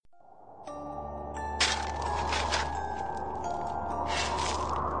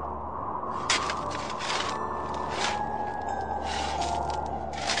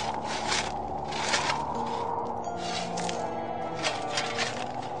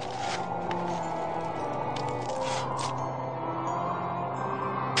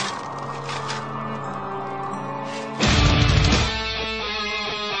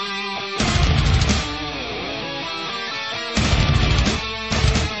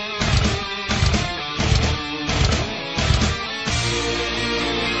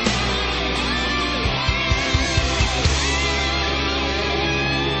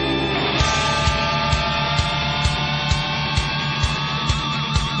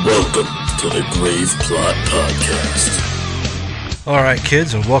Welcome to the Grave Plot Podcast. Alright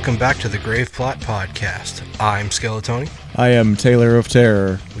kids, and welcome back to the Grave Plot Podcast. I'm Skeletoni. I am Taylor of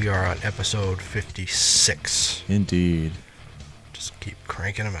Terror. We are on episode 56. Indeed. Just keep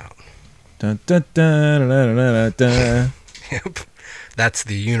cranking them out. Dun, dun, dun, dun, dun, dun, dun. Yep. That's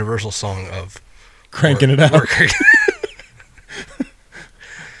the universal song of... Cranking it out.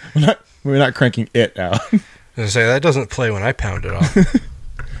 We're not cranking it out. I was going to say, that doesn't play when I pound it off.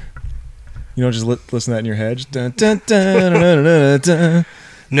 You don't just listen to that in your head? Just dun, dun, dun, dun, dun, dun.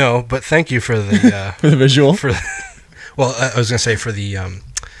 No, but thank you for the... for the visual? Well, I was going to say for the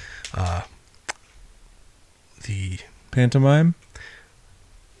pantomime?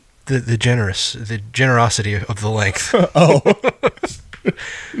 The generosity of the length. Oh.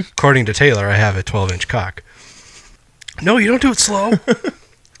 According to Taylor, I have a 12-inch cock. No, you don't do it slow.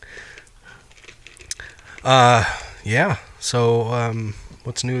 Yeah. So,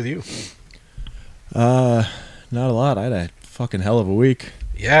 what's new with you? Not a lot. I had a fucking hell of a week.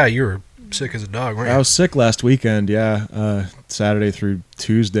 Yeah, you were sick as a dog, weren't you? I was sick last weekend, yeah. Saturday through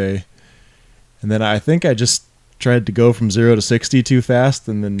Tuesday. And then I think I just tried to go from 0 to 60 too fast,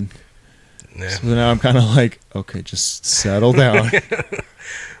 and then... Yeah. So now I'm kind of like, okay, just settle down.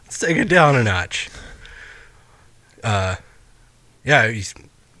 Let's take it down a notch. Yeah, you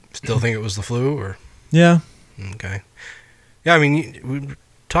still think it was the flu, or? Yeah. Okay. Yeah, I mean, we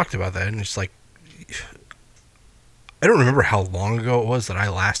talked about that, and it's like, I don't remember how long ago it was that I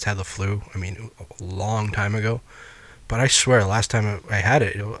last had the flu. I mean, a long time ago. But I swear, last time I had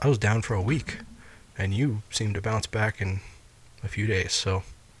it, I was down for a week, and you seemed to bounce back in a few days, so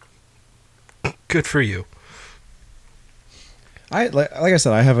good for you. Like I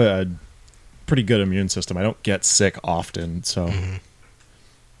said, I have a pretty good immune system. I don't get sick often, so... Mm-hmm.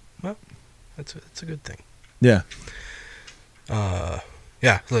 Well, that's a good thing. Yeah.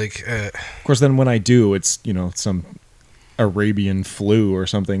 Yeah, like... of course, then when I do, it's, some Arabian flu or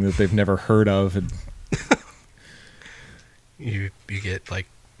something that they've never heard of. And you get, like,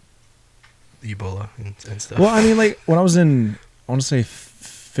 Ebola and stuff. Well, I mean, like, when I was in, I want to say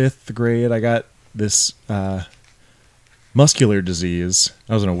 5th grade, I got this muscular disease.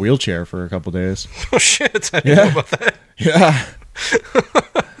 I was in a wheelchair for a couple days. Oh, shit. I didn't know about that. Yeah.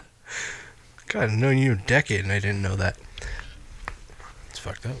 God, I've known you a decade, and I didn't know that. It's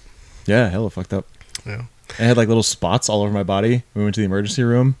fucked up. Yeah, hella fucked up. Yeah. I had, like, little spots all over my body. We went to the emergency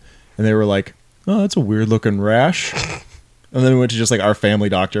room, and they were like, oh, that's a weird-looking rash. And then we went to just, like, our family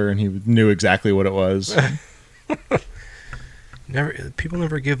doctor, and he knew exactly what it was. People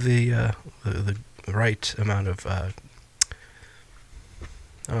never give the right amount of...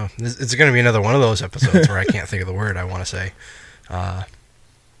 it's going to be another one of those episodes where I can't think of the word I want to say.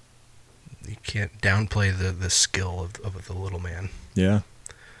 You can't downplay the skill of the little man. Yeah.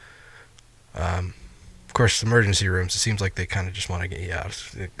 Of course, emergency rooms, it seems like they kind of just want to get you out.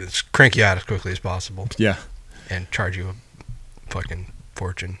 Just crank you out as quickly as possible. Yeah. And charge you a fucking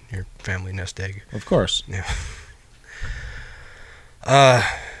fortune, your family nest egg. Of course. Yeah.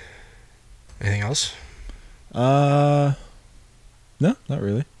 Anything else? No, not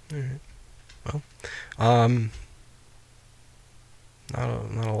really. All right. Well,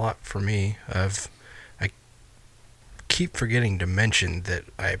 not a lot for me. I keep forgetting to mention that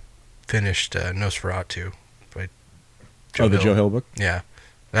I finished Nosferatu by Joe the Hill. Joe Hill book? Yeah.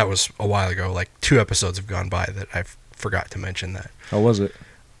 That was a while ago. Like 2 episodes have gone by that I forgot to mention that. How was it?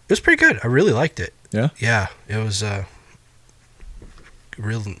 It was pretty good. I really liked it. Yeah? Yeah. It was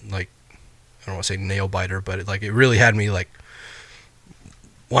real, like, I don't want to say nail biter, but it really had me like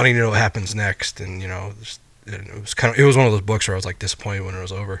wanting to know what happens next, and it was one of those books where I was like disappointed when it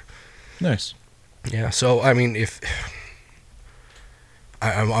was over. Nice. Yeah. So I mean, if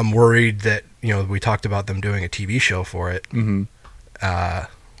I'm worried that we talked about them doing a TV show for it. Mm-hmm.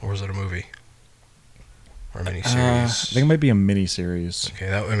 Or was it a movie or a miniseries? I think it might be a miniseries. Okay.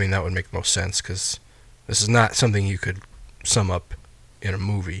 That would make the most sense, because this is not something you could sum up in a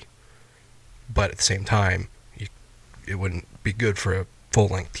movie, but at the same time, it wouldn't be good for a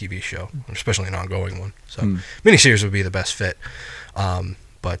full-length TV show, especially an ongoing one. So miniseries would be the best fit.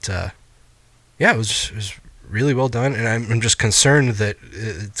 But yeah, it was really well done, and I'm just concerned that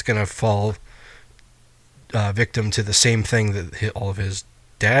it's gonna fall victim to the same thing that all of his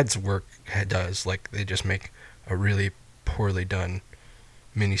dad's work does. Like, they just make a really poorly done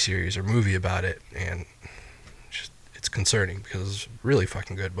miniseries or movie about it, and it's concerning, because it's a really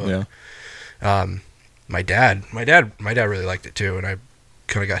fucking good book. Yeah. My dad really liked it too, and I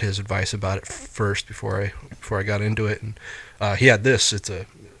kind of got his advice about it first before I got into it. And he had this. It's a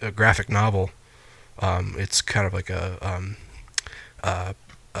graphic novel. It's kind of like a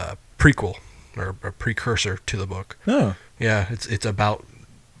prequel or a precursor to the book. Oh, Yeah, it's about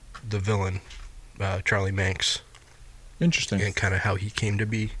the villain, Charlie Manx, interesting. and kind of how he came to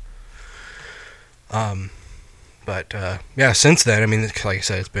be. But yeah, since then, I mean, like I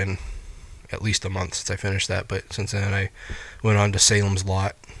said, it's been at least a month since I finished that. But since then, I went on to Salem's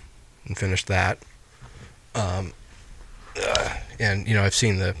Lot and finished that. And I've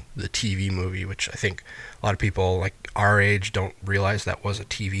seen the TV movie, which I think a lot of people like our age don't realize that was a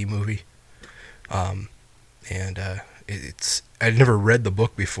TV movie. It's I'd never read the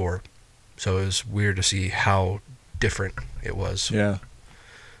book before, so it was weird to see how different it was. Yeah.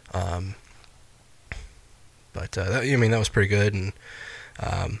 But that was pretty good. And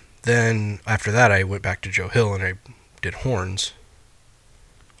then after that, I went back to Joe Hill and I did Horns,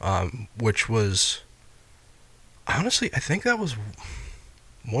 which was honestly, I think that was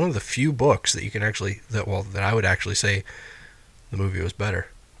one of the few books that you can actually that I would actually say the movie was better.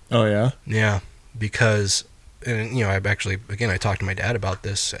 Oh yeah. Yeah, because I've actually I talked to my dad about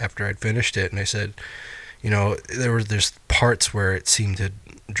this after I'd finished it, and I said, there's parts where it seemed to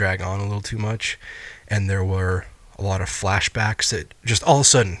drag on a little too much, and there were a lot of flashbacks that just all of a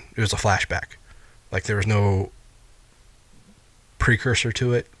sudden it was a flashback, like there was no precursor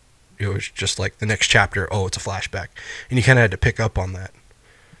to it. It was just like the next chapter. Oh, it's a flashback, and you kind of had to pick up on that.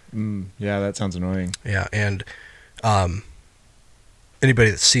 Yeah, that sounds annoying. Yeah, and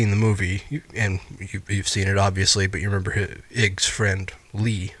anybody that's seen the movie, you've seen it obviously, but you remember Ig's friend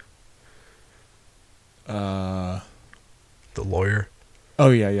Lee, the lawyer.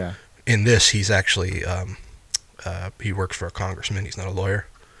 Oh yeah. In this, he's actually he works for a congressman. He's not a lawyer.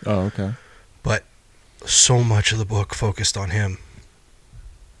 Oh, okay. But so much of the book focused on him,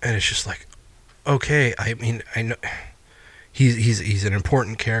 and it's just like, okay, I mean, I know he's an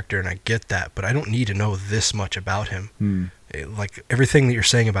important character, and I get that, but I don't need to know this much about him. Like everything that you're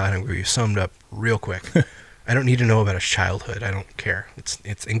saying about him, you summed up real quick. I don't need to know about his childhood. I don't care.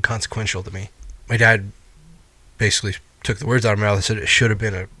 It's inconsequential to me. My dad basically took the words out of my mouth and said it should have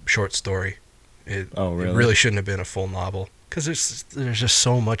been a short story. It really shouldn't have been a full novel, because there's just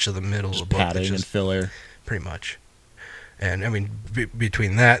so much of the middle of the book. Padding and filler. Pretty much. And I mean,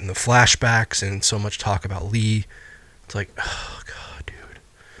 between that and the flashbacks and so much talk about Lee, it's like, oh god, dude.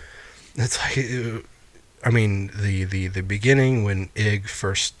 It's like, I mean, the beginning when Ig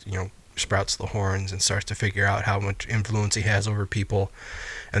first, sprouts the horns and starts to figure out how much influence he has over people,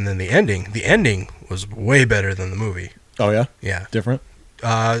 and then the ending was way better than the movie. Oh yeah? Yeah. Different?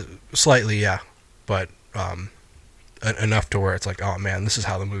 Slightly, yeah. But enough to where it's like, oh man, this is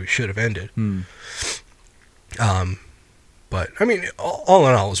how the movie should have ended. But I mean, all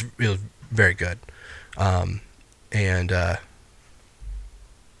in all, it was very good.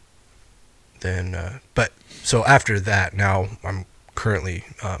 But so after that, now I'm currently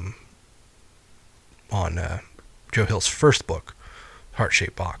on Joe Hill's first book,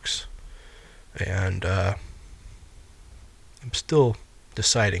 Heart-Shaped Box, and I'm still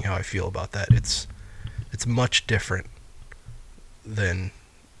deciding how I feel about that. It's much different than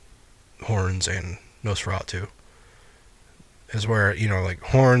Horns and Nosferatu. Is where, like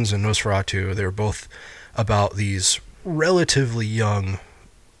Horns and Nosferatu, they're both about these relatively young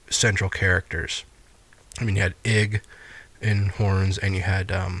central characters. I mean, you had Ig in Horns, and you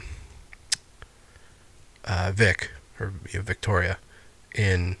had Vic, or Victoria,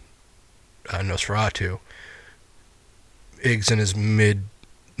 in Nosferatu. Ig's in his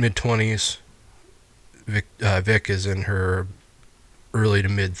mid-20s. Vic is in her early to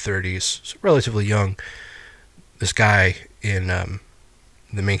mid-30s, so relatively young. This guy in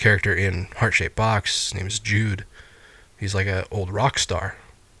the main character in Heart-Shaped Box, his name is Jude. He's like an old rock star,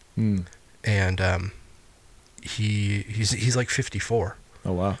 and he's like 54.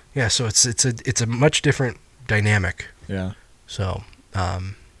 Oh wow! Yeah, so it's a much different dynamic. Yeah. So,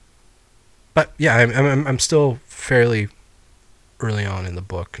 but yeah, I'm still fairly early on in the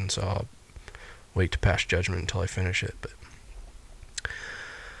book, and so I'll wait to pass judgment until I finish it. But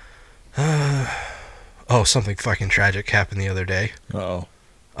something fucking tragic happened the other day. Uh-oh.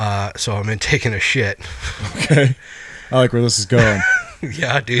 So I'm taking a shit. Okay. I like where this is going.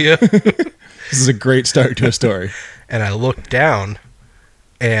 Yeah, do you? This is a great start to a story. And I look down,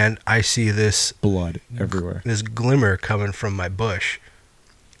 and I see this blood everywhere. This glimmer coming from my bush.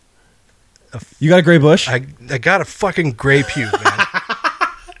 You got a gray bush? I got a fucking gray pube, man.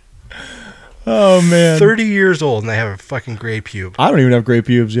 Oh, man. 30 years old, and I have a fucking gray pube. I don't even have gray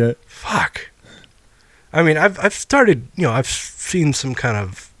pubes yet. Fuck. I mean, I've started, I've seen some kind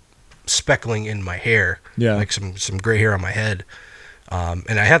of speckling in my hair. Yeah. Like some gray hair on my head.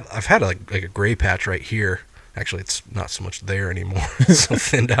 And I've had like a gray patch right here Actually, it's not so much there anymore. It's so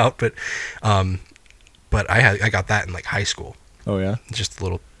thinned out. But I got that in like high school. Oh yeah. Just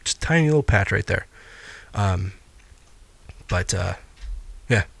tiny little patch right there. Yeah.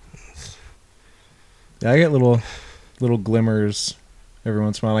 Yeah, I get little glimmers every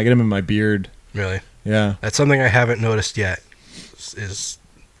once in a while. I get them in my beard. Really? Yeah. That's something I haven't noticed yet. Is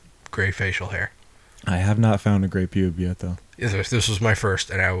gray facial hair. I have not found a gray pube yet, though. This was my first,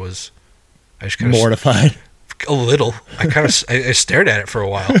 and I just kind of mortified. A little. I stared at it for a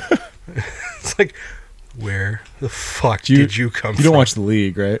while. It's like, where the fuck did you come from? You don't watch The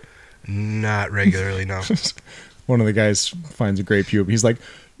League, right? Not regularly, no. One of the guys finds a gray pube. He's like,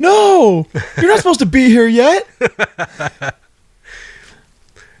 "No, you're not supposed to be here yet."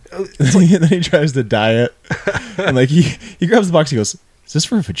 Then he tries to dye it, and like he grabs the box. He goes, "Is this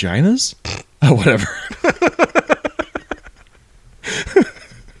for vaginas?" Oh, whatever.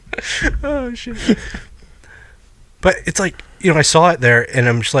 Oh shit! But it's like, I saw it there, and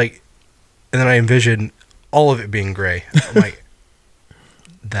I'm just like, and then I envisioned all of it being gray. I'm like,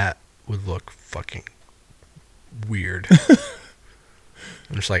 that would look fucking weird.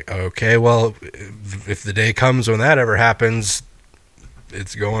 I'm just like, okay, well, if the day comes when that ever happens,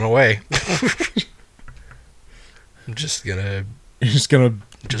 it's going away. I'm just gonna. You're just gonna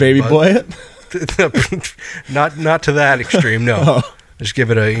baby boy it? Not to that extreme, no. Oh. Just give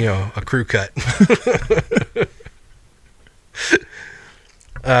it a crew cut.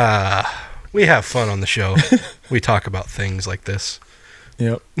 We have fun on the show. We talk about things like this.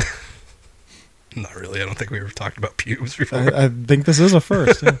 Yep. Not really. I don't think we ever talked about pubes before. I think this is a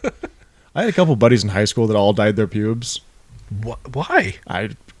first. Yeah. I had a couple buddies in high school that all dyed their pubes. Why? I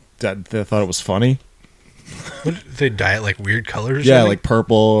thought it was funny. What, did they dye it like weird colors? Yeah, like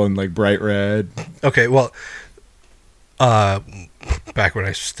purple and like bright red. Okay, well, back when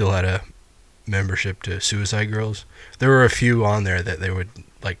I still had a membership to Suicide Girls, there were a few on there that they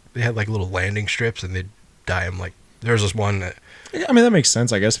had like little landing strips, and they'd dye them like. There's this one that. Yeah, I mean, that makes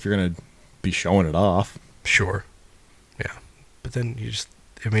sense, I guess, if you're gonna be showing it off. Sure. Yeah, but then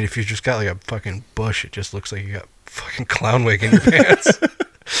if you just got like a fucking bush, it just looks like you got fucking clown wig in your pants.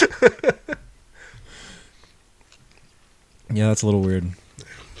 Yeah, that's a little weird.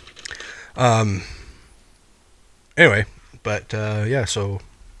 Anyway, but yeah, so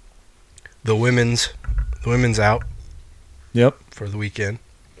the women's out. Yep. For the weekend.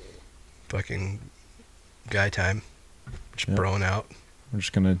 Fucking guy time. Just broing out. We're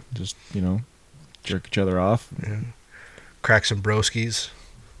just gonna jerk each other off. Yeah. Crack some broskies.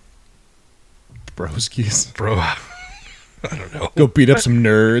 Broskies. Bro. I don't know. Go beat up some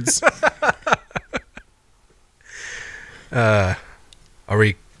nerds. Are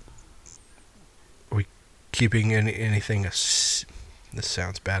we keeping anything this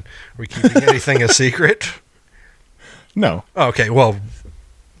sounds bad. Are we keeping anything a secret? No. Oh, okay, well,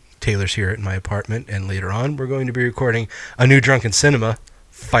 Taylor's here at my apartment, and later on we're going to be recording a new Drunken Cinema,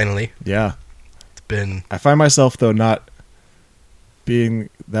 finally. Yeah. It's been... I find myself, though, not being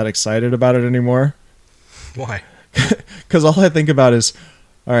that excited about it anymore. Why? Because all I think about is,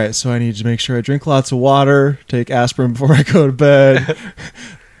 all right, so I need to make sure I drink lots of water, take aspirin before I go to bed.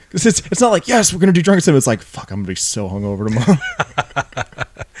 Because it's not like, yes, we're going to do Drunken Cinema. It's like, fuck, I'm going to be so hungover tomorrow.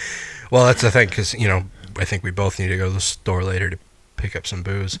 Well, that's the thing, because, I think we both need to go to the store later to pick up some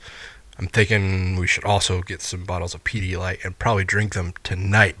booze. I'm thinking we should also get some bottles of Pedialyte and probably drink them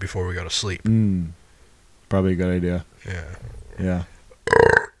tonight before we go to sleep. Probably a good idea. Yeah. Yeah.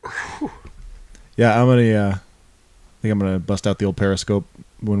 Yeah, I think I'm gonna bust out the old Periscope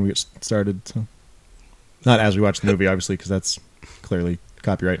when we get started. So. Not as we watch the movie, obviously, because that's clearly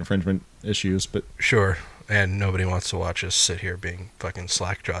copyright infringement issues. But sure, and nobody wants to watch us sit here being fucking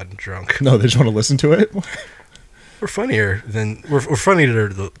slack-jawed and drunk. No, they just want to listen to it. We're funnier than we're funnier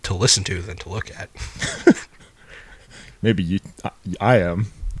to listen to than to look at. Maybe I am.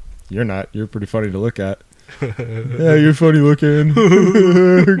 You're not. You're pretty funny to look at. Yeah, you're funny looking.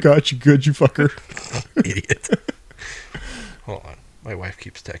 Got you good, you fucker. Idiot. Hold on. My wife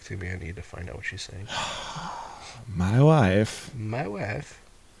keeps texting me. I need to find out what she's saying. My wife.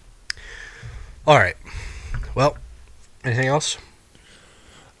 All right. Well, anything else?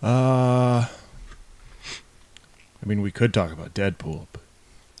 I mean, we could talk about Deadpool, but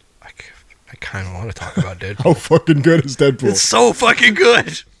I kind of want to talk about Deadpool. How fucking good is Deadpool? It's so fucking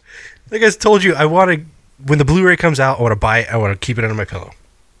good. Like I told you, when the Blu-ray comes out, I want to buy it. I want to keep it under my pillow.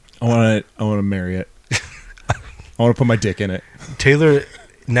 I want to marry it. I want to put my dick in it. Taylor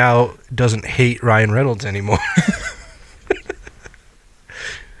now doesn't hate Ryan Reynolds anymore.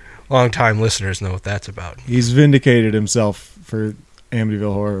 Long-time listeners know what that's about. He's vindicated himself for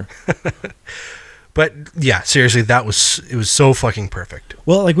Amityville Horror. But yeah, seriously, it was so fucking perfect.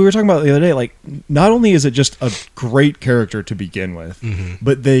 Well, like we were talking about the other day, like not only is it just a great character to begin with,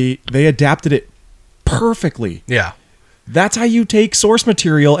 but they adapted it perfectly. Yeah. That's how you take source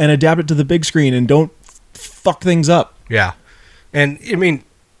material and adapt it to the big screen and don't fuck things up. Yeah. And I mean,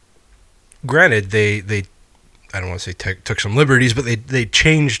 granted, they I don't want to say took some liberties, but they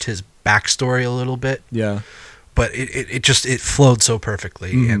changed his backstory a little bit. Yeah. But it just flowed so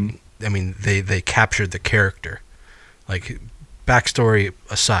perfectly, and I mean they captured the character, like backstory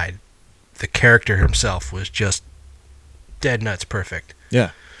aside, the character himself was just dead nuts perfect.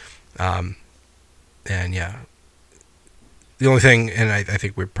 Yeah. And yeah, the only thing, and I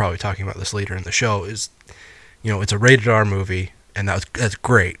think we're probably talking about this later in the show, is it's a rated R movie, and that's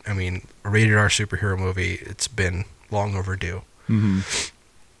great. I mean, a rated R superhero movie, it's been long overdue.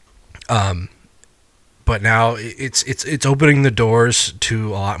 But now it's opening the doors to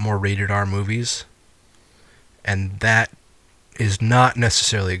a lot more rated R movies, and that is not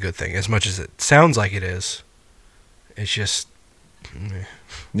necessarily a good thing. As much as it sounds like it is, it's just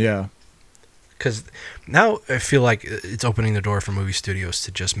Yeah. because now I feel like it's opening the door for movie studios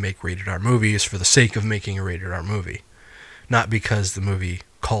to just make rated R movies for the sake of making a rated R movie, not because the movie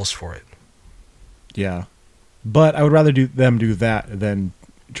calls for it. Yeah. But I would rather them do that than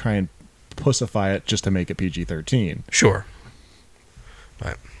try and pussify it just to make it PG-13. Sure.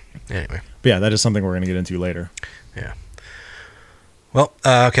 But anyway. But yeah, that is something we're going to get into later. Yeah. Well,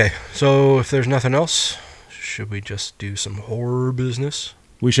 okay. So if there's nothing else, should we just do some horror business?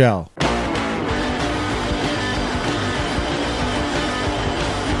 We shall.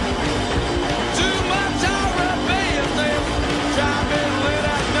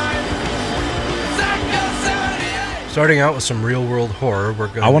 Starting out with some real-world horror, we're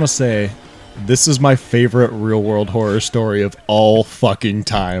going. I want to say, this is my favorite real-world horror story of all fucking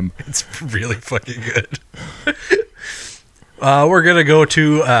time. It's really fucking good. We're gonna go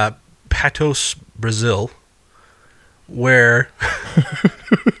to Patos, Brazil, where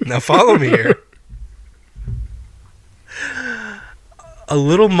now follow me here. A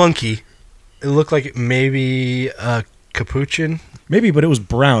little monkey. It looked like maybe a capuchin. Maybe, but it was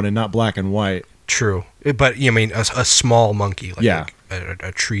brown and not black and white. True, but you mean a small monkey, like yeah,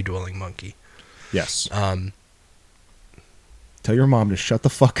 a tree-dwelling monkey. Yes. Tell your mom to shut the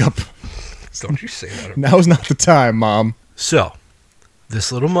fuck up. Don't you say that. Now's not the time, Mom. So,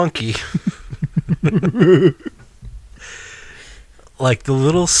 this little monkey, like the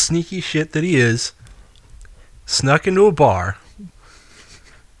little sneaky shit that he is, snuck into a bar,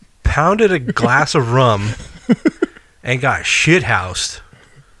 pounded a glass of rum, and got shithoused.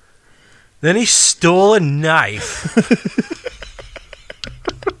 Then he stole a knife.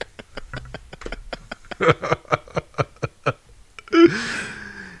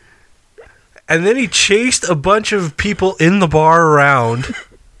 And then he chased a bunch of people in the bar around,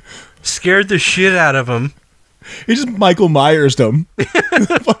 scared the shit out of them. He just Michael Myers them with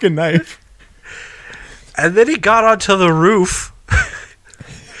a fucking knife. And then he got onto the roof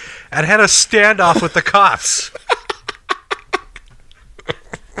and had a standoff with the cops.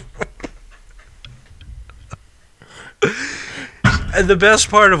 And the best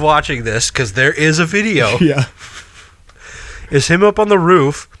part of watching this, because there is a video, yeah, is him up on the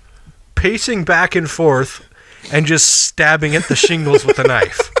roof, pacing back and forth, and just stabbing at the shingles with a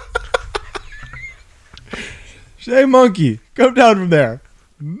knife. Hey, monkey, come down from there.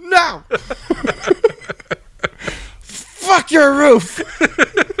 No! Fuck your roof!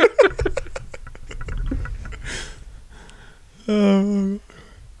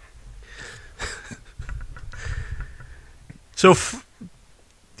 So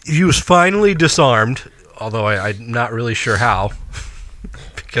he was finally disarmed, although I'm not really sure how,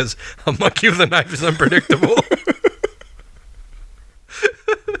 because a monkey with a knife is unpredictable.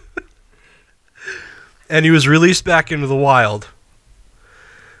 And he was released back into the wild.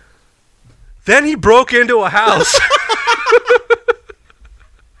 Then he broke into a house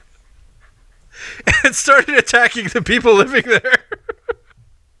and started attacking the people living there.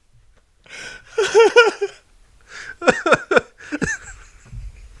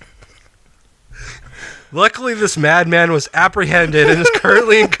 Luckily, this madman was apprehended and is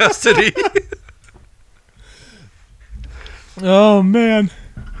currently in custody. Oh, man.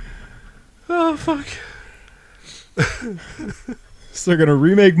 Oh, fuck. So they're going to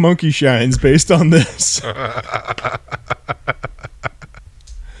remake Monkey Shines based on this.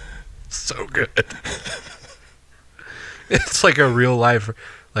 So good. It's like a real life,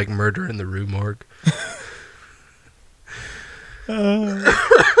 like Murder in the Rue Morgue.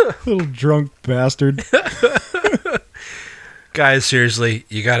 Little drunk bastard. Guys, seriously,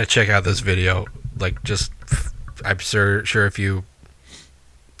 you got to check out this video. like just, I'm sure if you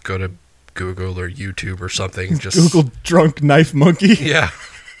go to Google or YouTube or something, just Google drunk knife monkey. Yeah,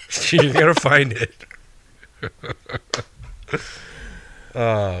 you're gonna find it.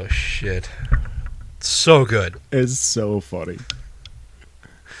 Oh shit, so good. It's so funny.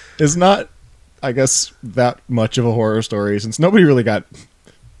 It's not, I guess, that much of a horror story since nobody really got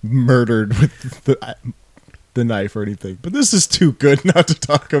murdered with the knife or anything. But this is too good not to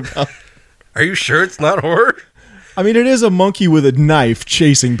talk about. Are you sure it's not horror? I mean, it is a monkey with a knife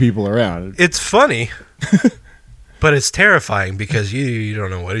chasing people around. It's funny, but it's terrifying because you don't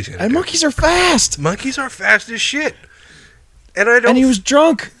know what he's gonna do. And monkeys are fast. Monkeys are fast as shit. And he was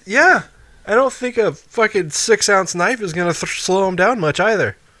drunk. Yeah. I don't think a fucking 6-ounce knife is going to slow him down much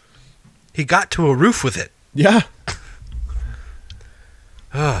either. He got to a roof with it. Yeah.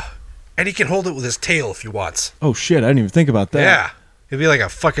 And he can hold it with his tail if he wants. Oh, shit. I didn't even think about that. Yeah. He'd be like a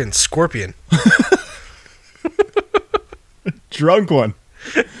fucking scorpion. Drunk one.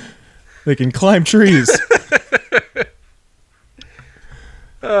 They can climb trees.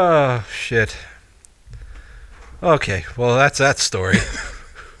 Oh, shit. Okay, well, that's that story.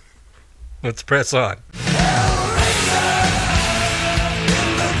 Let's press on.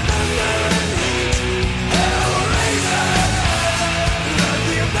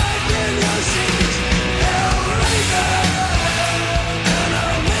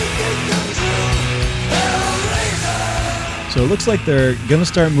 So it looks like they're going to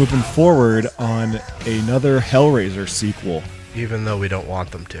start moving forward on another Hellraiser sequel. Even though we don't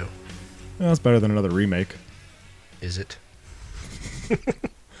want them to. Well, that's better than another remake. Is it?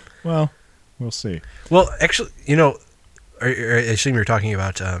 Well, we'll see. Well, actually, I assume you're talking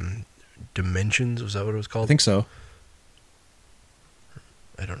about Dimensions. Was that what it was called? I think so.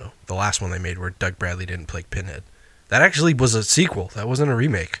 I don't know. The last one they made where Doug Bradley didn't play Pinhead. That actually was a sequel. That wasn't a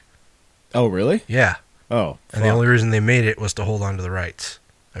remake. Oh, really? Yeah. Oh. And the only reason they made it was to hold on to the rights.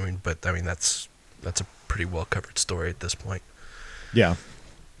 That's a pretty well covered story at this point. Yeah.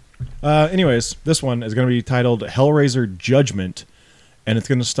 Anyways, this one is going to be titled Hellraiser Judgment, and it's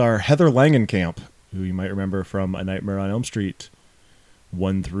going to star Heather Langenkamp, who you might remember from A Nightmare on Elm Street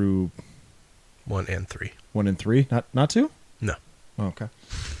 1 through 1 and 3. 1 and 3? Not 2? No. Oh, okay.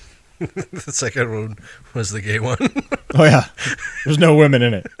 The second one was the gay one. Oh, yeah. There's no women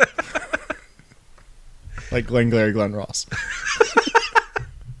in it. Like Glenn Ross.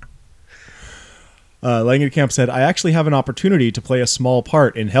 Langenkamp said, I actually have an opportunity to play a small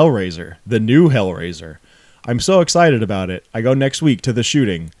part in Hellraiser, the new Hellraiser. I'm so excited about it. I go next week to the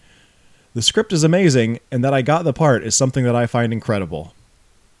shooting. The script is amazing, and that I got the part is something that I find incredible.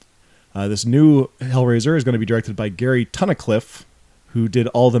 This new Hellraiser is going to be directed by Gary Tunnicliffe, who did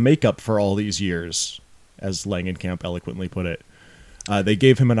all the makeup for all these years, as Langenkamp eloquently put it. They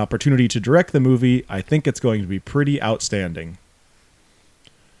gave him an opportunity to direct the movie. I think it's going to be pretty outstanding.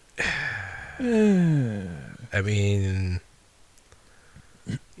 I mean,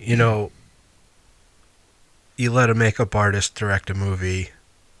 you let a makeup artist direct a movie.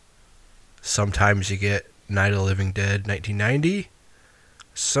 Sometimes you get Night of the Living Dead 1990.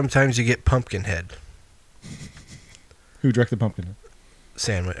 Sometimes you get Pumpkinhead. Who directed Pumpkinhead?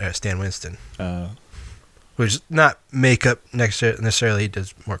 Stan Winston. Which is not makeup necessarily. He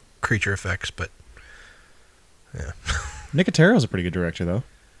does more creature effects, but yeah. Nicotero's a pretty good director, though.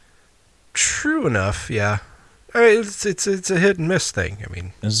 True enough, yeah. I mean, it's a hit and miss thing. I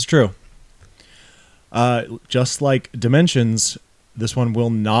mean, this is true. Just like Dimensions, this one will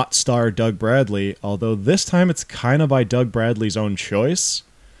not star Doug Bradley, although this time it's kind of by Doug Bradley's own choice.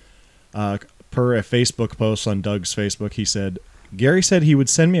 Per a Facebook post on Doug's Facebook, he said, Gary said he would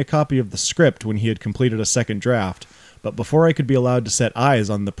send me a copy of the script when he had completed a second draft, but before I could be allowed to set eyes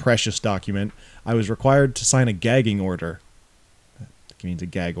on the precious document, I was required to sign a gagging order. That means a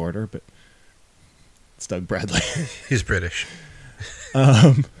gag order, but it's Doug Bradley. He's British.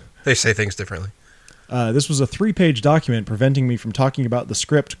 They say things differently. This was a 3-page document preventing me from talking about the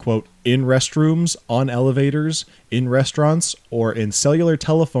script, quote, in restrooms, on elevators, in restaurants, or in cellular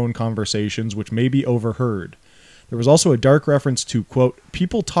telephone conversations which may be overheard. There was also a dark reference to, quote,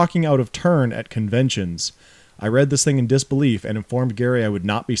 people talking out of turn at conventions. I read this thing in disbelief and informed Gary I would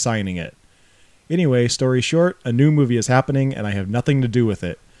not be signing it. Anyway, story short, a new movie is happening and I have nothing to do with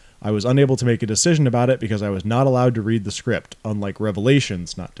it. I was unable to make a decision about it because I was not allowed to read the script, unlike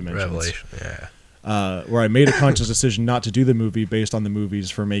Revelations, not Dimensions. Revelation, yeah. Where I made a conscious decision not to do the movie based on the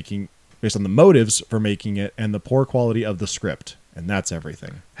motives for making it and the poor quality of the script. And that's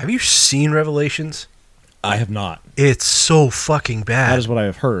everything. Have you seen Revelations? I have not. It's so fucking bad. That is what I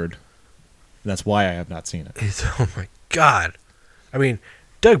have heard. And that's why I have not seen it. Oh my God. I mean,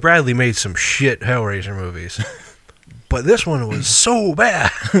 Doug Bradley made some shit Hellraiser movies, but this one was so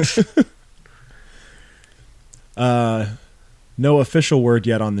bad. No official word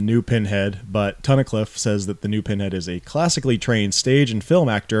yet on the new Pinhead, but Tunnicliffe says that the new Pinhead is a classically trained stage and film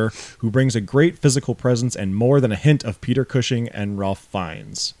actor who brings a great physical presence and more than a hint of Peter Cushing and Ralph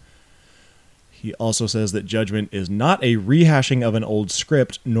Fiennes. He also says that Judgment is not a rehashing of an old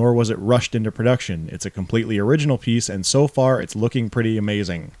script, nor was it rushed into production. It's a completely original piece, and so far it's looking pretty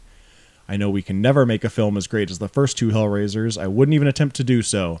amazing. I know we can never make a film as great as the first two Hellraisers. I wouldn't even attempt to do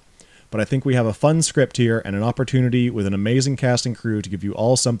so. But I think we have a fun script here and an opportunity with an amazing cast and crew to give you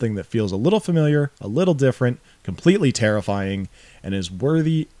all something that feels a little familiar, a little different, completely terrifying, and is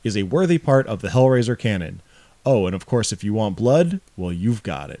a worthy part of the Hellraiser canon. Oh, and of course, if you want blood, well, you've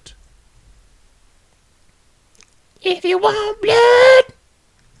got it. If you want blood,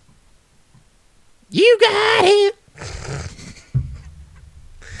 you got it.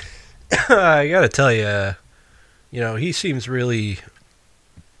 I gotta tell you, he seems really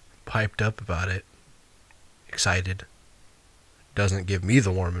hyped up about it, excited. Doesn't give me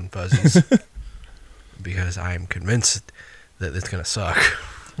the warm and fuzzies because I'm convinced that it's gonna suck.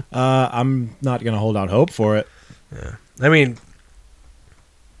 I'm not gonna hold out hope for it. Yeah, I mean,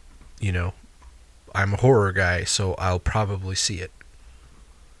 I'm a horror guy, so I'll probably see it.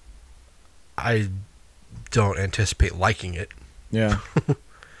 I don't anticipate liking it. Yeah.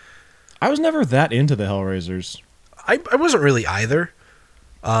 I was never that into the Hellraisers. I wasn't really either.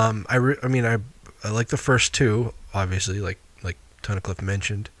 I like the first two, obviously, like Tunnicliffe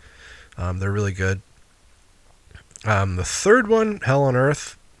mentioned. They're really good. The third one, Hell on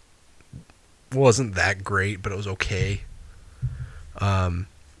Earth, wasn't that great, but it was okay. And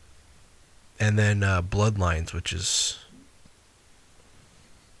then Bloodlines, which is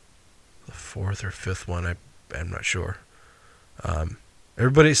the fourth or fifth one, I'm not sure.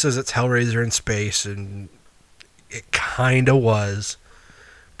 Everybody says it's Hellraiser in space, and it kind of was.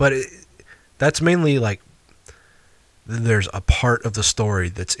 But that's mainly like there's a part of the story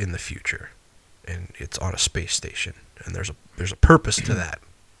that's in the future, and it's on a space station, and there's a purpose to that.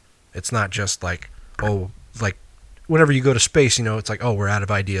 It's not just like whenever you go to space, it's like, oh, we're out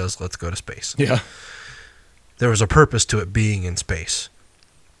of ideas, let's go to space. Yeah. There was a purpose to it being in space,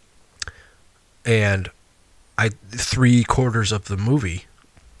 and 3/4 of the movie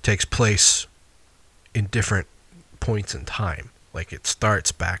takes place in different points in time. Like, it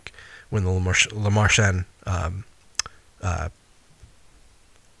starts back when the Le Marchand oh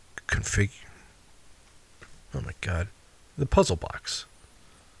my god, the puzzle box.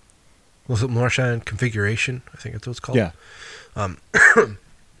 Was it Marchand configuration? I think that's what it's called. Yeah.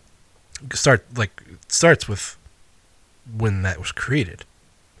 Starts with when that was created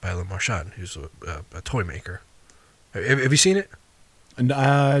by Le Marchand, who's a toy maker. Have you seen it? And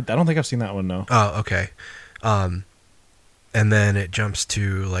I don't think I've seen that one, no. Oh, okay. And then it jumps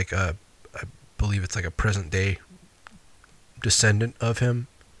to I believe it's like a present day descendant of him,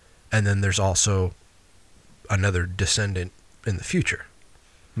 and then there's also another descendant in the future,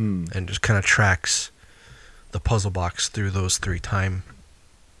 and just kind of tracks the puzzle box through those three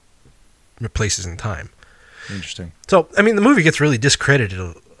places in time. Interesting. So, I mean, the movie gets really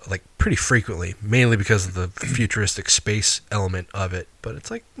discredited pretty frequently, mainly because of the futuristic space element of it. But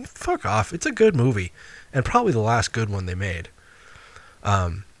it's like, fuck off. It's a good movie, and probably the last good one they made.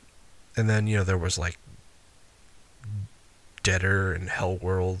 And then, there was Deader and Hell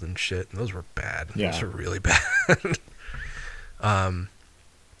World and shit, and those were bad. Yeah. Those were really bad.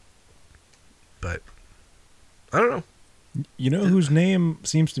 But I don't know. You know whose name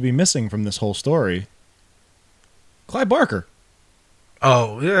seems to be missing from this whole story? Clive Barker.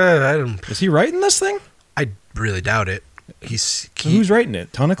 Oh, yeah, I don't... Is he writing this thing? I really doubt it. Who's writing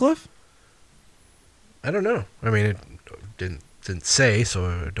it? Tunnicliffe? I don't know. I mean, it didn't say, so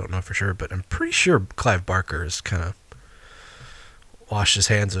I don't know for sure, but I'm pretty sure Clive Barker has kind of washed his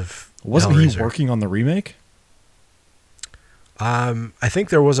hands of Wasn't Hellraiser. he working on the remake? I think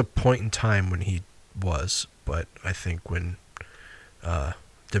there was a point in time when he was, but I think when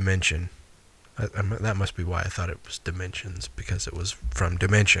Dimension... that must be why I thought it was Dimensions, because it was from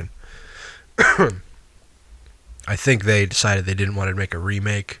Dimension. I think they decided they didn't want to make a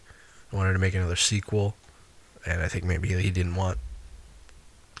remake. They wanted to make another sequel, and I think maybe he didn't want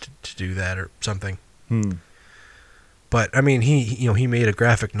to do that or something. But I mean, he made a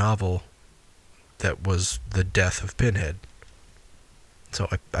graphic novel that was the death of Pinhead. So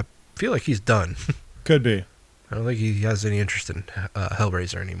I feel like he's done. Could be. I don't think he has any interest in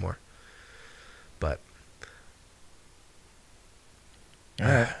Hellraiser anymore. But all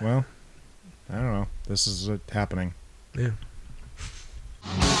right, well, I don't know. This is happening. Yeah.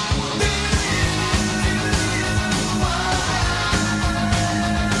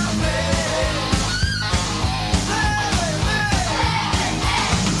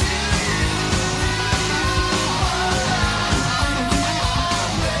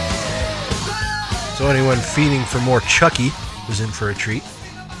 So anyone fiending for more Chucky is in for a treat.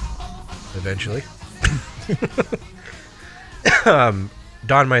 Eventually. Don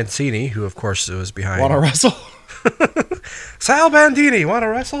Mancini, who of course was behind... Want to wrestle? Sal Bandini, want to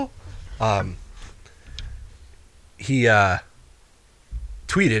wrestle? He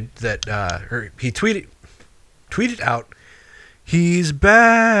tweeted that... he tweeted out, he's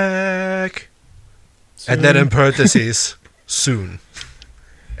back! Soon. And then in parentheses, soon.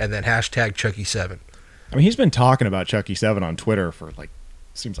 And then hashtag Chucky7. I mean, he's been talking about Chucky 7 on Twitter for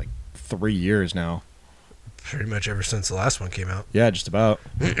seems like 3 years now. Pretty much ever since the last one came out. Yeah, just about.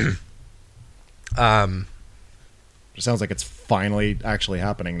 It sounds like it's finally actually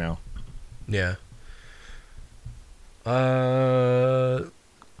happening now. Yeah.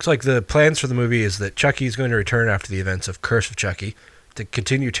 Looks like the plans for the movie is that Chucky is going to return after the events of Curse of Chucky to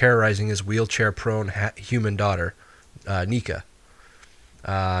continue terrorizing his wheelchair-prone human daughter, Nika.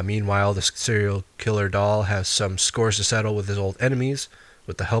 Meanwhile, the serial killer doll has some scores to settle with his old enemies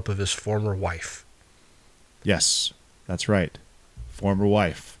with the help of his former wife. Yes, that's right. Former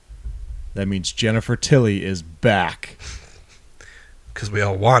wife. That means Jennifer Tilly is back. Because we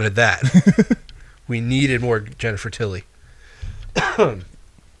all wanted that. We needed more Jennifer Tilly. And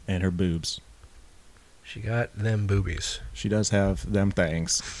her boobs. She got them boobies. She does have them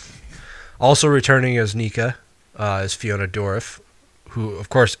things. Also returning as Nika is Fiona Dourif, who, of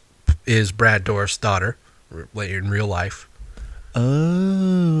course, is Brad Dourif's daughter in real life.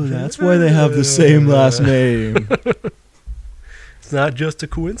 Oh, that's why they have the same last name. It's not just a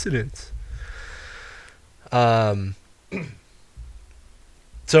coincidence.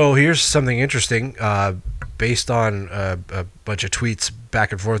 So here's something interesting. Based on a bunch of tweets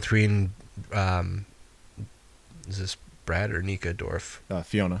back and forth between, is this Brad or Nika Dourif?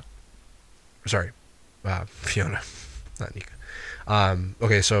 Fiona. Sorry, Fiona, not Nika.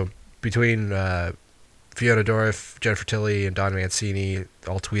 Okay, so between Fiona Dourif, Jennifer Tilly, and Don Mancini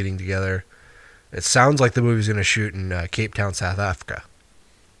all tweeting together, it sounds like the movie's going to shoot in Cape Town, South Africa,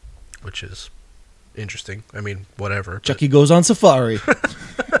 which is interesting. I mean, whatever. Chucky goes on safari.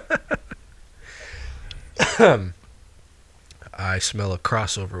 I smell a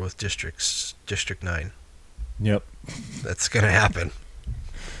crossover with District 9. Yep. That's going to happen.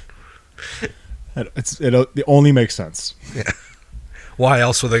 It only makes sense. Yeah. Why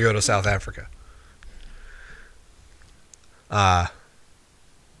else would they go to South Africa? Yeah.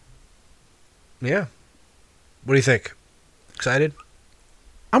 What do you think? Excited?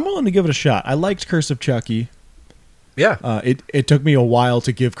 I'm willing to give it a shot. I liked Curse of Chucky. Yeah. It took me a while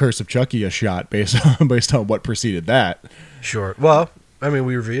to give Curse of Chucky a shot based on what preceded that. Sure. Well, I mean,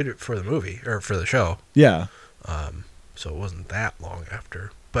 we reviewed it for the movie or for the show. Yeah. So it wasn't that long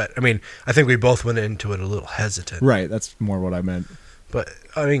after. But I mean, I think we both went into it a little hesitant. Right. That's more what I meant. But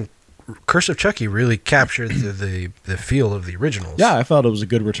I mean, Curse of Chucky really captured the feel of the originals. Yeah, I felt it was a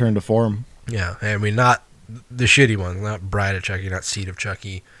good return to form. Yeah, I mean, not the shitty one, not Bride of Chucky, not Seed of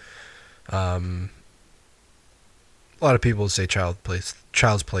Chucky. A lot of people say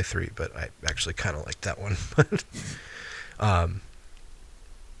Child's Play 3, but I actually kind of like that one.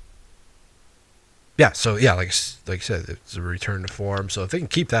 Yeah, so yeah, like you said, it's a return to form. So if they can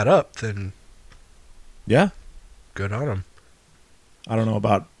keep that up, then yeah, good on them. I don't know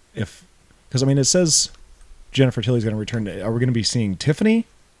about because I mean, it says Jennifer Tilly's going to return. Are we going to be seeing Tiffany,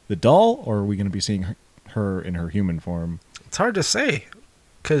 the doll, or are we going to be seeing her in her human form? It's hard to say,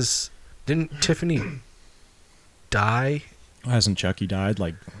 because didn't Tiffany die? Hasn't Chucky died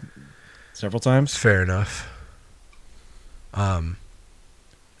like several times? Fair enough.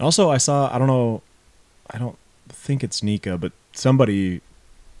 Also, I don't think it's Nika, but somebody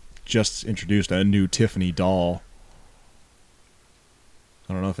just introduced a new Tiffany doll.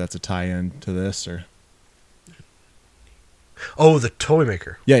 I don't know if that's a tie-in to this or... Oh, the toy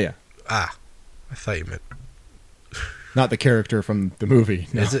maker. Yeah. Ah, I thought you meant... Not the character from the movie.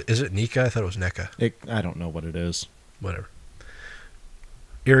 No. Is it Nika? I thought it was NECA. I don't know what it is. Whatever.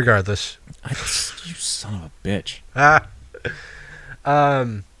 Irregardless. You son of a bitch.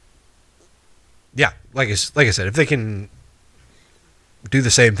 Yeah, like I said, if they can do the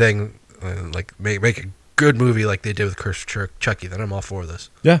same thing, like make a good movie like they did with Curse of Chucky, then I'm all for this.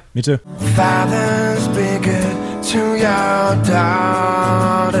 Yeah, me too. Fathers, be good to your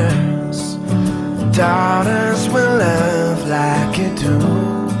daughters. Daughters will love like you do.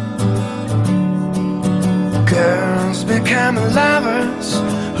 Girls become lovers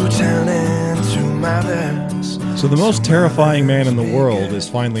So the most terrifying man in the world is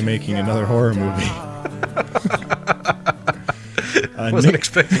finally making another horror movie. I wasn't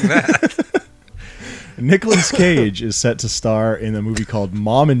expecting that. Nicolas Cage is set to star in a movie called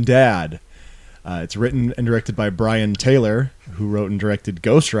Mom and Dad. It's written and directed by Brian Taylor, who wrote and directed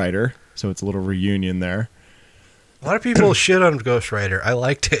Ghost Rider, so it's a little reunion there. A lot of people shit on Ghost Rider. I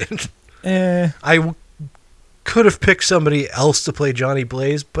liked it. Eh. Could have picked somebody else to play Johnny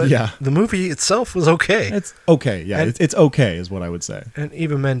Blaze, but the movie itself was okay. It's okay, yeah. It's okay is what I would say. And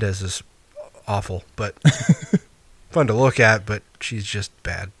Eva Mendes is awful, but fun to look at, but she's just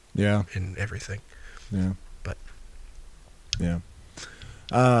bad in everything. Yeah. But yeah.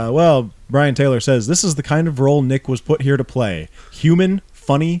 Well, Brian Taylor says, this is the kind of role Nick was put here to play. Human,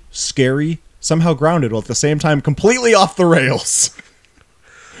 funny, scary, somehow grounded, while at the same time completely off the rails.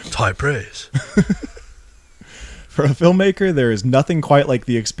 It's high praise. For a filmmaker, there is nothing quite like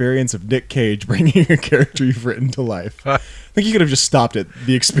the experience of Nick Cage bringing a character you've written to life. I think you could have just stopped at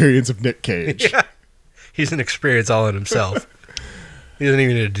the experience of Nick Cage. Yeah. He's an experience all in himself. He doesn't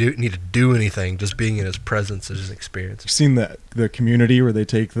even need to do anything. Just being in his presence is an experience. You've seen the Community where they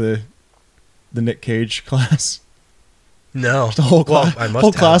take the Nick Cage class? No. Just a whole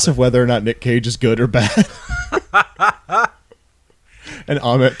class of whether or not Nick Cage is good or bad. And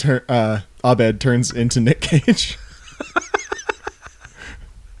Abed turns into Nick Cage.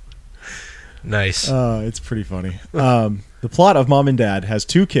 Nice. It's pretty funny. The plot of Mom and Dad has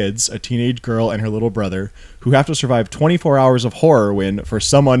two kids, a teenage girl and her little brother, who have to survive 24 hours of horror when, for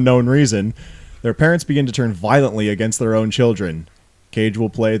some unknown reason, their parents begin to turn violently against their own children. Cage will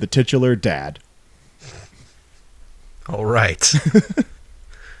play the titular dad. All right.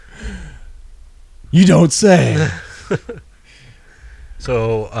 You don't say.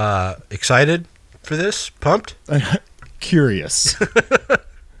 So, excited for this? Pumped? Curious.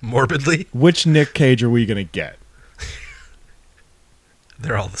 Morbidly? Which Nick Cage are we going to get?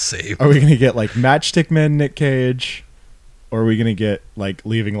 They're all the same. Are we going to get, like, Matchstick Men Nick Cage? Or are we going to get, like,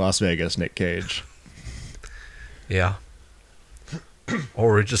 Leaving Las Vegas Nick Cage? Yeah.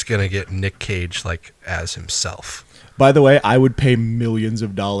 Or we're just going to get Nick Cage, like, as himself. By the way, I would pay millions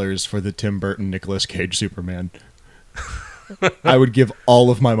of dollars for the Tim Burton Nicolas Cage Superman. I would give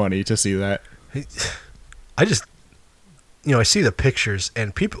all of my money to see that. I just, I see the pictures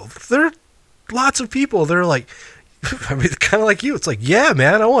and there are lots of people. They're like, I mean, kind of like you. It's like, yeah,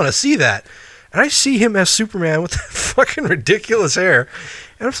 man, I want to see that. And I see him as Superman with that fucking ridiculous hair.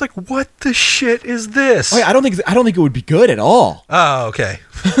 And I'm just like, what the shit is this? Oh, yeah, I don't think it would be good at all. Oh, okay.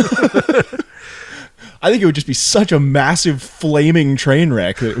 I think it would just be such a massive flaming train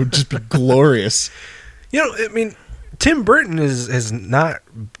wreck that it would just be glorious. I mean, Tim Burton has not,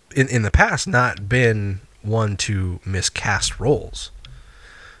 in the past, not been one to miscast roles.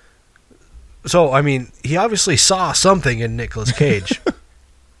 So, I mean, he obviously saw something in Nicolas Cage.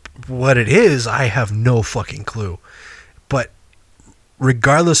 What it is, I have no fucking clue. But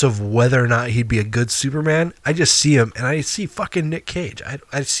regardless of whether or not he'd be a good Superman, I just see him, and I see fucking Nick Cage.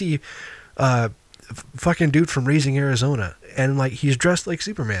 I see fucking dude from Raising Arizona, and, like, he's dressed like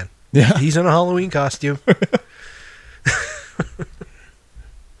Superman. Yeah. He's in a Halloween costume.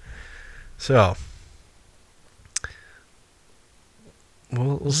 So,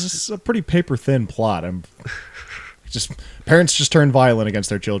 well, this is a pretty paper thin plot. Parents just turn violent against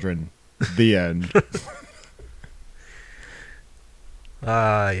their children. The end.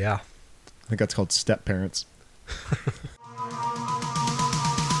 Yeah. I think that's called step parents.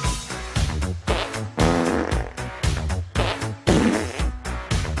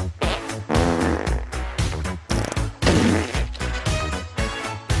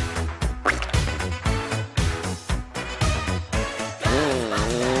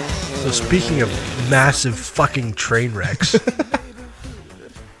 So speaking of massive fucking train wrecks,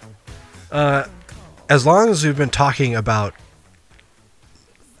 as long as we've been talking about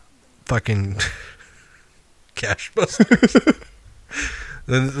fucking Cashbusters,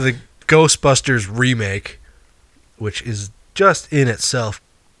 the Ghostbusters remake, which is just in itself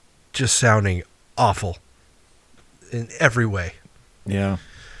just sounding awful in every way. Yeah.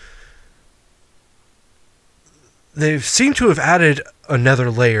 They seem to have added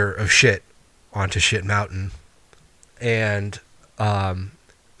another layer of shit onto Shit Mountain, and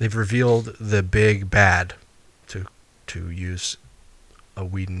they've revealed the big bad, to use a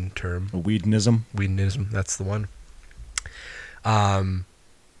Whedon term. A Whedonism. Whedonism, that's the one.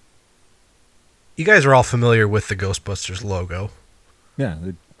 You guys are all familiar with the Ghostbusters logo. Yeah,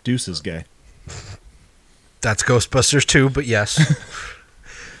 the Deuce is gay. That's Ghostbusters too, but yes.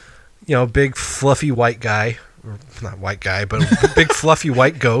 Big fluffy white guy. Or not white guy, but a big fluffy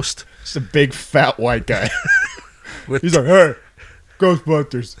white ghost. Just a big fat white guy. He's like, hey,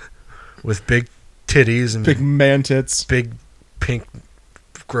 Ghostbusters. With big titties and Big man tits. big pink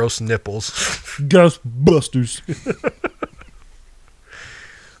gross nipples. Ghostbusters.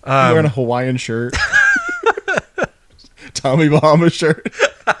 Wearing a Hawaiian shirt. Tommy Bahama shirt.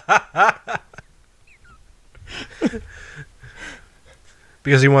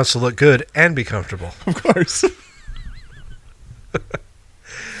 Because he wants to look good and be comfortable. Of course.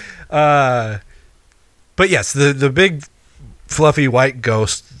 But yes, the big fluffy white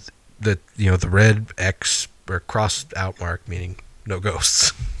ghost, the red X or crossed out mark, meaning no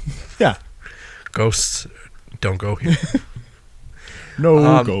ghosts. Yeah. Ghosts don't go here.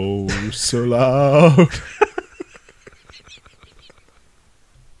 No ghosts allowed.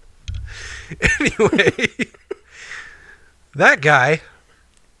 Anyway, that guy,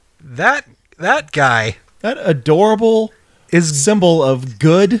 that adorable is symbol of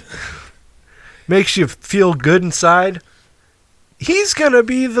good. makes you feel good inside. He's gonna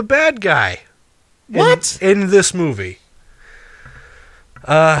be the bad guy. What? In this movie?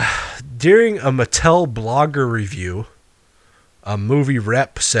 During a Mattel blogger review, a movie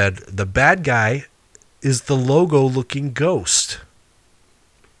rep said the bad guy is the logo-looking ghost.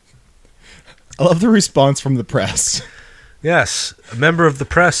 I love the response from the press. Yes, a member of the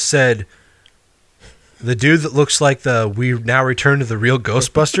press said, the dude that looks like the "We Now Return to the Real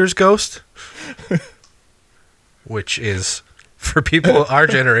Ghostbusters" ghost, which is, for people our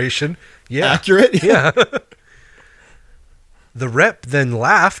generation, yeah. Accurate? Yeah. The rep then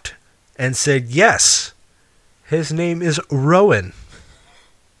laughed and said, yes, his name is Rowan.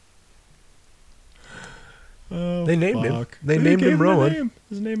 Oh, They named him. fuck. They named gave him a Rowan. name.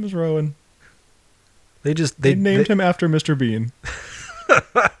 His name is Rowan. They They named him after Mr. Bean.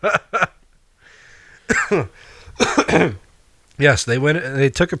 Yes, they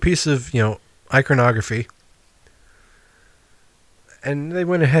took a piece of, iconography, and they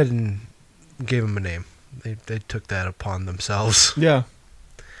went ahead and gave him a name. They took that upon themselves. Yeah.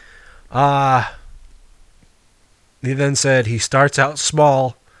 He then said he starts out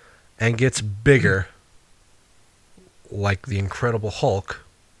small and gets bigger, like the Incredible Hulk.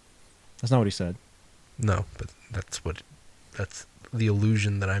 That's not what he said. No, but that's the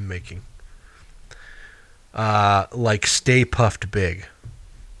illusion that I'm making. Like Stay Puffed Big.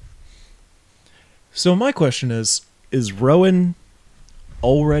 So my question is Rowan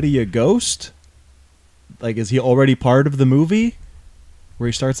already a ghost? Like, is he already part of the movie where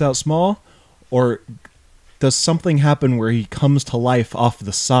he starts out small? Or does something happen where he comes to life off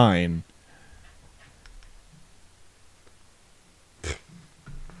the sign?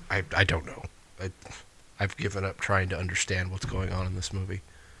 I don't know. I've given up trying to understand what's going on in this movie.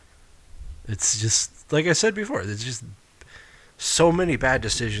 It's just, like I said before, there's just so many bad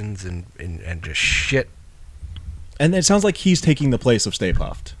decisions and just shit. And it sounds like he's taking the place of Stay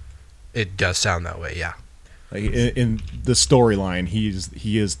Puft. It does sound that way, yeah. Like in the storyline,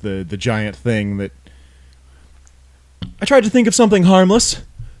 he is the giant thing that... I tried to think of something harmless.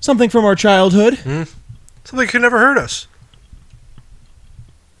 Something from our childhood. Something could never hurt us.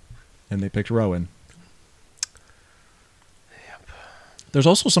 And they picked Rowan. Yep. There's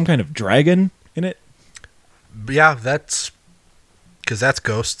also some kind of dragon in it. Yeah, that's... Because that's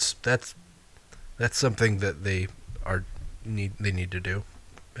ghosts. That's something that they need to do.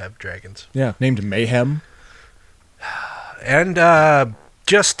 Have dragons. Yeah, named Mayhem. And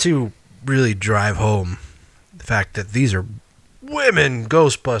just to really drive home the fact that these are women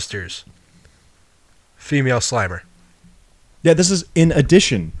Ghostbusters. Female Slimer. Yeah, this is in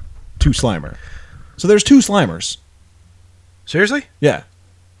addition to Slimer. So there's two Slimers. Seriously? Yeah.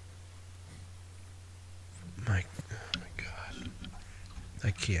 My God.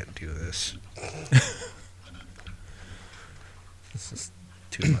 I can't do this. This is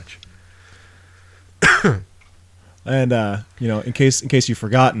too much. And in case you've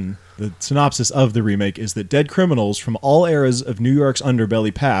forgotten, the synopsis of the remake is that dead criminals from all eras of New York's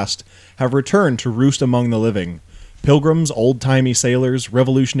underbelly past have returned to roost among the living. Pilgrims, old-timey sailors,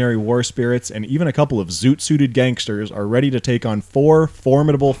 Revolutionary War spirits, and even a couple of zoot-suited gangsters are ready to take on 4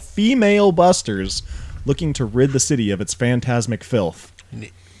 formidable female busters looking to rid the city of its phantasmic filth.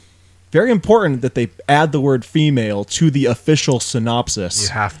 Very important that they add the word female to the official synopsis. You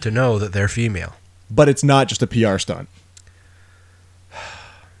have to know that they're female. But it's not just a PR stunt.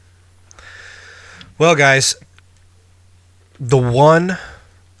 Well, guys, the one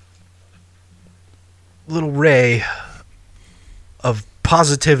little ray of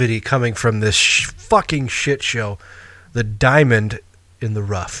positivity coming from this fucking shit show, the diamond in the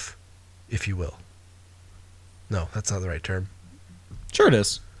rough, if you will. No, that's not the right term. Sure it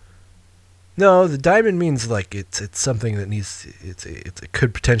is. No, the diamond means like it's something that needs it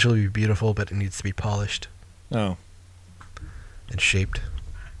could potentially be beautiful, but it needs to be polished Oh. and shaped.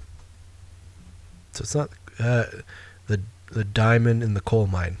 So it's not the diamond in the coal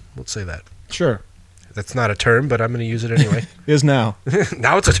mine. Let's say that. Sure. That's not a term, but I'm going to use it anyway. Is now.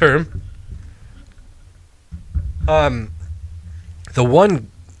 Now it's a term. The one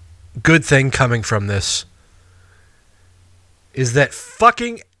good thing coming from this is that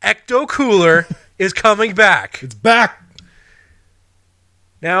fucking Ecto Cooler is coming back. It's back.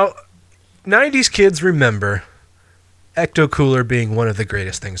 Now, 90s kids remember Ecto Cooler being one of the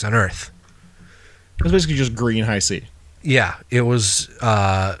greatest things on Earth. It was basically just green high C. Yeah, it was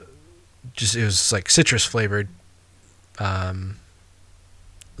it was like citrus flavored. It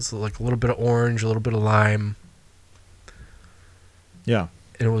was like a little bit of orange, a little bit of lime. Yeah.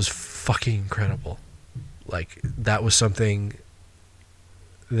 And it was fucking incredible. Like, that was something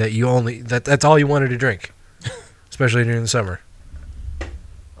that that's all you wanted to drink, especially during the summer.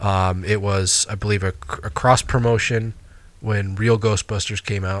 It was, I believe, a cross promotion when Real Ghostbusters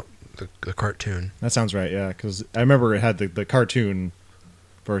came out, the cartoon. That sounds right, yeah, because I remember it had the cartoon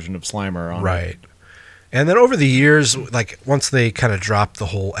version of Slimer on it. Right. And then over the years, like, once they kind of dropped the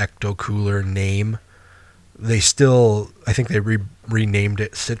whole Ecto Cooler name, they still, I think they renamed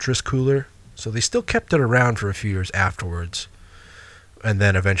it Citrus Cooler. So they still kept it around for a few years afterwards. And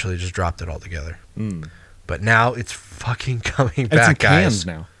then eventually just dropped it altogether. Mm. But now it's fucking coming And back, it's in guys. cans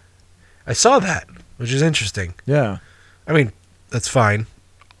now. I saw that, which is interesting. Yeah. I mean, that's fine.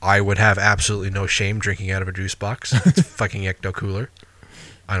 I would have absolutely no shame drinking out of a juice box. It's fucking Ecto Cooler.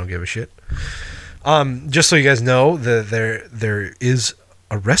 I don't give a shit. Just so you guys know, there is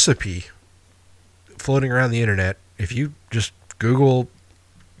a recipe floating around the internet. If you just Google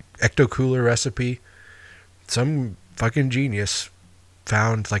Ecto Cooler recipe, some fucking genius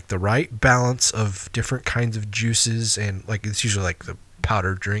found like the right balance of different kinds of juices, and like it's usually like the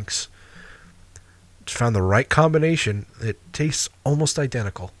powdered drinks. Just found the right combination. It tastes almost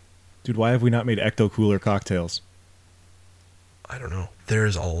identical. Dude, why have we not made Ecto Cooler cocktails? I don't know.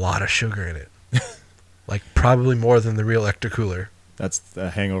 There's a lot of sugar in it. Like probably more than the real Ecto Cooler. That's a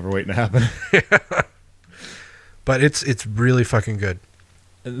hangover waiting to happen. But it's really fucking good.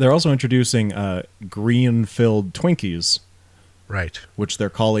 They're also introducing green-filled Twinkies, Right. which they're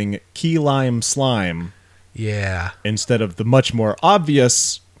calling Key Lime Slime Yeah. instead of the much more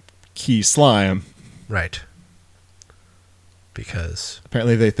obvious Key Slime. Right. Because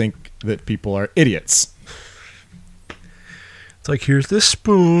Apparently they think that people are idiots. it's like, here's this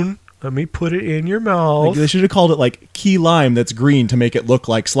spoon. Let me put it in your mouth. Like, they should have called it like Key Lime that's green to make it look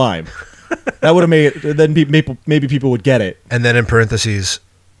like slime. That would have made it, then maybe people would get it. And then in parentheses,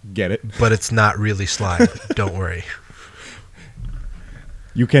 Get it? but it's not really slime. Don't worry.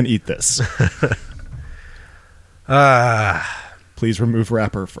 You can eat this. Please remove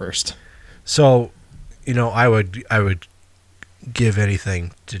wrapper first. So, you know, I would give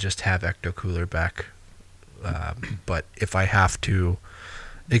anything to just have Ecto Cooler back. But if I have to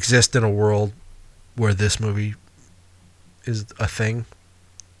exist in a world where this movie is a thing,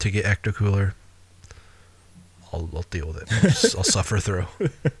 to get Ecto Cooler, I'll deal with it. I'll suffer through.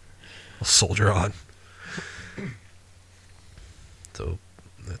 I'll soldier on. So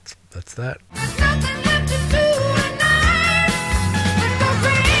that's that. There's nothing left to do tonight. Let's go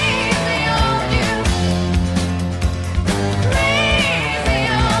crazy on you. Crazy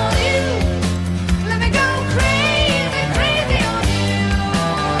on you. Let me go crazy, crazy on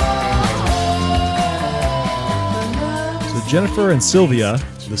you. So Jennifer and Sylvia,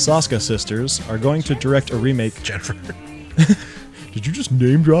 the Soska sisters, are going to direct a remake. Jennifer. Did you just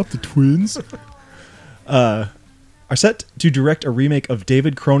name drop the twins? Are set to direct a remake of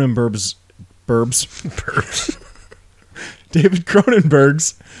David Cronenberg's David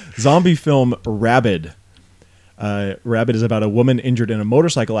Cronenberg's zombie film Rabid. Rabid is about a woman injured in a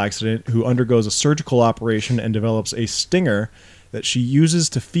motorcycle accident who undergoes a surgical operation and develops a stinger that she uses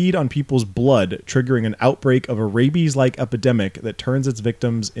to feed on people's blood, triggering an outbreak of a rabies-like epidemic that turns its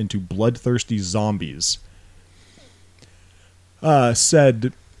victims into bloodthirsty zombies.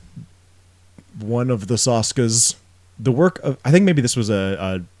 Said one of the Soskas, the work of, I think maybe this was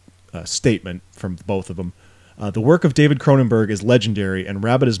a statement from both of them. The work of David Cronenberg is legendary, and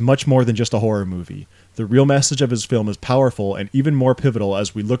Rabid is much more than just a horror movie. The real message of his film is powerful and even more pivotal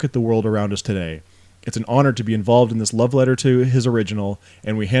as we look at the world around us today. It's an honor to be involved in this love letter to his original,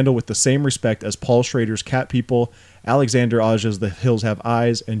 and we handle with the same respect as Paul Schrader's Cat People, Alexander Aja's The Hills Have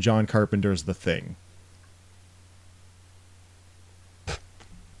Eyes, and John Carpenter's The Thing.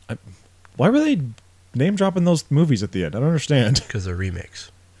 Why were they name dropping those movies at the end? I don't understand. Because they're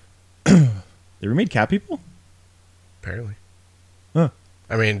remakes. They remade Cat People? Apparently. Huh.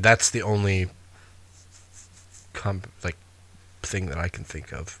 I mean, that's the only thing that I can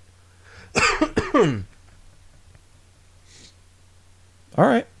think of. All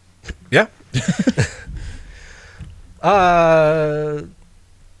right. Yeah. I'm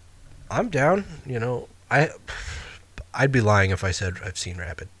down. You know, I'd be lying if I said I've seen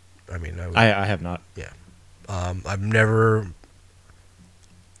Rabid. I mean, I have not. Yeah. I've never.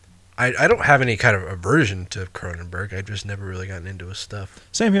 I don't have any kind of aversion to Cronenberg. I've just never really gotten into his stuff.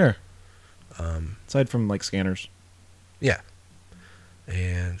 Same here. Aside from like Scanners. Yeah.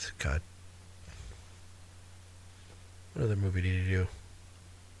 And God, what other movie did he do?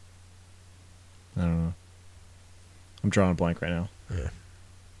 I don't know. I'm drawing a blank right now. Yeah.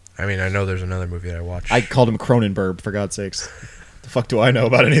 I mean, I know there's another movie that I watched. I called him Cronenberg, for God's sakes. The fuck do I know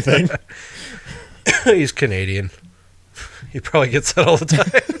about anything? He's Canadian. He probably gets that all the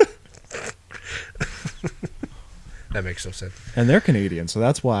time. That makes no sense. And they're Canadian, so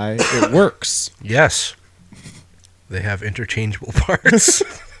that's why it works. Yes. They have interchangeable parts.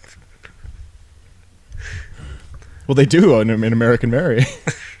 Well, they do in American Mary.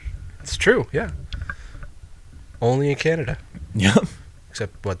 It's true, yeah. Only in Canada. Yeah.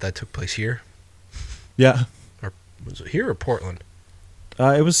 Except that took place here? Yeah. Or was it here or Portland?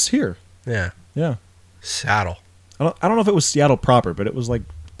 It was here. Yeah. Yeah. Saddle. I don't know if it was Seattle proper, but it was like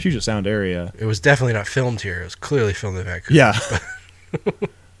Puget Sound area. It was definitely not filmed here. It was clearly filmed in Vancouver. Yeah.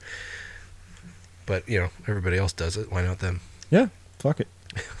 But, you know, everybody else does it. Why not them? Yeah. Fuck it.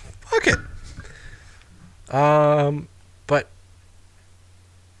 Fuck it. But,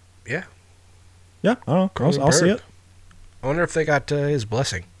 yeah. Yeah. I don't know. I'll see it. I wonder if they got his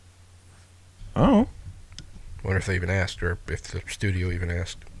blessing. Oh. I wonder if they even asked, or if the studio even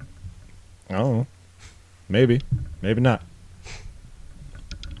asked. I don't know. Maybe. Maybe not.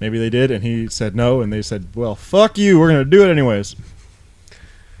 Maybe they did, and he said no, and they said, well, fuck you, we're going to do it anyways.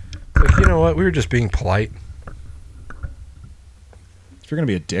 Like, you know what? We were just being polite. If you're going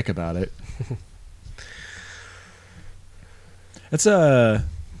to be a dick about it. It's a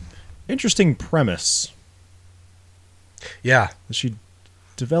interesting premise. Yeah. She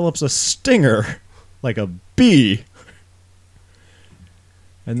develops a stinger, like a bee,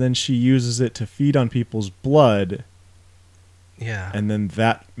 and then she uses it to feed on people's blood, Yeah. and then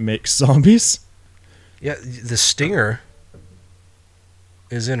that makes zombies. Yeah, the stinger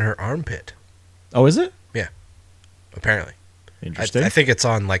is in her armpit. Oh, is it? Yeah. Apparently. Interesting. I think it's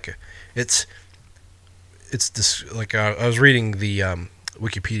on it's this, I was reading the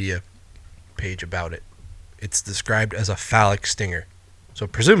Wikipedia page about it. It's described as a phallic stinger. So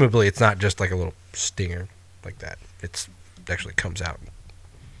presumably it's not just like a little stinger like that. It actually comes out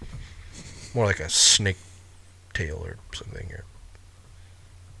more like a snake tail or something, or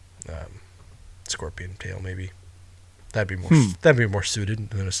scorpion tail maybe. That'd be more suited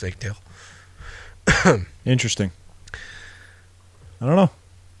than a snake tail. Interesting. I don't know.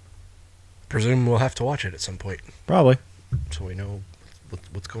 Presume we'll have to watch it at some point Probably. so we know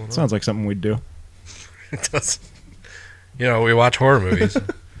what's going on. Sounds like something we'd do. It does. You know, we watch horror movies.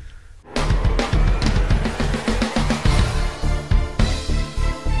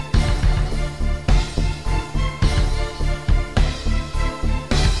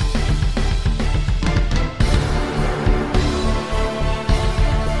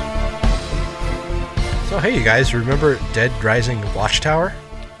 So, hey, you guys, remember Dead Rising Watchtower?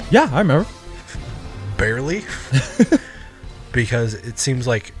 Yeah, I remember. Barely. Because it seems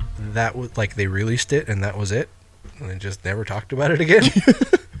like that was like they released it and that was it. And they just never talked about it again.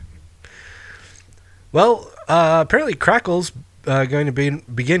 Well, apparently Crackle's going to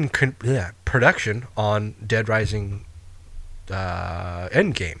begin production on Dead Rising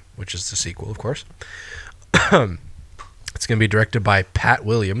Endgame, which is the sequel, of course. It's going to be directed by Pat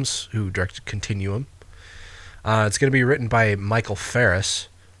Williams, who directed Continuum. It's going to be written by Michael Ferris,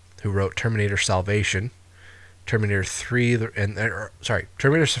 who wrote Terminator Salvation, Terminator 3,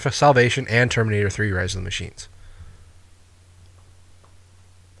 Terminator Salvation and Terminator 3 Rise of the Machines.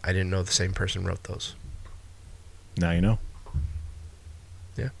 I didn't know the same person wrote those. Now you know.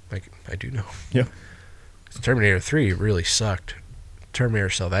 Yeah, I do know. Yeah. Terminator 3 really sucked. Terminator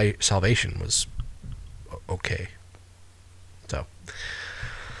Salvation was okay. So.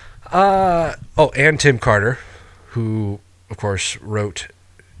 And Tim Carter, who, of course, wrote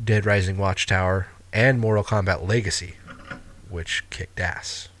Dead Rising Watchtower and Mortal Kombat Legacy, which kicked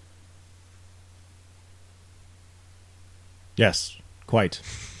ass. Yes, quite.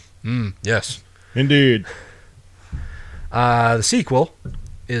 Yes. Indeed. The sequel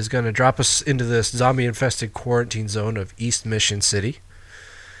is going to drop us into this zombie-infested quarantine zone of East Mission City,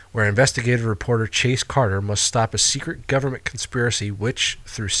 where investigative reporter Chase Carter must stop a secret government conspiracy which,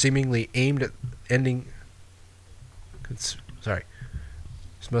 through seemingly aimed at ending...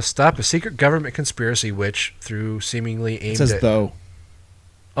 Must stop a secret government conspiracy which, through seemingly aimed It says at... though.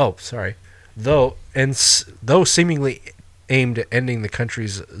 Oh, sorry. Though seemingly aimed at ending the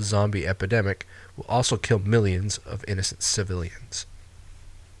country's zombie epidemic, will also kill millions of innocent civilians.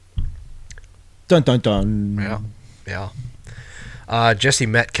 Dun dun dun. Yeah. Jesse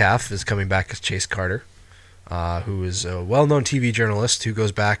Metcalf is coming back as Chase Carter, who is a well-known TV journalist who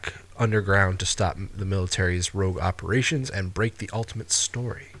goes back underground to stop the military's rogue operations and break the ultimate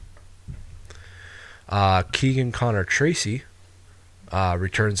story. Keegan Connor Tracy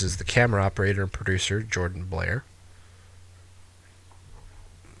returns as the camera operator and producer Jordan Blair.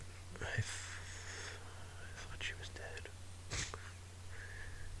 I thought she was dead.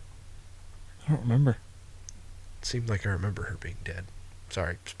 I don't remember. It seemed like I remember her being dead.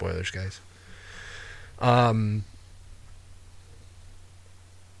 Sorry, spoilers, guys.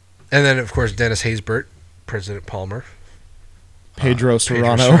 And then, of course, Dennis Haysbert, President Palmer. Pedro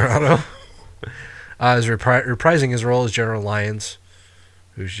Serrano. Is reprising his role as General Lyons,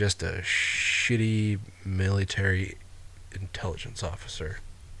 who's just a shitty military intelligence officer.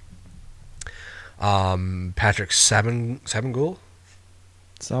 Patrick Sabangul.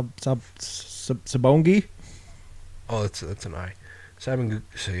 Sabongi. Oh, that's an I. Sabangul.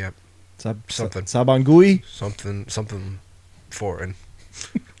 So yeah, something. Sabangui. Something foreign.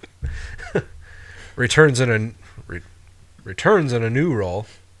 returns in a new role.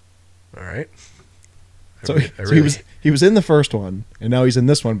 All right. So he was in the first one, and now he's in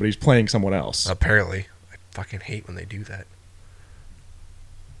this one, but he's playing someone else. Apparently, I fucking hate when they do that.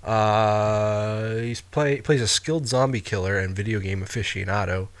 Plays a skilled zombie killer and video game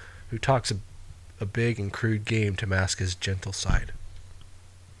aficionado who talks a big and crude game to mask his gentle side.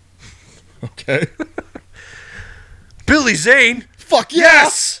 Okay. Billy Zane. Fuck yeah!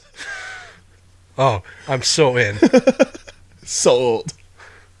 Yes. Oh, I'm so in. Sold.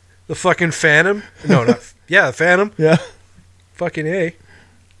 The fucking Phantom? No, not... Yeah, the Phantom. Yeah. Fucking A.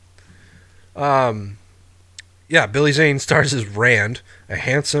 Yeah, Billy Zane stars as Rand, a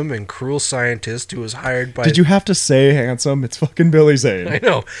handsome and cruel scientist who was hired by... Did you have to say handsome? It's fucking Billy Zane. I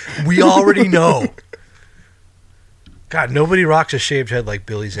know. We already know. God, nobody rocks a shaved head like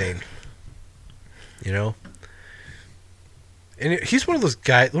Billy Zane. You know? And he's one of those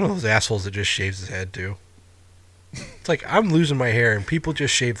assholes that just shaves his head, too. It's like, I'm losing my hair and people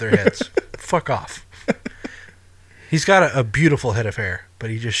just shave their heads. Fuck off. He's got a beautiful head of hair, but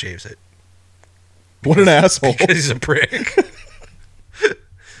he just shaves it. What an asshole. Because he's a prick.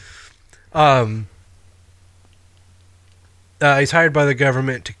 He's hired by the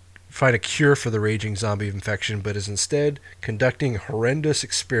government to find a cure for the raging zombie infection, but is instead conducting horrendous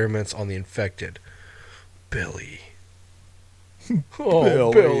experiments on the infected. Billy.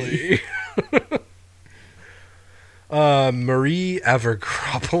 Oh, Billy. Marie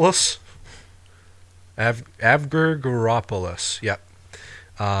Avgeropoulos. Avgeropoulos, yep.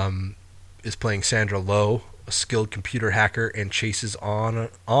 Is playing Sandra Lowe, a skilled computer hacker, and chases on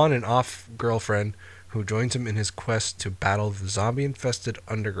and off girlfriend who joins him in his quest to battle the zombie-infested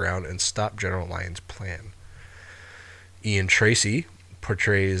underground and stop General Lyon's plan. Ian Tracy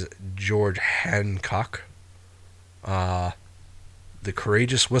portrays George Hancock, the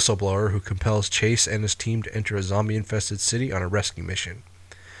courageous whistleblower who compels Chase and his team to enter a zombie-infested city on a rescue mission.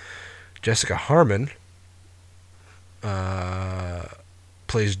 Jessica Harmon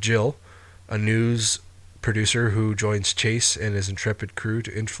plays Jill, a news producer who joins Chase and his intrepid crew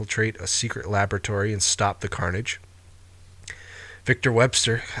to infiltrate a secret laboratory and stop the carnage. Victor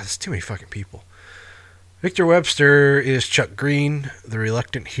Webster, God, there's too many fucking people. Victor Webster is Chuck Green, the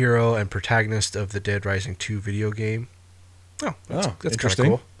reluctant hero and protagonist of the Dead Rising 2 video game. Oh, that's kind of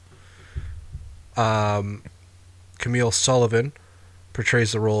interesting. cool. Camille Sullivan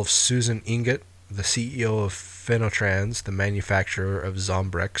portrays the role of Susan Ingot, the CEO of Phenotrans, the manufacturer of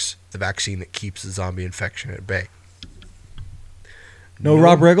Zombrex, the vaccine that keeps the zombie infection at bay. No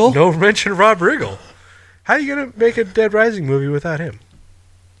Rob Riggle? No mention of Rob Riggle. How are you going to make a Dead Rising movie without him?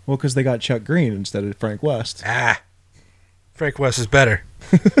 Well, because they got Chuck Green instead of Frank West. Frank West is better.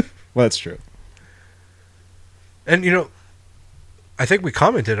 Well, that's true. And, you know, I think we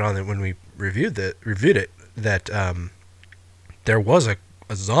commented on it when we reviewed it, that there was a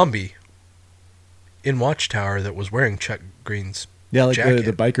zombie in Watchtower that was wearing Chuck Green's jacket.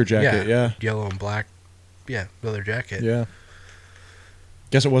 the biker jacket, yeah. Yellow and black, leather jacket. Yeah.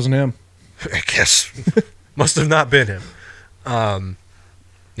 Guess it wasn't him. I guess. Must have not been him.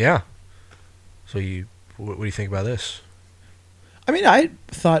 Yeah. So what do you think about this? I mean, I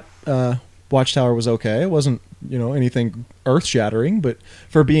thought Watchtower was okay. It wasn't, anything earth-shattering, but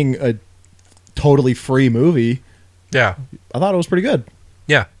for being a totally free movie, Yeah. I thought it was pretty good.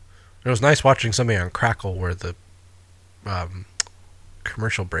 Yeah. It was nice watching something on Crackle where the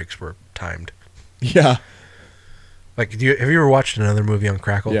commercial breaks were timed. Yeah. Like, have you ever watched another movie on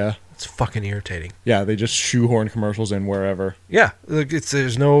Crackle? Yeah. It's fucking irritating. Yeah, they just shoehorn commercials in wherever. Yeah. Like,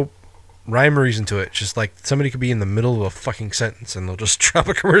 there's no rhyme or reason to it. It's just like somebody could be in the middle of a fucking sentence and they'll just drop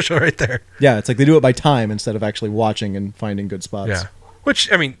a commercial right there. Yeah, it's like they do it by time instead of actually watching and finding good spots. Yeah.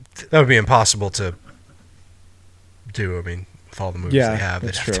 Which, I mean, that would be impossible to do. I mean, with all the movies Yeah, they have, they'd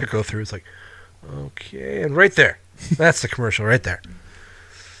that's have to true. go through. It's like, okay, and right there. That's the commercial right there.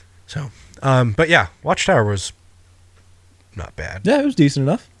 So, but yeah, Watchtower was not bad. Yeah, it was decent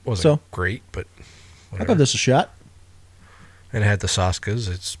enough. Wasn't great, but I'll whatever. give this a shot. And it had the Saskas.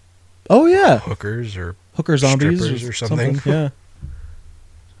 It's Oh, yeah. hookers or Hooker zombies strippers or something. Yeah.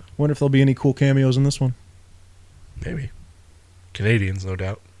 Wonder if there'll be any cool cameos in this one. maybe Canadians, no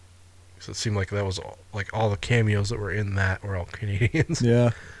doubt. 'Cause it seemed like that was all the cameos that were in that were all Canadians.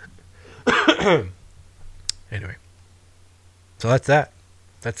 Yeah. Anyway, so that's that.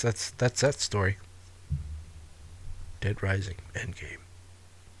 That's that story. Dead Rising Endgame.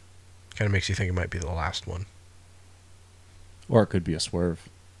 Kind of makes you think it might be the last one. Or it could be a swerve.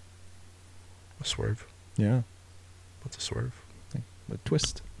 A swerve. Yeah. What's a swerve? A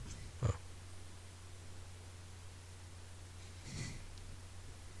twist.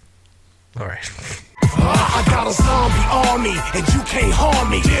 All right. I got a zombie army, and you can't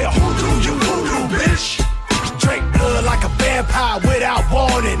harm me. Yeah, hoodoo, bitch. Drink blood like a vampire without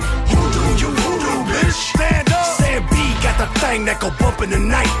warning. Hoodoo, bitch. Stand up. Sam B got the thing that go bump in the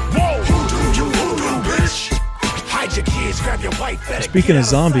night. Whoa, hoodoo, bitch. Hide your kids, grab your wife. better Speaking get of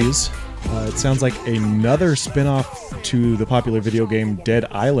out zombies, it sounds like another spin-off to the popular video game Dead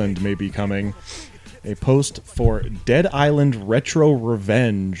Island may be coming. A post for Dead Island Retro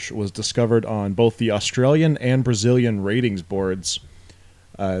Revenge was discovered on both the Australian and Brazilian ratings boards.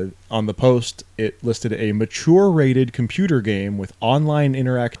 On the post, it listed a mature-rated computer game with online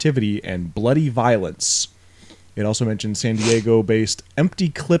interactivity and bloody violence. It also mentioned San Diego-based Empty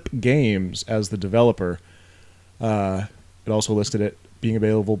Clip Games as the developer. It also listed it being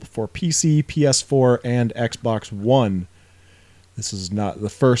available for PC, PS4, and Xbox One. This is not the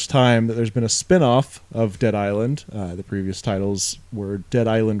first time that there's been a spin-off of Dead Island. The previous titles were Dead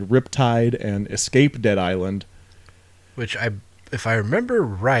Island Riptide and Escape Dead Island. Which if I remember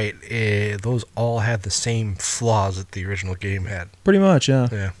right, those all had the same flaws that the original game had. Pretty much, yeah.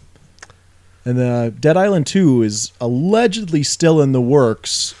 Yeah. And Dead Island 2 is allegedly still in the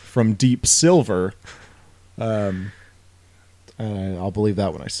works from Deep Silver. I'll believe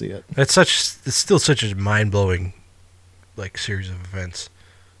that when I see it. It's still such a mind-blowing series of events.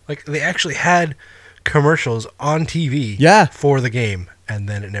 Like, they actually had commercials on TV for the game, and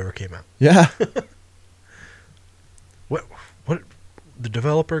then it never came out. Yeah. What the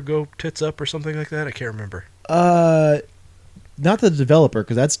developer go tits up or something like that? I can't remember. Not the developer,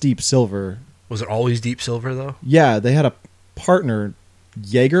 because that's Deep Silver. Was it always Deep Silver, though? Yeah, they had a partner,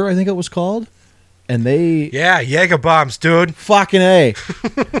 Jaeger, I think it was called, and they... Yeah, Jaeger bombs, dude. Fucking A.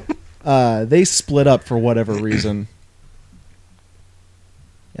 They split up for whatever reason.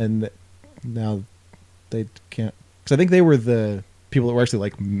 And now they can't... Because I think they were the people that were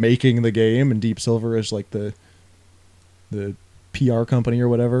actually, making the game, and Deep Silver is, the PR company or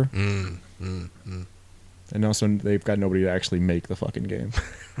whatever. And now they've got nobody to actually make the fucking game.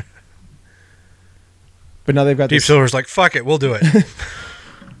 But now they've got Deep Silver's like, fuck it, we'll do it.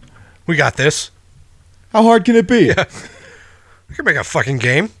 We got this. How hard can it be? Yeah. We can make a fucking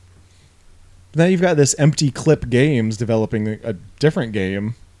game. Now you've got this Empty Clip Games developing a different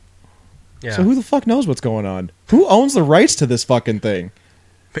game. Yeah. So who the fuck knows what's going on? Who owns the rights to this fucking thing?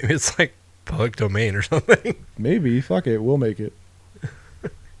 Maybe it's public domain or something. Maybe. Fuck it. We'll make it.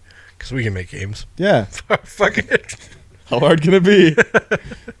 Because we can make games. Yeah. Fuck it. How hard can it be?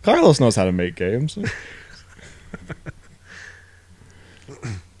 Carlos knows how to make games.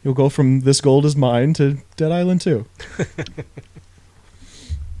 You'll go from This Gold Is Mine to Dead Island 2.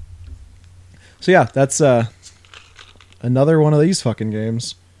 So yeah, that's another one of these fucking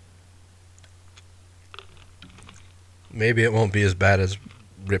games. Maybe it won't be as bad as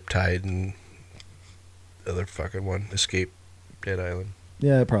Riptide and the other fucking one, Escape Dead Island.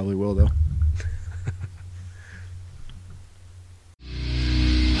 Yeah, it probably will, though.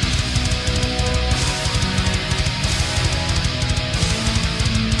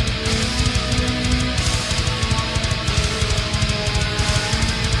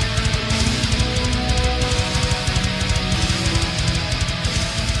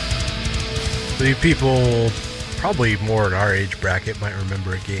 The people probably more in our age bracket might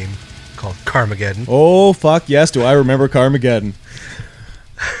remember a game called Carmageddon. Oh, fuck yes, do I remember Carmageddon.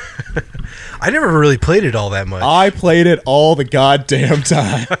 I never really played it all that much. I played it all the goddamn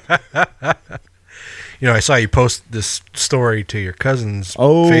time. You know, I saw you post this story to your cousin's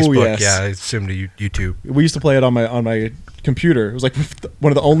Oh, Facebook. yes. Yeah, I assumed to YouTube. We used to play it on my computer. It was like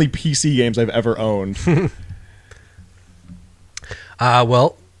one of the only PC games I've ever owned.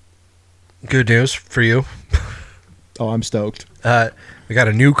 Well, good news for you. Oh, I'm stoked. We got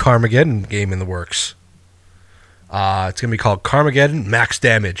a new Carmageddon game in the works. It's going to be called Carmageddon Max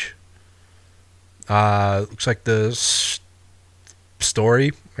Damage. Looks like the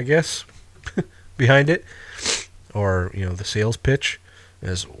story, I guess, behind it, or, you know, the sales pitch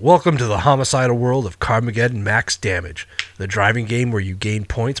is, welcome to the homicidal world of Carmageddon Max Damage, the driving game where you gain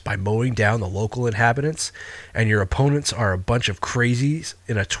points by mowing down the local inhabitants, and your opponents are a bunch of crazies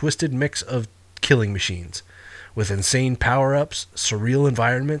in a twisted mix of killing machines. With insane power-ups, surreal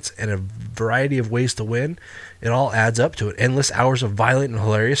environments, and a variety of ways to win, it all adds up to endless hours of violent and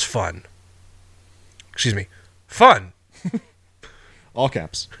hilarious fun. Excuse me. Fun! All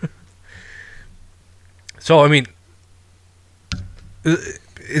caps. So, I mean,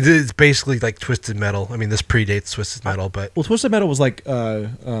 it's basically like Twisted Metal. I mean, this predates Twisted Metal, but... Well, Twisted Metal was like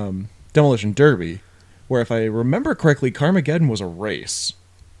Demolition Derby, where if I remember correctly, Carmageddon was a race.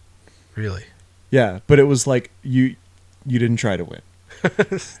 Really? Yeah, but it was like you didn't try to win.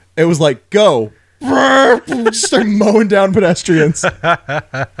 It was like, go! Just start mowing down pedestrians.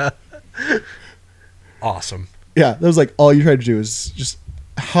 Awesome. Yeah, that was like all you tried to do is just,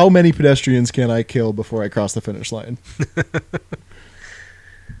 how many pedestrians can I kill before I cross the finish line?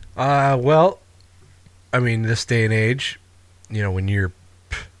 Well, I mean, this day and age, you know, when you're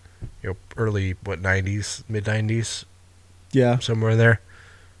early, 90s, mid-90s, Yeah. somewhere there,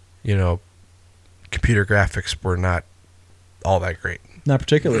 you know, computer graphics were not all that great. Not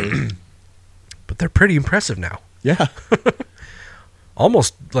particularly. But they're pretty impressive now. Yeah.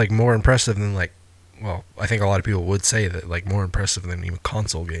 Almost, like, more impressive than, like, well, I think a lot of people would say that, like, more impressive than even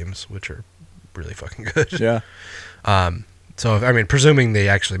console games, which are really fucking good. Yeah. So, I mean, presuming they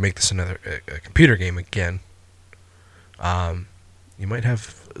actually make this another a computer game again, you might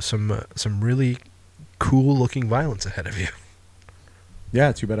have some really cool-looking violence ahead of you.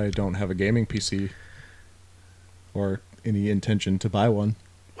 Yeah, too bad I don't have a gaming PC or any intention to buy one.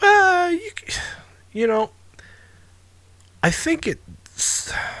 Well, you know, I think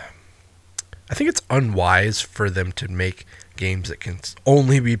it's unwise for them to make games that can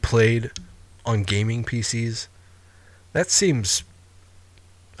only be played on gaming PCs. That seems...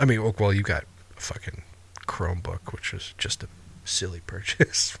 I mean, well, you got a fucking Chromebook, which was just a silly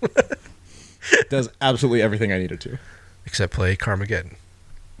purchase. It does absolutely everything I need it to. Except play Carmageddon.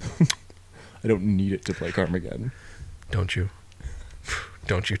 I don't need it to play Carmageddon. Don't you?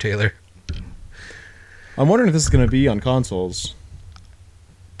 Don't you, Taylor? I'm wondering if this is going to be on consoles.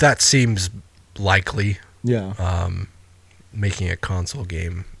 That seems likely. Yeah. Making a console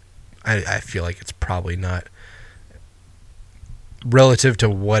game, I feel like it's probably not... Relative to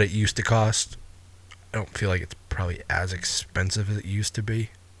what it used to cost, I don't feel like it's probably as expensive as it used to be.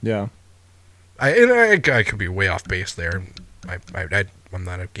 Yeah. I could be way off base there. I'm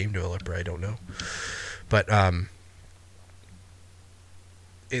not a game developer. I don't know, but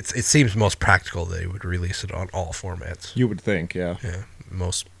it seems most practical they would release it on all formats. You would think, yeah. Yeah,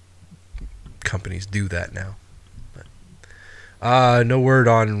 most companies do that now. But no word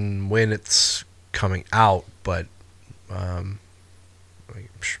on when it's coming out, but I'm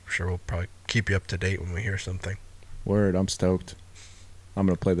sure we'll probably keep you up to date when we hear something. Word, I'm stoked. I'm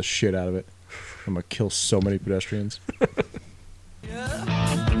going to play the shit out of it. I'm going to kill so many pedestrians. I'm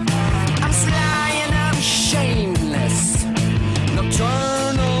sly and I'm shameless,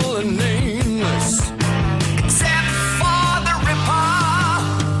 nocturnal and nameless, except for the Ripper,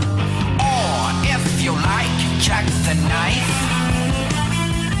 or if you like, Jack the Knife.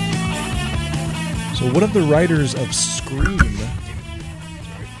 So one of the writers of Scream...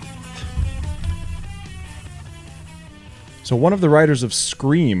 So one of the writers of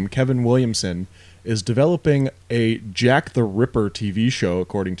Scream, Kevin Williamson, is developing a Jack the Ripper TV show,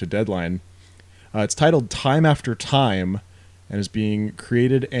 according to Deadline. It's titled Time After Time, and is being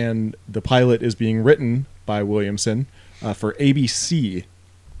created, and the pilot is being written by Williamson for ABC.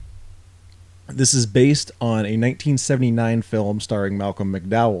 This is based on a 1979 film starring Malcolm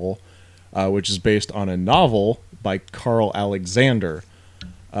McDowell, which is based on a novel by Carl Alexander.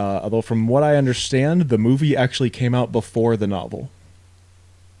 Although from what I understand, the movie actually came out before the novel.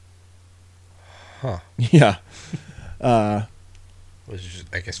 Huh. Yeah. Well, Was just,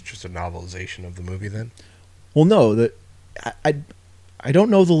 I guess, just a novelization of the movie then? Well, no, I don't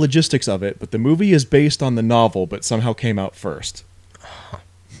know the logistics of it, but the movie is based on the novel, but somehow came out first.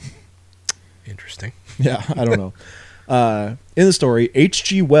 Interesting. Yeah, I don't know. In the story,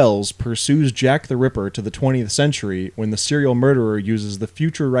 H.G. Wells pursues Jack the Ripper to the 20th century when the serial murderer uses the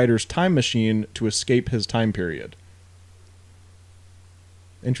future writer's time machine to escape his time period.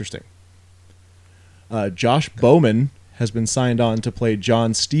 Interesting. Josh Bowman has been signed on to play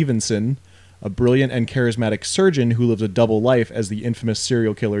John Stevenson, a brilliant and charismatic surgeon who lives a double life as the infamous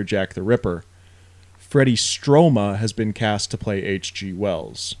serial killer Jack the Ripper. Freddie Stroma has been cast to play H.G.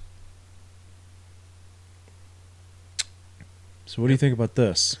 Wells. So what do you think about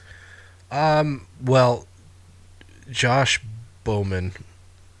this? Well, Josh Bowman,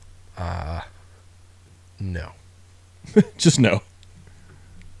 no. Just no.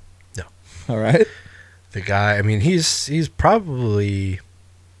 No. All right. The guy, I mean, he's probably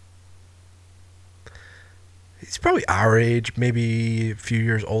our age, maybe a few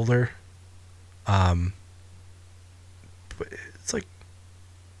years older. But it's like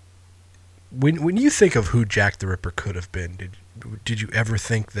when you think of who Jack the Ripper could have been, did you ever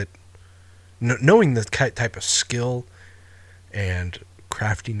think that, knowing the type of skill and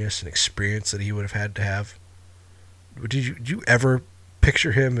craftiness and experience that he would have had to have, did you ever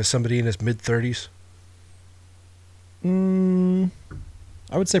picture him as somebody in his mid-30s? I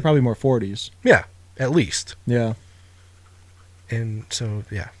would say probably more 40s. Yeah, at least. Yeah. And so,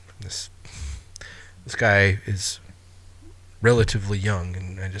 yeah, this guy is relatively young,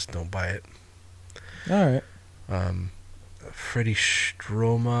 and I just don't buy it. All right. Freddie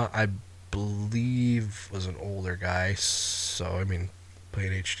Stroma, I believe, was an older guy, so I mean,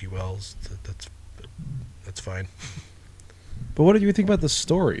 playing H.G. Wells, that's fine. But what do you think about the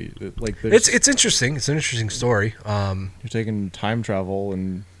story? Like, It's interesting. It's an interesting story. you're taking time travel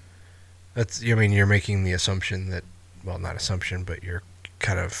and I mean, you're making the assumption that, well, not assumption, but you're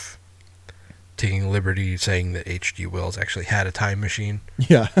kind of taking liberty saying that H.G. Wells actually had a time machine.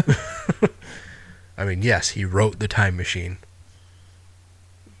 yeah. I mean, yes, he wrote the time machine.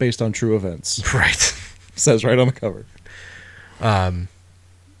 Based on true events. Right. Says right on the cover.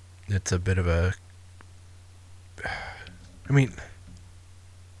 It's a bit of a... I mean,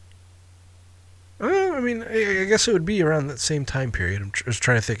 I guess it would be around that same time period. I was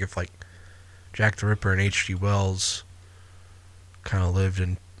trying to think if, like, Jack the Ripper and H.G. Wells kind of lived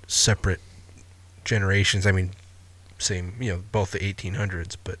in separate generations. I mean, same, both the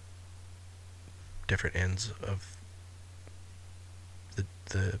 1800s, but different ends of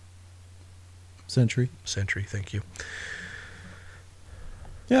the Century. century. Thank you.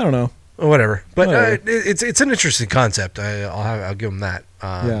 Yeah, I don't know. Or whatever, but Whatever. it's an interesting concept. I'll give him that.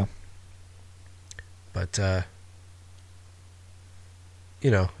 Yeah. But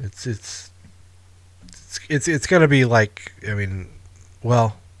it's gonna be like, I mean,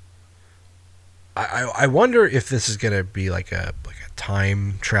 well, I wonder if this is gonna be like a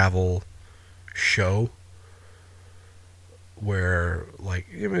time travel show where, like,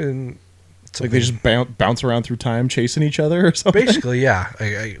 I mean, Like they just bounce around through time chasing each other or something? basically, yeah,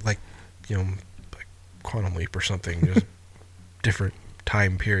 I like, like Quantum Leap or something, just different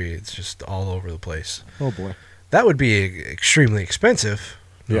time periods, just all over the place. Oh, boy. That would be extremely expensive,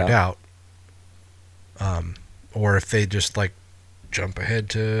 no Yeah. doubt. Or if they just, like, jump ahead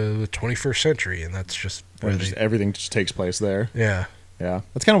to the 21st century, and that's just where And just everything just takes place there. yeah. Yeah.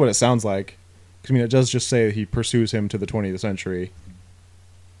 That's kind of what it sounds like. 'Cause, I mean, it does just say he pursues him to the 20th century.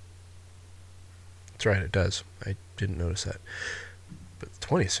 That's right, it does. I didn't notice that. But the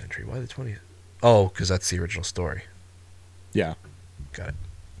 20th century, why the 20th? Oh, because that's the original story. Yeah. Got it.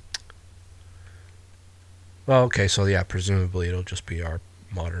 Well, okay, so yeah, presumably it'll just be our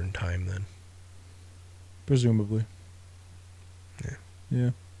modern time then. Presumably. Yeah. Yeah.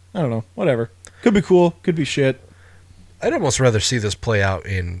 I don't know. Whatever. Could be cool. Could be shit. I'd almost rather see this play out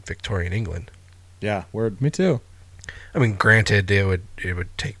in Victorian England. Yeah. Word. Me too. I mean, granted, it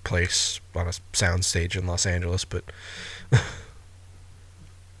would take place on a soundstage in Los Angeles, but this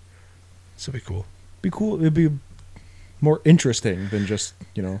would be cool. Be cool. It'd be more interesting than just,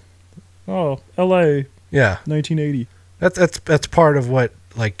 oh, L.A. Yeah, 1980. that's part of what,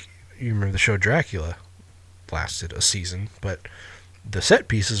 like, you remember the show Dracula lasted a season, but the set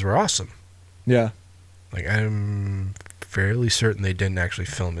pieces were awesome. Yeah. Like, I'm fairly certain they didn't actually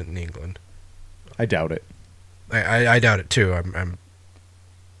film it in England. I doubt it. I doubt it too. I'm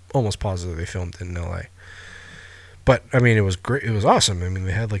almost positive they filmed it in LA. But I mean, it was great. It was awesome. I mean,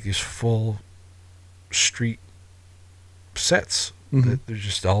 they had like these full street sets. Mhm. They're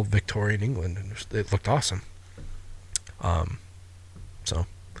just all Victorian England, and it looked awesome. So,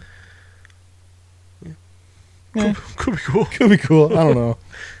 Yeah. could be cool. Could be cool. I don't know.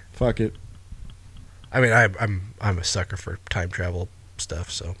 Fuck it. I mean, I'm a sucker for time travel stuff.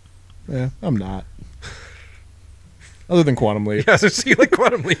 So, Yeah, I'm not. Other than Quantum Leap. yeah, so see, like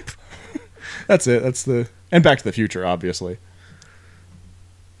Quantum Leap. That's it. That's the and Back to the Future, obviously.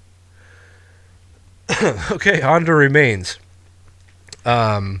 Okay, on to Remains.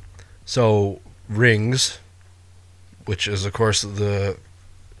 So Rings, which is of course the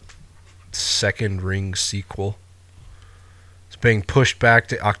second Ring sequel, it's being pushed back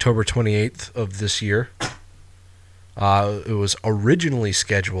to October 28th of this year. It was originally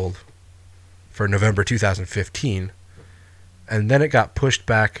scheduled for November 2015, and then it got pushed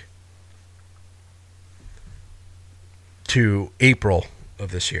back to April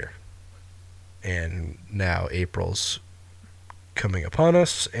of this year. And now April's coming upon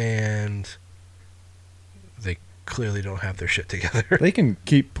us, and they clearly don't have their shit together. They can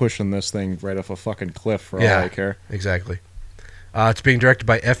keep pushing this thing right off a fucking cliff for all I care. Exactly. It's being directed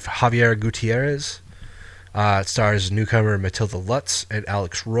by F. Javier Gutierrez. It stars newcomer Matilda Lutz and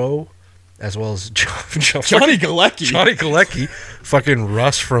Alex Rowe, as well as Johnny Galecki. Johnny Galecki, fucking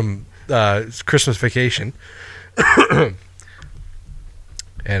Russ from Christmas Vacation.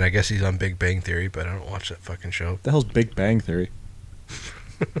 And I guess he's on Big Bang Theory, but I don't watch that fucking show. The hell's Big Bang Theory?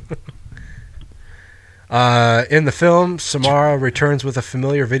 In the film, Samara returns with a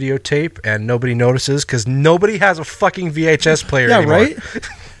familiar videotape, and nobody notices because nobody has a fucking VHS player anymore. Right?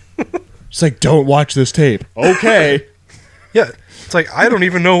 It's like, don't watch this tape. Okay. Yeah, it's like, I don't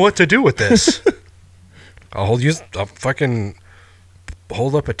even know what to do with this. I'll fucking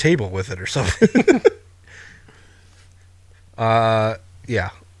hold up a table with it or something.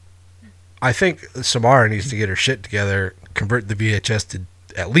 Yeah. I think Samara needs to get her shit together, convert the VHS to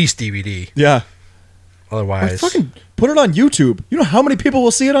at least DVD. Yeah. Otherwise, Fucking put it on YouTube. You know how many people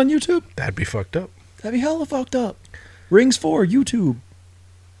will see it on YouTube? that'd be fucked up. That'd be hella fucked up. Rings 4, YouTube.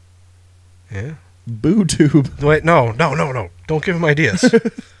 Yeah. BooTube. Wait, no. Don't give him ideas.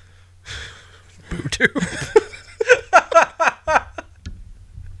 Boo-tube.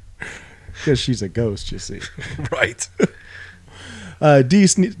 Because she's a ghost, you see. Right.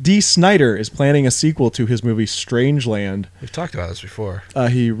 D. Snyder is planning a sequel to his movie Strangeland. We've talked about this before.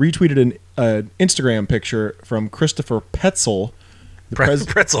 He retweeted an Instagram picture from Christopher Petzel.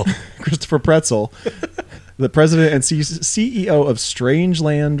 Pretzel. Christopher Pretzel, the president and CEO of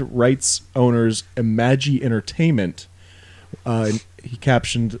Strangeland rights owners Imagi Entertainment. He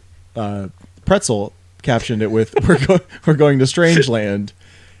captioned, Pretzel captioned it with, we're going to Strangeland.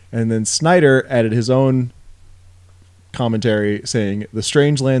 And then Snyder added his own commentary saying, the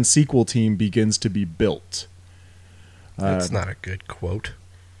Strangeland sequel team begins to be built. That's not a good quote.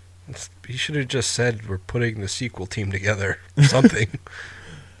 He should have just said, we're putting the sequel team together. Something.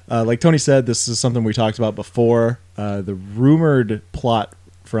 Like Tony said, this is something we talked about before. The rumored plot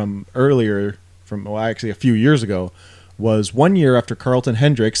from earlier, actually a few years ago, was 1 year after Carlton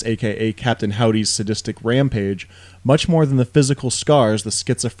Hendricks, a.k.a. Captain Howdy's sadistic rampage, much more than the physical scars the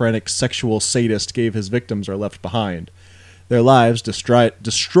schizophrenic sexual sadist gave his victims are left behind. Their lives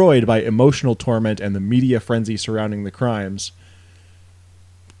destroyed by emotional torment and the media frenzy surrounding the crimes.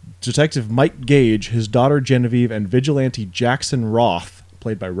 Detective Mike Gage, his daughter Genevieve, and vigilante Jackson Roth,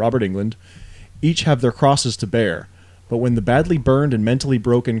 played by Robert Englund, each have their crosses to bear. But when the badly burned and mentally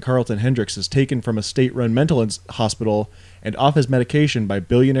broken Carlton Hendricks is taken from a state-run mental hospital and off his medication by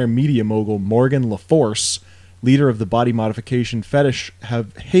billionaire media mogul Morgan LaForce, leader of the body modification fetish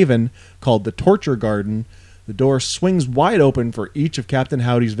haven called the Torture Garden, the door swings wide open for each of Captain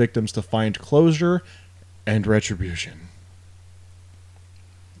Howdy's victims to find closure and retribution.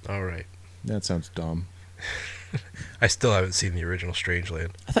 All right. That sounds dumb. I still haven't seen the original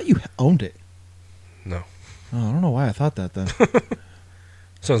Strangeland. I thought you owned it. No. Oh, I don't know why I thought that then.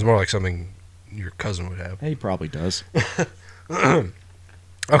 Sounds more like something your cousin would have. He probably does.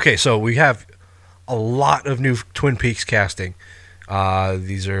 Okay, so we have a lot of new Twin Peaks casting.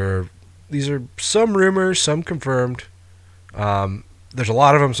 These are some rumors, some confirmed. There's a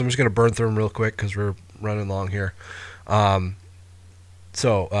lot of them, so I'm just going to burn through them real quick because we're running long here.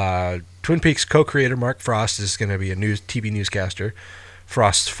 Twin Peaks co-creator Mark Frost is going to be a TV newscaster.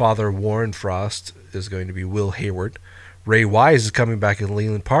 Frost's father, Warren Frost, is going to be Will Hayward. Ray Wise is coming back as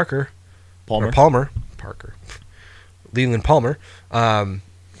Leland Palmer. Leland Palmer.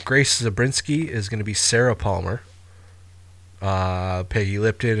 Grace Zabriskie is going to be Sarah Palmer. Peggy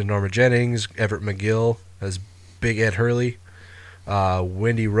Lipton and Norma Jennings. Everett McGill as Big Ed Hurley.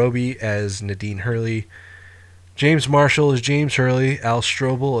 Wendy Roby as Nadine Hurley. James Marshall as James Hurley. Al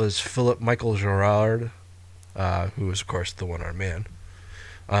Strobel as Philip Michael Gerard, who is, of course, the one-armed man.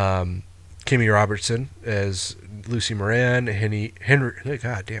 Kimmy Robertson as Lucy Moran,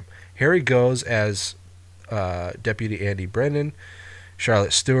 Harry Goes as Deputy Andy Brennan,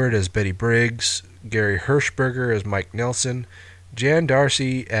 Charlotte Stewart as Betty Briggs, Gary Hirschberger as Mike Nelson, Jan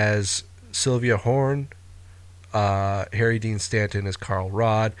Darcy as Sylvia Horn, Harry Dean Stanton as Carl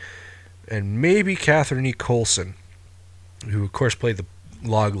Rod, and maybe Catherine E. Coulson, who of course played the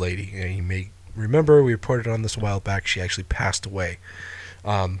log lady. And you may remember we reported on this a while back. She actually passed away.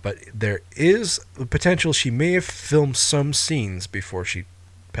 But there is the potential she may have filmed some scenes before she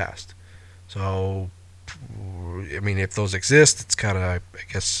passed. So, I mean, if those exist, it's kind of, I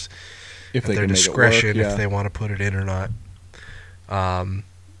guess, If at they their can make it discretion work, yeah. if they want to put it in or not.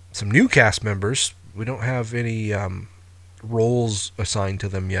 Some new cast members. We don't have any roles assigned to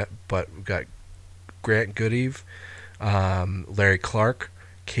them yet, but we've got Grant Goodeve, Larry Clark,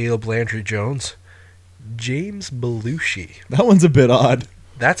 Caleb Landry Jones, James Belushi. That one's a bit odd.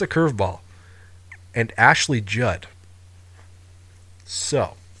 That's a curveball. And Ashley Judd.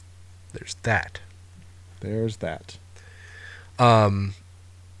 So, there's that. There's that.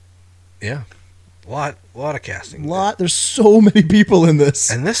 Yeah. A lot of casting. There's so many people in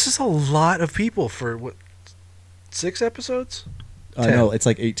this. And this is a lot of people for, what, 6 episodes? No, it's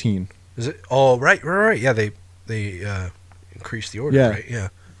like 18. Is it? Oh, right. Yeah, they increased the order, Yeah. right? Yeah.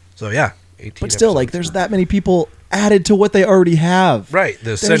 So, yeah, 18 But still, like, episodes. there's that many people added to what they already have. Right,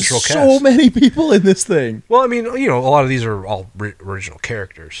 the central There's cast. so many people in this thing. Well, I mean, a lot of these are all original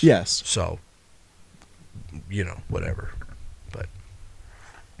characters. Yes. So, whatever. But,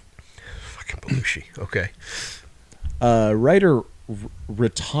 fucking Belushi. Okay. Writer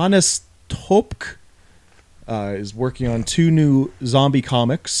Ratanis Topk is working on 2 new zombie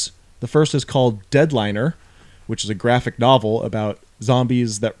comics. The first is called Deadliner, which is a graphic novel about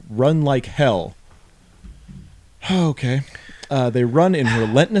zombies that run like hell. Okay. They run in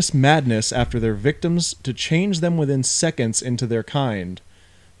relentless madness after their victims to change them within seconds into their kind.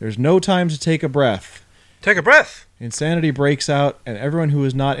 There's no time to take a breath. Take a breath. Insanity breaks out, and everyone who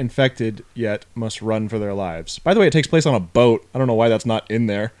is not infected yet must run for their lives. By the way, it takes place on a boat. I don't know why that's not in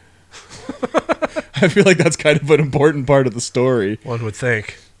there. I feel like that's kind of an important part of the story. One would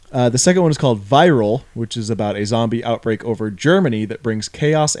think. The second one is called Viral, which is about a zombie outbreak over Germany that brings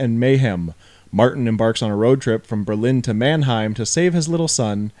chaos and mayhem. Martin embarks on a road trip from Berlin to Mannheim to save his little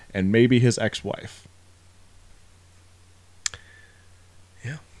son and maybe his ex-wife.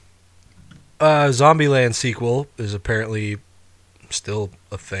 Yeah. Zombieland sequel is apparently still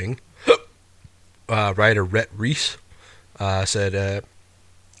a thing. Writer Rhett Reese said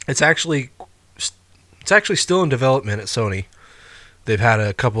it's actually still in development at Sony. They've had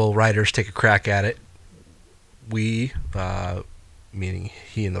a couple writers take a crack at it. Meaning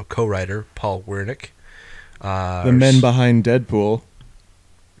he and the co-writer, Paul Wernick. The men behind Deadpool.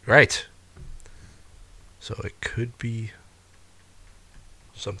 Right. So it could be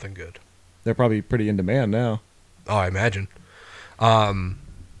something good. They're probably pretty in demand now. Oh, I imagine.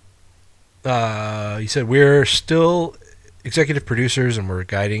 He said, we're still executive producers and we're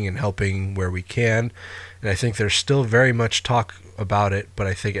guiding and helping where we can. And I think there's still very much talk about it, but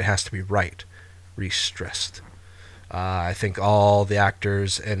I think it has to be right. Reese stressed. I think all the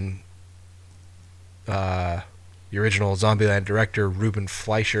actors and the original Zombieland director, Ruben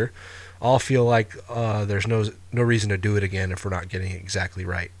Fleischer, all feel like there's no reason to do it again if we're not getting it exactly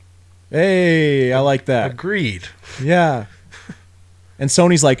right. Hey, I like that. Agreed. Yeah. And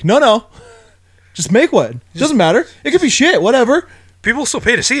Sony's like, no. Just make one. Doesn't matter. It could be shit, whatever. People still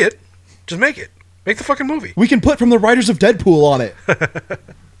pay to see it. Just make it. Make the fucking movie. We can put from the writers of Deadpool on it.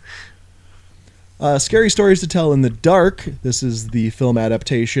 Scary Stories to Tell in the Dark. This is the film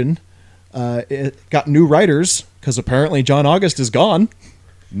adaptation. It got new writers because apparently John August is gone.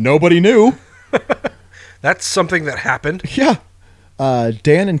 Nobody knew. That's something that happened. Yeah.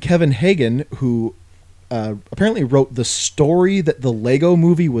 Dan and Kevin Hagen, who apparently wrote the story that the Lego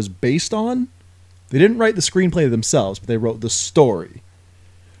movie was based on. They didn't write the screenplay themselves, but they wrote the story.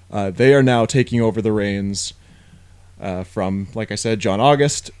 They are now taking over the reins from, like I said, John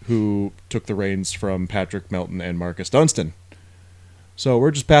August, who took the reins from Patrick Melton and Marcus Dunstan. So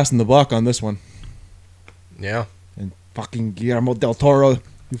we're just passing the buck on this one. Yeah. And fucking Guillermo del Toro,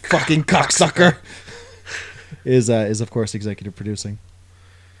 you fucking cocksucker, is of course executive producing.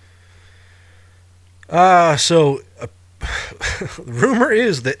 So rumor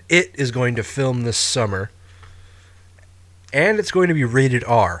is that it is going to film this summer, and it's going to be rated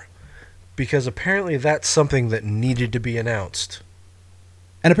R, because apparently that's something that needed to be announced.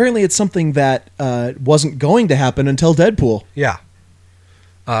 And apparently it's something that wasn't going to happen until Deadpool. Yeah.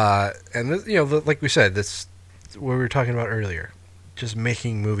 And like we said, that's what we were talking about earlier. just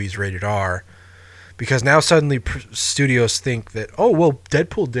making movies rated R, because now suddenly studios think that, oh, well,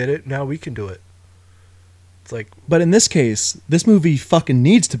 Deadpool did it, now we can do it. It's like, But in this case, this movie fucking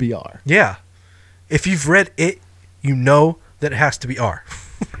needs to be R. yeah, if you've read it, you know that it has to be R.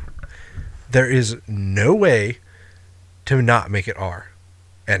 There is no way to not make it R,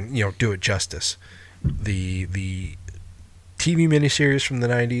 and do it justice. The TV miniseries from the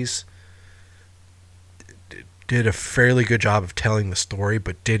 90s did a fairly good job of telling the story,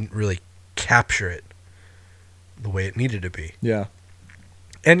 but didn't really capture it the way it needed to be. Yeah.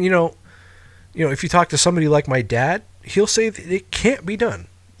 And if you talk to somebody like my dad, he'll say that it can't be done.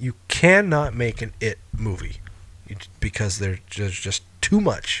 You cannot make an It movie because there's just too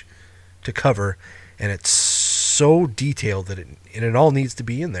much to cover, and it's so detailed that it all needs to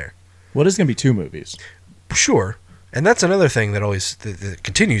be in there. Well, it is going to be 2 movies. Sure, and that's another thing that always that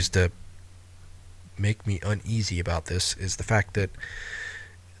continues to make me uneasy about this, is the fact that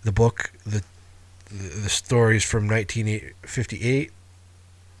the book, the stories from 1958,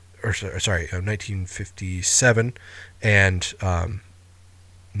 or sorry, 1957 and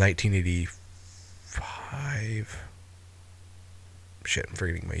 1985. Shit, I'm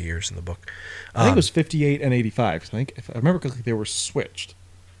forgetting my years in the book. I think it was 58 and 85. I think, if I remember correctly, they were switched.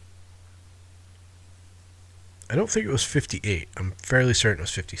 I don't think it was 58. I'm fairly certain it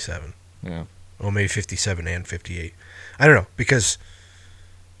was 57. Yeah. Well, maybe 57 and 58. I don't know, because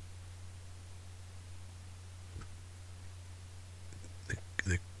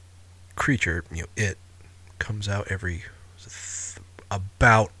the creature, it comes out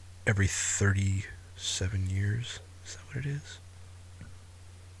about every 37 years. Is that what it is?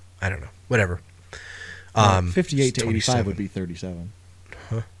 I don't know. Whatever. 58 to 85 27. would be 37.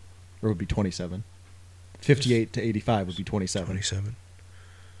 Huh? Or would be 27. 58 to 85 would be 27. 27.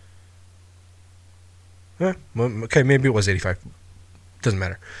 Well, okay, maybe it was 85. Doesn't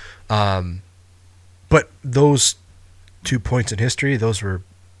matter. But those 2 points in history, those were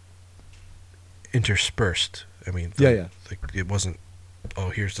interspersed. I mean, Yeah. Like, it wasn't, oh,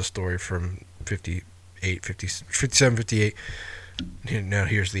 here's the story from 58, 57, 58. Now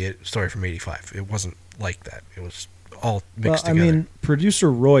here's the story from 85. It wasn't like that. It was all mixed together. I mean,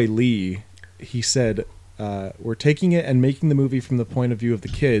 producer Roy Lee, he said, we're taking it and making the movie from the point of view of the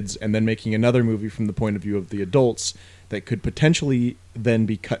kids, and then making another movie from the point of view of the adults that could potentially then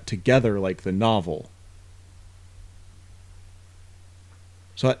be cut together like the novel.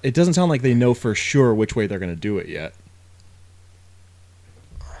 So it doesn't sound like they know for sure which way they're going to do it yet.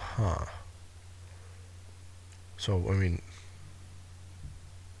 Huh. So, I mean,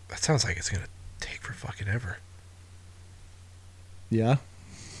 that sounds like it's going to take for fucking ever. Yeah.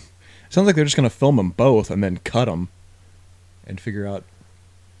 Sounds like they're just going to film them both and then cut them and figure out.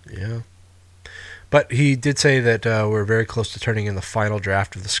 Yeah. But he did say that we're very close to turning in the final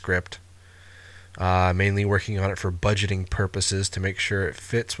draft of the script. Mainly working on it for budgeting purposes to make sure it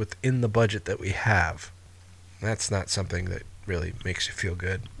fits within the budget that we have. That's not something that really makes you feel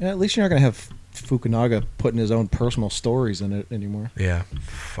good. Yeah, at least you're not going to have Fukunaga putting his own personal stories in it anymore. Yeah,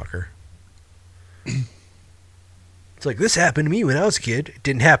 fucker. It's like, this happened to me when I was a kid. It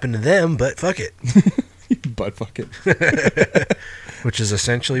didn't happen to them, but fuck it. But fuck it. Which is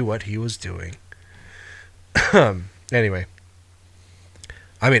essentially what he was doing. Anyway.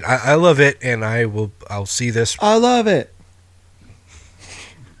 I mean, I love it, and I'll see this. I love it.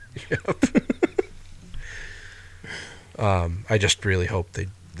 Yep. I just really hope they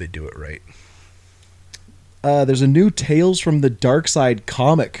do it right. There's a new Tales from the Dark Side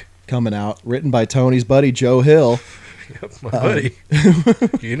comic coming out, written by Tony's buddy Joe Hill. Yep, my buddy.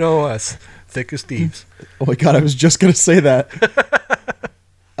 You know us, thick as thieves. Oh my god, I was just going to say that.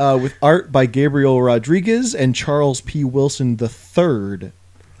 With art by Gabriel Rodriguez and Charles P. Wilson III.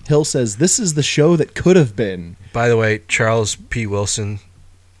 Hill says, this is the show that could have been. By the way, Charles P. Wilson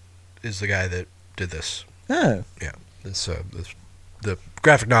is the guy that did this. Oh. Yeah, this the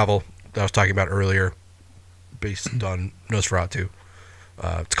graphic novel that I was talking about earlier, based on Nosferatu.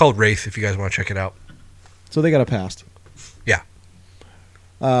 It's called Wraith, if you guys want to check it out. So they got a pass. Yeah.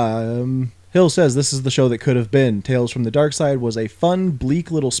 Hill says, this is the show that could have been. Tales from the Dark Side was a fun,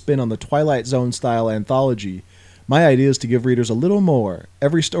 bleak little spin on the Twilight Zone style anthology. My idea is to give readers a little more.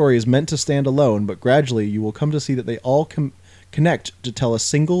 Every story is meant to stand alone, but gradually you will come to see that they all connect to tell a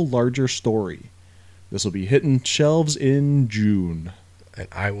single larger story. This will be hitting shelves in June. And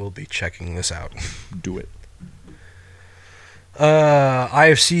I will be checking this out. Do it.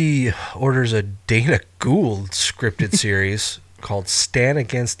 IFC orders a Dana Gould scripted series called Stand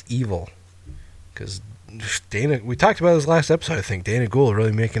Against Evil. Because we talked about this last episode, I think. Dana Gould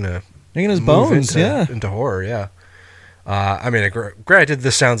really making his move bones, into yeah. into horror, yeah. I mean, granted,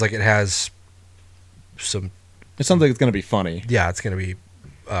 this sounds like it has some. It's something that's going to be funny. Yeah, it's going to be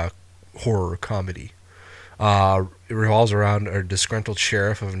horror comedy. It revolves around a disgruntled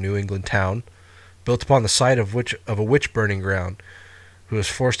sheriff of a New England town, built upon the site of a witch burning ground, who is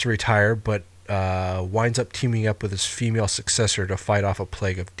forced to retire, but winds up teaming up with his female successor to fight off a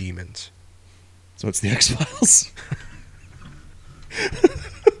plague of demons. So it's the X-Files.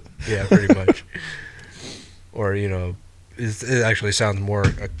 Yeah, pretty much. Or, it actually sounds more...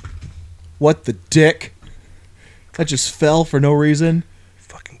 What the dick? That just fell for no reason.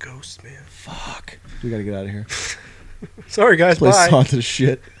 fucking ghosts, man. Fuck. We gotta get out of here. Sorry, guys. Place Bye. haunted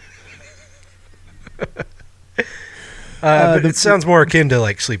shit. But it sounds more akin to,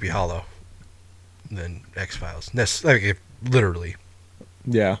 like, Sleepy Hollow than X-Files. Literally.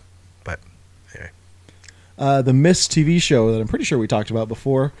 Yeah. But, anyway. The Mist TV show that I'm pretty sure we talked about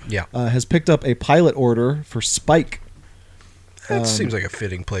before Yeah. has picked up a pilot order for Spike. That seems like a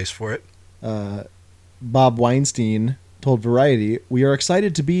fitting place for it. Bob Weinstein told Variety, "We are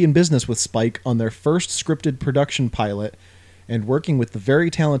excited to be in business with Spike on their first scripted production pilot and working with the very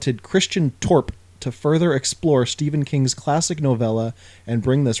talented Christian Torp to further explore Stephen King's classic novella and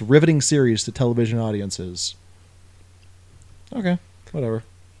bring this riveting series to television audiences." Okay, whatever.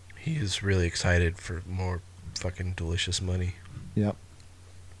 He is really excited for more fucking delicious money. Yep.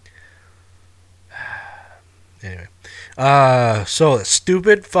 Anyway. So the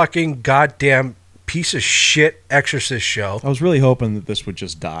stupid fucking goddamn piece of shit Exorcist show. I was really hoping that this would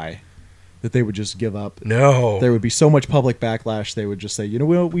just die. That they would just give up. No. There would be so much public backlash, they would just say, you know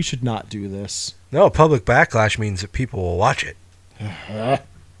what, we should not do this. No, public backlash means that people will watch it.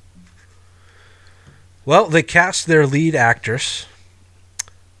 Well, they cast their lead actress.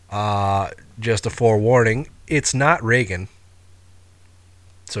 Just a forewarning, it's not Reagan.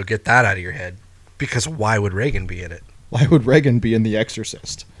 So get that out of your head. Because why would Reagan be in it? Why would Reagan be in The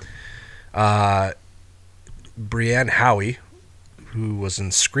Exorcist? Brienne Howie, who was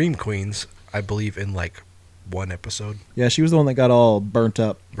in Scream Queens, I believe in like one episode. Yeah, she was the one that got all burnt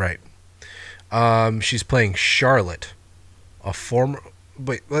up. Right. She's playing Charlotte, a former...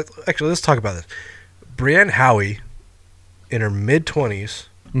 Wait, let's talk about this. Brienne Howie, in her mid-20s,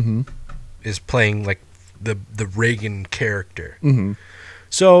 is playing like the Reagan character. Mm-hmm.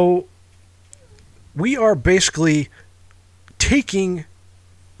 So we are basically taking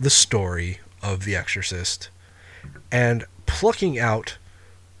the story of The Exorcist and plucking out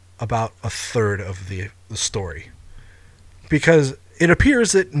about a third of the story. Because it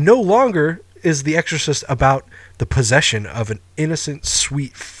appears that no longer is The Exorcist about the possession of an innocent,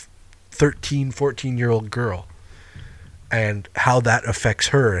 sweet 13, 14-year-old girl and how that affects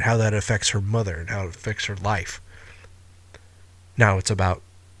her and how that affects her mother and how it affects her life. Now it's about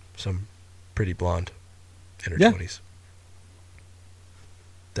some pretty blonde in her 20s.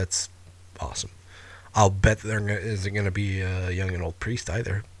 That's awesome. I'll bet there isn't going to be a young and old priest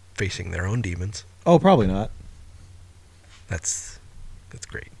either, facing their own demons. Oh, probably not. That's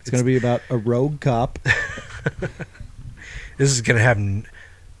great. It's going to be about a rogue cop. This is going to have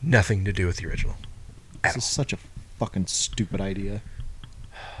nothing to do with the original. This is such a fucking stupid idea.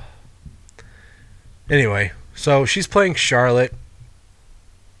 Anyway, so she's playing Charlotte.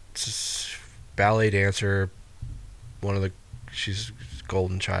 It's a ballet dancer. She's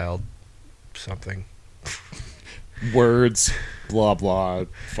golden child. Something. Words. Blah, blah.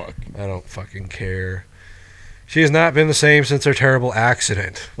 Fuck. I don't fucking care. She has not been the same since her terrible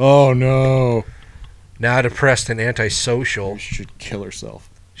accident. Oh, no. Now depressed and antisocial. She should kill herself.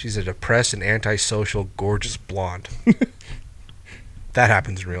 She's a depressed and antisocial, gorgeous blonde. That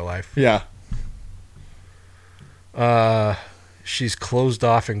happens in real life. Yeah. She's closed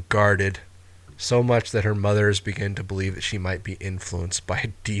off and guarded, so much that her mothers begin to believe that she might be influenced by a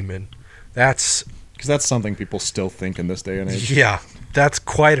demon. That's... Because that's something people still think in this day and age. Yeah, that's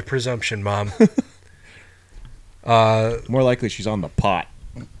quite a presumption, Mom. More likely she's on the pot.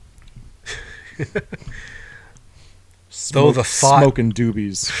 Though the thought... Smoking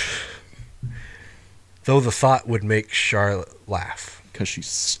doobies. Though the thought would make Charlotte laugh. Because she's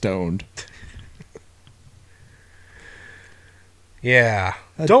stoned. Yeah.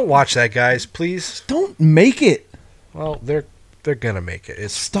 Don't watch that, guys, please. Don't make it. Well, they're gonna make it.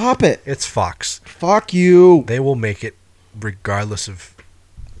 Stop it. It's Fox. Fuck you. They will make it regardless of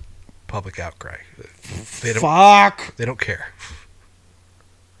public outcry. Fuck. They don't care.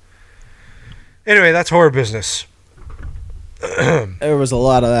 Anyway, that's horror business. There was a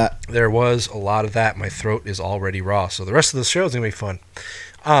lot of that. There was a lot of that. My throat is already raw, so the rest of the show is going to be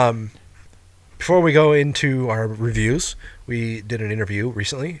fun. Before we go into our reviews, we did an interview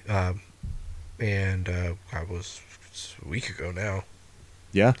recently, and I was It's a week ago now.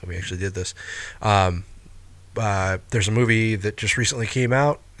 Yeah. that we actually did this. There's a movie that just recently came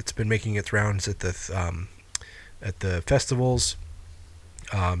out. It's been making its rounds at the festivals,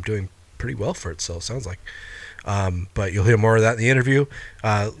 doing pretty well for itself, sounds like. But you'll hear more of that in the interview. Go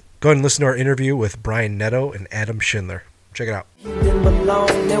ahead and listen to our interview with Brian Netto and Adam Schindler. Check it out. Didn't belong,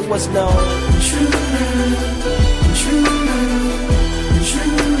 there was no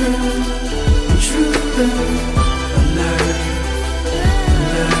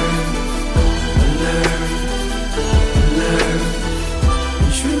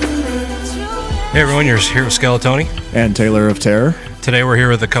Hey everyone, you're here with Skeletoni. And Taylor of Terror. Today we're here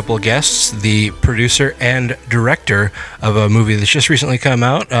with a couple of guests, the producer and director of a movie that's just recently come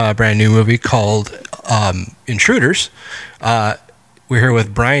out, a brand new movie called Intruders. We're here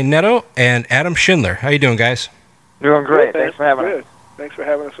with Brian Netto and Adam Schindler. How you doing, guys? Doing great. Thanks for having us. Thanks for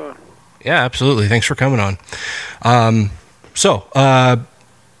having us on. Yeah, absolutely. Thanks for coming on. I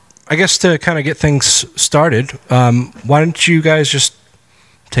guess to kind of get things started, why don't you guys just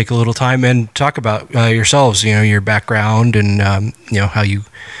take a little time and talk about yourselves, your background and, how you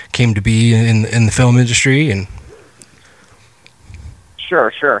came to be in the film industry. And Sure.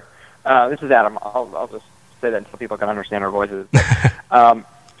 This is Adam. I'll just say that so people can understand our voices. Brian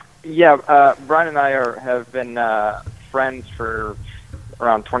and I have been friends for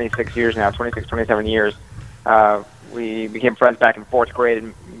around 26 years now, 27 years. We became friends back in 4th grade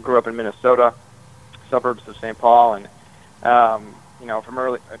and grew up in Minnesota, suburbs of St. Paul, and from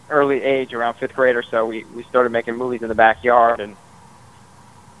early age, around 5th grade or so, we started making movies in the backyard, and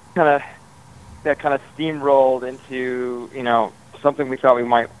that kind of steamrolled into something we thought we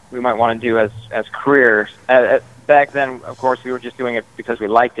might want to do as careers. Back then, of course, we were just doing it because we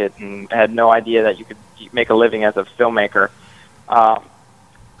liked it and had no idea that you could make a living as a filmmaker.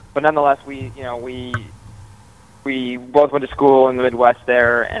 But nonetheless, we both went to school in the Midwest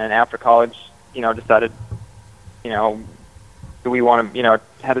there, and after college, decided, do we want to,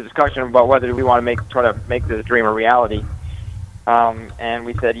 had a discussion about whether we want to try to make this dream a reality. And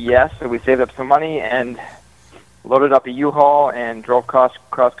we said yes, so we saved up some money and loaded up a U-Haul and drove cross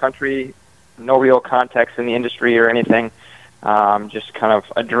country. No real context in the industry or anything, just kind of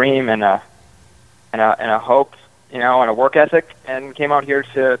a dream and a hope, and a work ethic, and came out here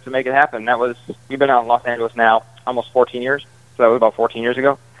to make it happen. We've been out in Los Angeles now almost 14 years, so that was about 14 years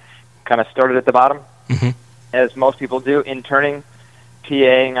ago. Kind of started at the bottom, as most people do, interning,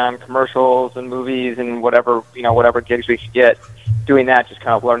 PAing on commercials and movies and whatever gigs we could get, doing that, just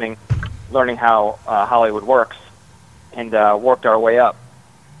kind of learning how Hollywood works, and worked our way up.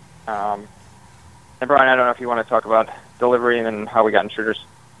 And Brian, I don't know if you want to talk about delivery and how we got Intruders.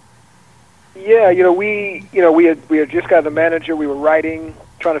 Yeah, we had just got the manager. We were writing,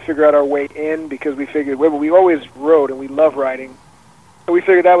 trying to figure out our way in, because we figured we always wrote and we love writing. So we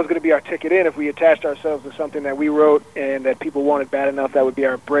figured that was going to be our ticket in. If we attached ourselves to something that we wrote and that people wanted bad enough, that would be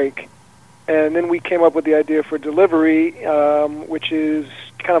our break. And then we came up with the idea for delivery, which is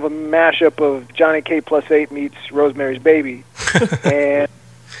kind of a mashup of Johnny K Plus 8 meets Rosemary's Baby.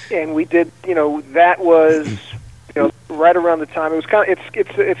 and we did, that was, right around the time. It was kind of,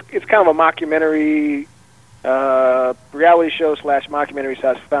 it's kind of a mockumentary, reality show / mockumentary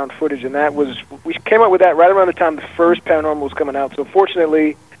 / found footage, and we came up with that right around the time the first Paranormal was coming out. So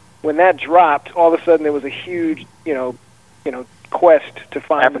fortunately, when that dropped, all of a sudden there was a huge, quest to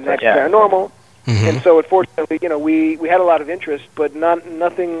find the next Paranormal. And so unfortunately, we had a lot of interest, but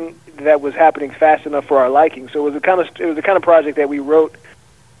nothing that was happening fast enough for our liking. So it was the kind of project that we wrote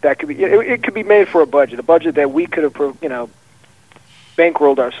that could be, it could be made for a budget that we could have,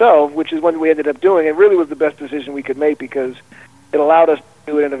 bankrolled ourselves, which is what we ended up doing. It really was the best decision we could make, because it allowed us to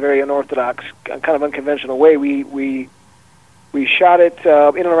do it in a very unorthodox, kind of unconventional way. We shot it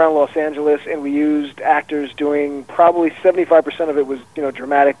in and around Los Angeles, and we used actors doing probably 75% of it was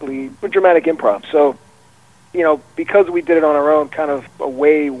dramatic improv. So because we did it on our own, kind of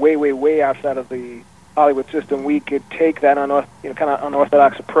way outside of the Hollywood system, we could take that kind of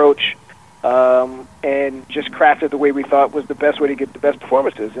unorthodox approach and just craft it the way we thought was the best way to get the best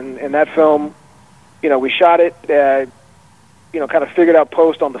performances. And that film, we shot it, kind of figured out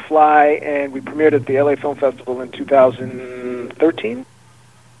post on the fly, and we premiered at the LA Film Festival in 2013.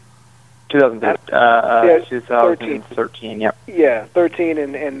 2013, yep. Yeah, 13,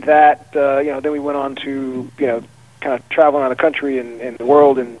 and that, then we went on to, kind of travel around the country and the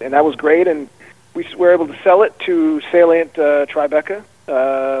world, and that was great, and we were able to sell it to Salient Tribeca,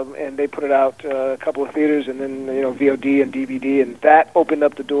 and they put it out a couple of theaters, and then VOD and DVD, and that opened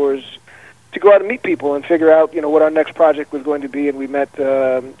up the doors to go out and meet people and figure out what our next project was going to be. And we met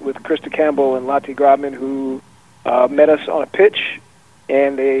with Krista Campbell and Lottie Grobman, who met us on a pitch,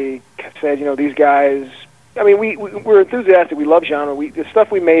 and they said, these guys. I mean, we're enthusiastic. We love genre. The stuff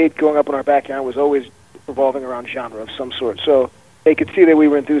we made growing up in our backyard was always revolving around genre of some sort. So they could see that we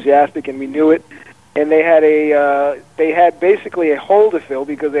were enthusiastic, and we knew it. And they had basically a hole to fill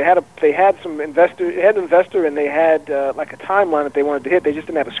because they had an investor, and they had like a timeline that they wanted to hit. They just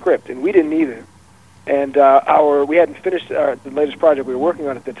didn't have a script, and we didn't either. And we hadn't finished the latest project we were working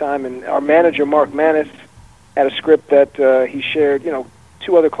on at the time, and our manager Mark Manis had a script that he shared.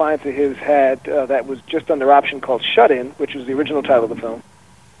 Two other clients of his had that was just under option called Shut In, which was the original title of the film,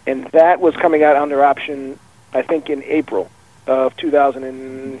 and that was coming out under option, I think, in April of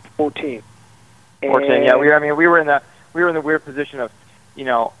 2014. Yeah. We were in the weird position of,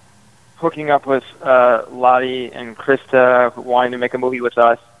 hooking up with Lottie and Krista wanting to make a movie with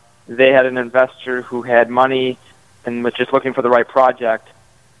us. They had an investor who had money and was just looking for the right project.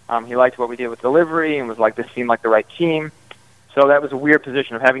 He liked what we did with delivery and was like, this seemed like the right team. So that was a weird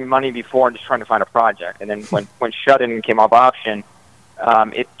position of having money before and just trying to find a project. And then when Shut In came off option,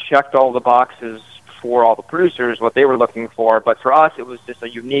 it checked all the boxes for all the producers, what they were looking for. But for us, it was just a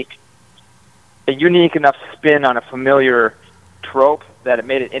unique enough spin on a familiar trope that it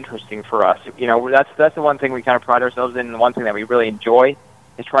made it interesting for us. That's the one thing we kind of pride ourselves in, and the one thing that we really enjoy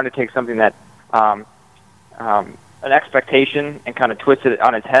is trying to take something that an expectation and kind of twist it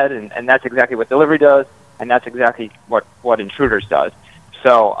on its head, and that's exactly what Delivery does. And that's exactly what Intruders does.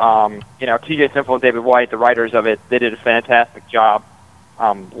 So, TJ Simple and David White, the writers of it, they did a fantastic job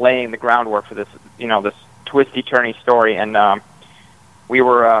laying the groundwork for this, this twisty, turny story. And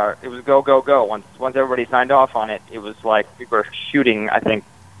it was go, go, go. Once everybody signed off on it, it was like we were shooting, I think,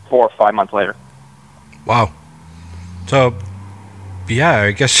 4 or 5 months later. Wow. So, yeah,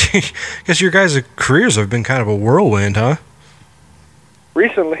 I guess your guys' careers have been kind of a whirlwind, huh?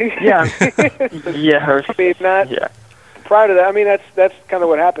 Recently, yeah, yeah. I mean, prior to that, I mean, that's kind of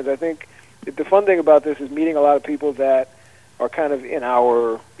what happens. I think the fun thing about this is meeting a lot of people that are kind of in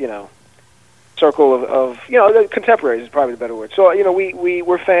our, circle of the contemporaries is probably the better word. So,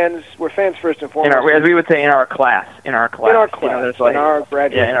 we're fans. We're fans first and foremost. As we would say, in our class. In our graduate class. In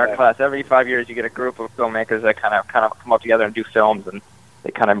our class. Every 5 years, you get a group of filmmakers that kind of come up together and do films, and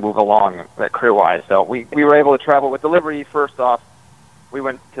they kind of move along career-wise. So we were able to travel with Delivery first off. We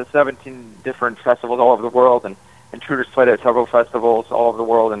went to 17 different festivals all over the world, and Intruders played at several festivals all over the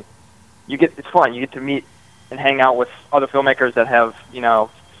world. And it's fun. You get to meet and hang out with other filmmakers that have,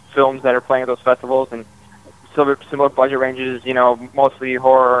 films that are playing at those festivals, and similar budget ranges. Mostly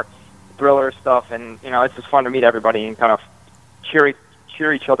horror, thriller stuff, and it's just fun to meet everybody and kind of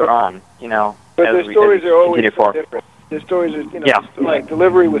cheer each other on. But the stories are always so different. The stories are, like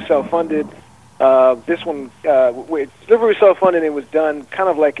Delivery was self-funded. This one, Delivery was self-funded, and it was done kind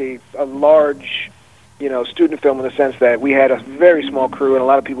of like a large, student film in the sense that we had a very small crew and a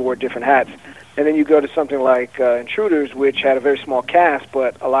lot of people wore different hats. And then you go to something like Intruders, which had a very small cast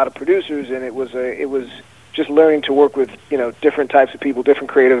but a lot of producers, and it was just learning to work with different types of people, different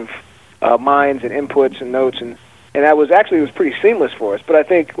creative minds and inputs and notes, and that was pretty seamless for us. But I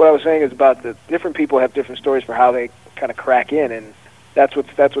think what I was saying is about the different people have different stories for how they kind of crack in, and that's what's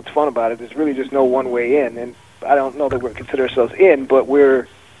fun about it. There's really just no one way in, and I don't know that we consider ourselves in, but we're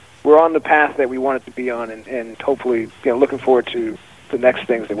on the path that we wanted to be on, and hopefully, looking forward to the next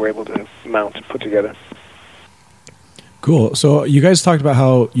things that we're able to mount and put together. Cool. So you guys talked about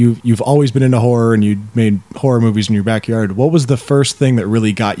how you've always been into horror and you made horror movies in your backyard. What was the first thing that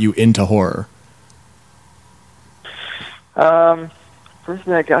really got you into horror? First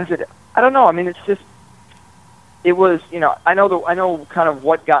thing that got it, I don't know. I mean, it was, I know kind of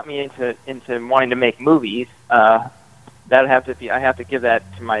what got me into wanting to make movies. I have to give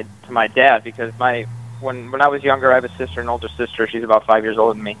that to my dad, because when I was younger, I have a sister, an older sister. She's about 5 years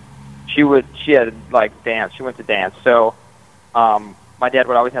older than me. She had like dance. She went to dance. So, my dad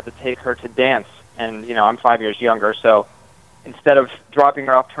would always have to take her to dance, and I'm 5 years younger. So, instead of dropping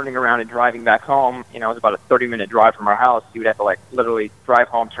her off, turning around, and driving back home, it was about a 30-minute drive from our house. He would have to literally drive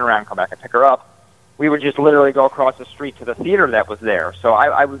home, turn around, come back and pick her up. We would just literally go across the street to the theater that was there. So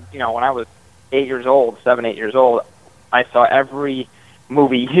I was, when I was 8 years old, 7, 8 years old, I saw every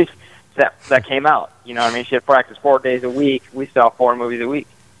movie that came out. She had practice 4 days a week. We saw 4 movies a week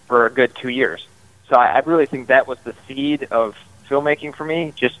for a good 2 years. So I really think that was the seed of filmmaking for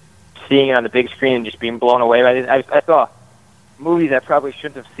me, just seeing it on the big screen and just being blown away by it. I saw movies I probably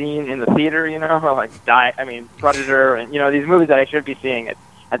shouldn't have seen in the theater, like Predator, and, these movies that I should be seeing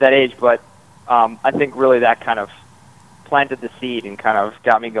at that age. But I think really that kind of planted the seed and kind of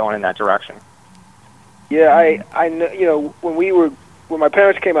got me going in that direction. Yeah, I know, when my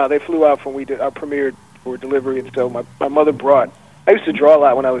parents came out, they flew out when we did our premiered for delivery, and so my mother brought. I used to draw a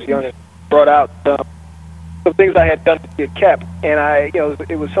lot when I was young. And brought out some things I had done to get kept, and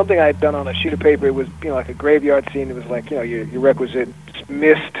it was something I had done on a sheet of paper. It was like a graveyard scene. It was like your requisite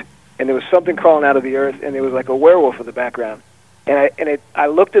mist, and there was something crawling out of the earth, and there was like a werewolf in the background. And I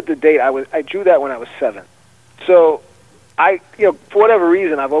looked at the date. I drew that when I was 7. So for whatever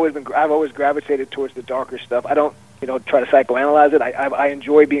reason, I've always gravitated towards the darker stuff. I don't try to psychoanalyze it. I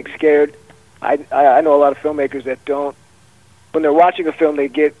enjoy being scared. I know a lot of filmmakers that don't. When they're watching a film, they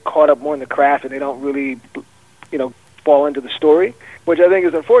get caught up more in the craft and they don't really, fall into the story, which I think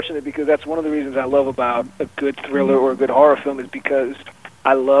is unfortunate because that's one of the reasons I love about a good thriller or a good horror film is because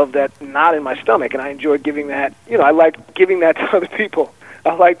I love that knot in my stomach and I enjoy giving that, I like giving that to other people.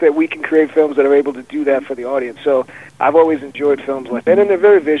 I like that we can create films that are able to do that for the audience. So I've always enjoyed films like that, and they're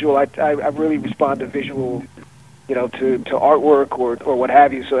very visual. I really respond to visual, to artwork or what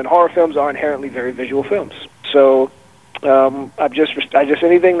have you. So, and horror films are inherently very visual films. So I just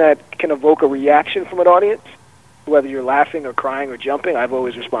anything that can evoke a reaction from an audience, whether you're laughing or crying or jumping, I've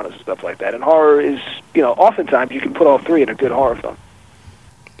always responded to stuff like that. And horror is, oftentimes you can put all three in a good horror film.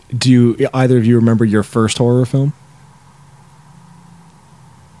 Do either of you remember your first horror film?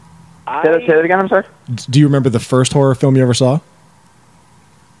 Say that again, I'm sorry? Do you remember the first horror film you ever saw?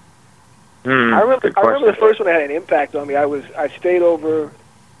 I remember the first one that had an impact on me. I stayed over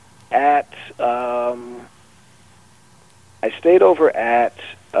at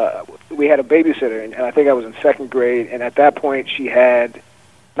we had a babysitter, and I think I was in 2nd grade, and at that point she had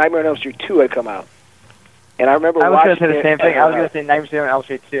Nightmare on Elm Street 2 had come out. And I remember watching it. I was going to say the same thing. I was going to say Nightmare on Elm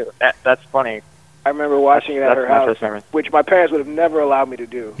Street 2. That's funny. I remember watching it at her house, which my parents would have never allowed me to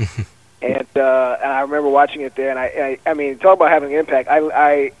do. And I remember watching it there, and I mean, talk about having an impact.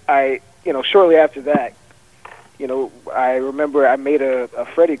 I shortly after that, I remember I made a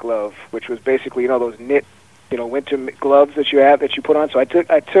Freddy glove, which was basically, those knit, winter gloves that you put on. So I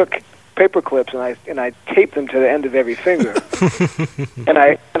took paper clips and I taped them to the end of every finger, and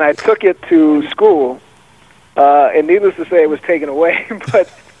I took it to school, and needless to say, it was taken away. But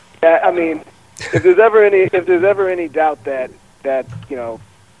I mean, if there's ever any doubt that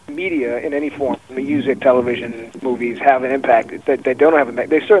media in any form, music, television, movies, have an impact, that they don't have an impact.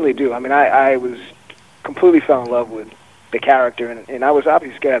 They certainly do. I mean, I was completely fell in love with the character, and I was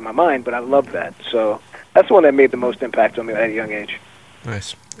obviously scared out of my mind, but I loved that. So that's the one that made the most impact on me at a young age.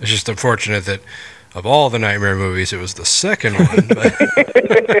 Nice. It's just unfortunate that of all the Nightmare movies, it was the second one. But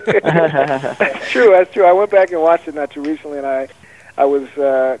That's true. I went back and watched it not too recently, and I was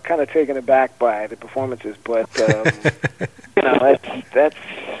kind of taken aback by the performances, but that's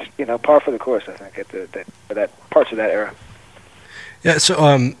par for the course, I think, for that parts of that era. Yeah. So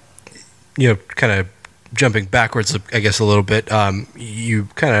kind of jumping backwards, I guess a little bit. You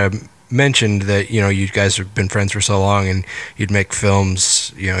kind of mentioned that you guys have been friends for so long, and you'd make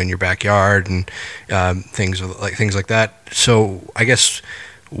films in your backyard and things like that. So I guess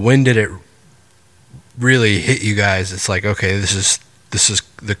when did it really hit you guys? It's like, okay, this is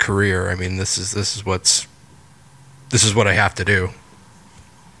the career. I mean, this is what I have to do.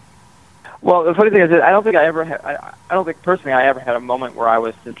 Well, the funny thing is that I don't think personally I ever had a moment where I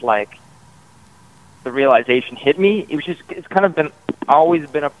was just like, the realization hit me. It's kind of always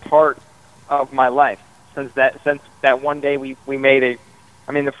been a part of my life since that one day we made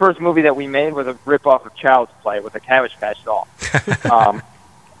the first movie that we made was a rip-off of Child's Play with a Cabbage Patch doll.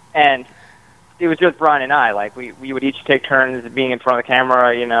 And it was just Brian and I. Like, we would each take turns being in front of the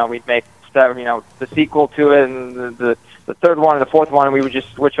camera, we'd make stuff, the sequel to it, and the third one and the fourth one, and we would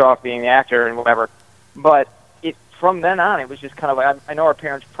just switch off being the actor and whatever. But from then on, it was just kind of like, I know our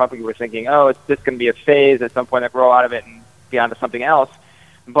parents probably were thinking, oh, it's just going to be a phase at some point, to grow out of it and be on to something else.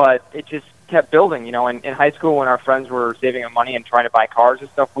 But it just kept building, in high school when our friends were saving up money and trying to buy cars and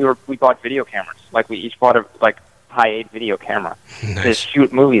stuff, we bought video cameras. Like, we each bought a high-8 video camera to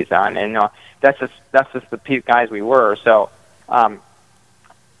shoot movies on, and that's just the guys we were. So, and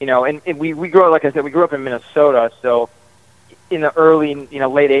we grew up, like I said, we grew up in Minnesota, so in the early,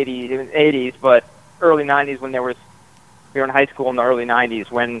 late 80s, but early 90s when we were in high school in the early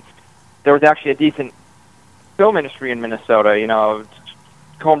 90s when there was actually a decent film industry in Minnesota.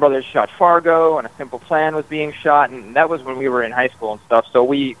 Coen Brothers shot Fargo, and A Simple Plan was being shot, and that was when we were in high school and stuff. So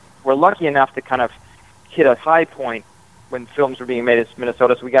we were lucky enough to kind of hit a high point when films were being made in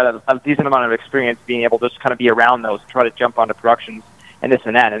Minnesota, so we got a decent amount of experience being able to just kind of be around those, try to jump onto productions and this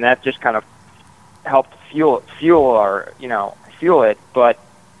and that, and that just kind of helped fuel it. But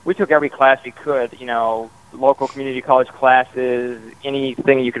we took every class we could, local community college classes,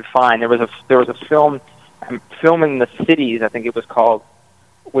 anything you could find. There was a film in the cities, I think it was called,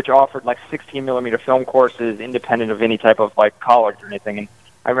 which offered like 16 millimeter film courses independent of any type of like college or anything. And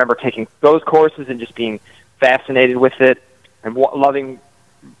I remember taking those courses and just being fascinated with it and loving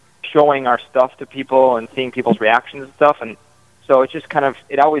showing our stuff to people and seeing people's reactions and stuff. And so it just kind of,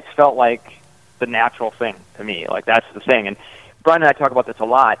 it always felt like the natural thing to me. Like, that's the thing. And Brian and I talk about this a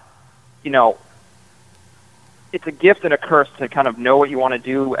lot. You know, it's a gift and a curse to kind of know what you want to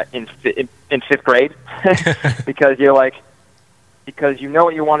do in fifth grade because you're like, because you know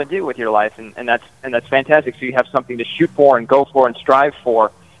what you want to do with your life, and that's fantastic. So you have something to shoot for and go for and strive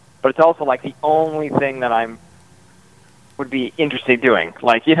for. But it's also like the only thing that would be interested in doing.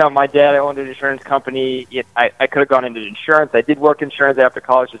 Like, you know, my dad owned an insurance company. I could have gone into insurance. I did work insurance after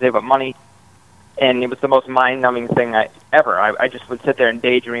college to save up money, and it was the most mind-numbing thing ever. I just would sit there and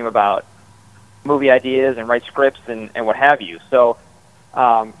daydream about movie ideas and write scripts and what have you. So,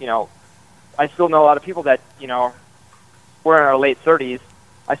 you know, I still know a lot of people that, you know, we're in our late 30s.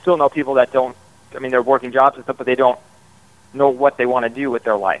 I still know people that don't, I mean, they're working jobs and stuff, but they don't know what they want to do with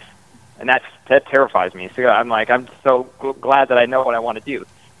their life. And that terrifies me. So I'm like, I'm so glad that I know what I want to do.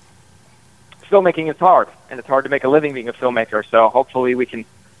 Filmmaking is hard, and it's hard to make a living being a filmmaker. So hopefully we can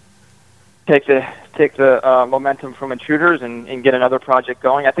take the momentum from Intruders and get another project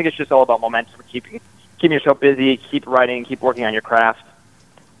going. I think it's just all about momentum, keeping yourself busy, keep writing, keep working on your craft,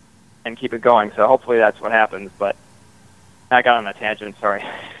 and keep it going. So hopefully that's what happens. But I got on a tangent. Sorry.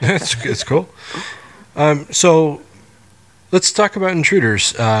 It's cool. So let's talk about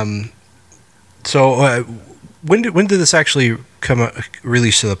Intruders. So when did this actually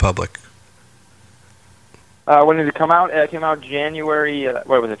release to the public? When did it come out? It came out January.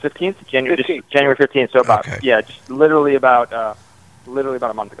 What was it? 15th? January 15th. So about just literally about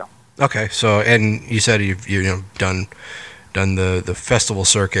a month ago. Okay. So, and you said you've done the festival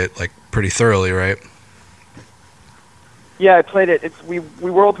circuit like pretty thoroughly, right? Yeah, I played it. We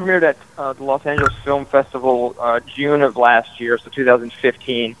world premiered at the Los Angeles Film Festival June of last year, so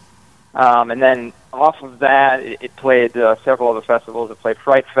 2015. And then off of that, it played several other festivals. It played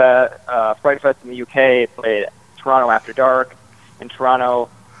Fright Fest in the UK. It played Toronto After Dark in Toronto.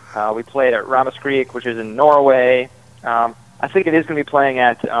 We played at Ramaskrik, which is in Norway. I think it is going to be playing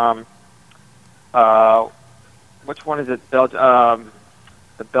at which one is it? The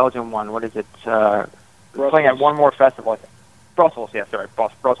Belgium one. What is it? Playing at one more festival. Brussels. Yeah, sorry,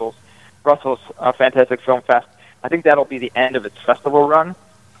 Brussels. Brussels Fantastic Film Fest. I think that'll be the end of its festival run.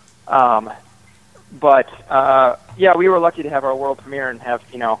 But we were lucky to have our world premiere and have,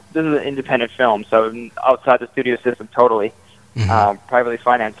 this is an independent film, so outside the studio system totally, privately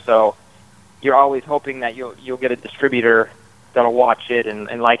financed. So you're always hoping that you'll get a distributor that'll watch it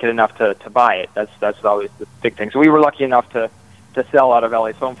and like it enough to buy it. That's always the big thing. So we were lucky enough to sell out of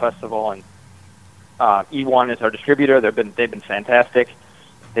LA Film Festival, and E1 is our distributor. They've been fantastic.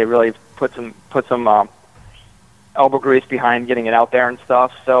 They really put some elbow grease behind getting it out there and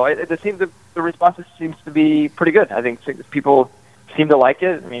stuff. So it seems the response seems to be pretty good. I think people seem to like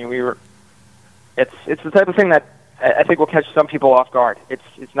it. I mean, it's the type of thing that I think will catch some people off guard.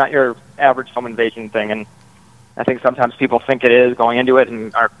 It's not your average home invasion thing, and I think sometimes people think it is going into it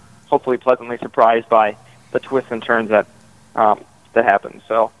and are hopefully pleasantly surprised by the twists and turns that happen.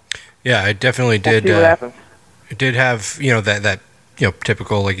 So yeah, I definitely did. See what happens. It did have that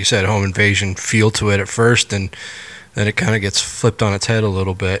typical, like you said, home invasion feel to it at first, and then it kind of gets flipped on its head a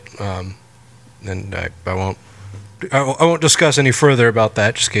little bit. And I won't discuss any further about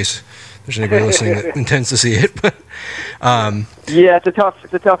that, just in case there's anybody listening that intends to see it. But yeah, it's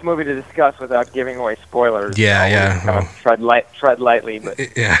a tough movie to discuss without giving away spoilers. Yeah. Tread lightly, but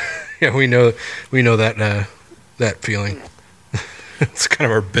yeah, we know that feeling. It's kind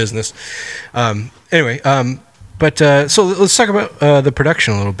of our business. Anyway. But so let's talk about the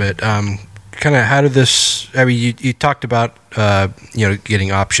production a little bit. Kind of how did this? I mean, you talked about getting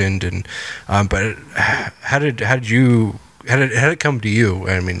optioned, and but how did it come to you?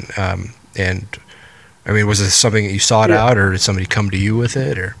 I mean, was this something that you sought out, or did somebody come to you with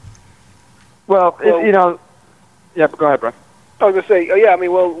it, or? Well, go ahead, Brian. I was gonna say,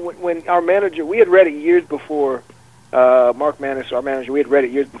 when our manager, we had read it years before. Mark Manis, our manager, we had read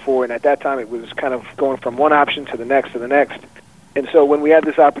it years before, and at that time it was kind of going from one option to the next. And so when we had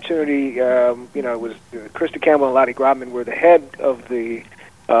this opportunity, it was Krista Campbell and Lottie Grobman were the head of the,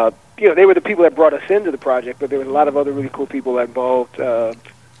 they were the people that brought us into the project, but there was a lot of other really cool people that involved,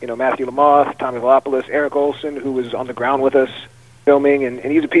 Matthew Lamoth, Tommy Velopoulos, Eric Olson, who was on the ground with us filming, and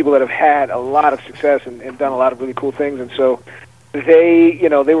these are people that have had a lot of success and done a lot of really cool things. And so they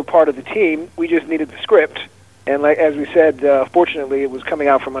were part of the team. We just needed the script. And as we said, fortunately, it was coming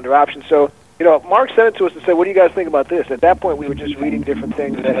out from under option. So Mark sent it to us and said, "What do you guys think about this?" At that point, we were just reading different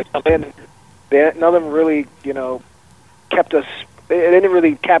things that had come in. None of them really, kept us. It didn't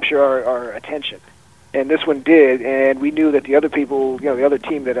really capture our attention, and this one did. And we knew that the other people, the other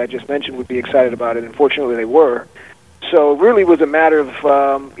team that I just mentioned, would be excited about it. Unfortunately, they were. So it really was a matter of,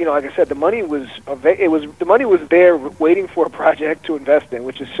 like I said, the money was there, waiting for a project to invest in,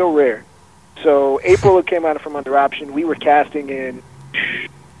 which is so rare. So April, it came out from under option. We were casting in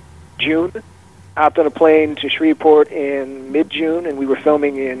June, hopped on a plane to Shreveport in mid-June, and we were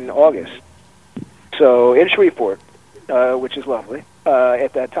filming in August. So in Shreveport, which is lovely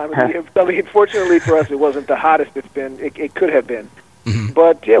at that time. Unfortunately for us, it wasn't the hottest it's been. It could have been. Mm-hmm.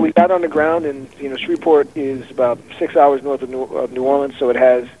 But yeah, we got on the ground, and Shreveport is about 6 hours north of New Orleans, so it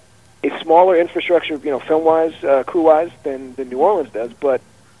has a smaller infrastructure, film-wise, crew-wise, than New Orleans does. But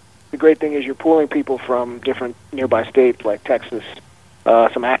the great thing is you're pooling people from different nearby states like Texas.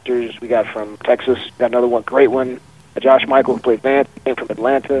 Some actors we got from Texas. Got another one, great one. Josh Michael, who plays Vance, came from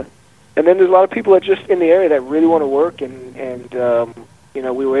Atlanta. And then there's a lot of people that just in the area that really want to work, and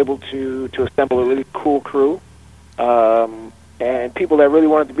we were able to assemble a really cool crew. And people that really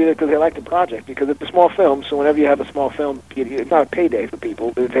wanted to be there because they liked the project, because it's a small film, so whenever you have a small film, it's not a payday for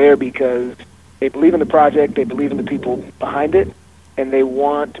people. They're there because they believe in the project, they believe in the people behind it, and they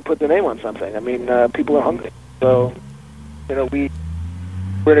want to put their name on something. I mean, people are hungry. So, we're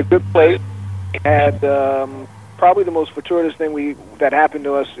in a good place. We had probably the most fortuitous thing that happened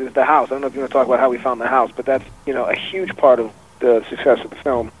to us is the house. I don't know if you want to talk about how we found the house, but that's, a huge part of the success of the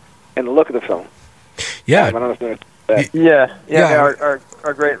film and the look of the film. Yeah. I don't know if you want to Yeah.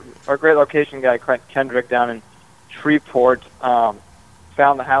 Our great location guy, Kendrick, down in Shreveport,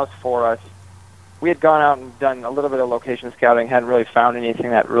 found the house for us. We had gone out and done a little bit of location scouting, hadn't really found anything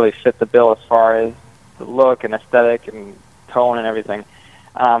that really fit the bill as far as the look and aesthetic and tone and everything.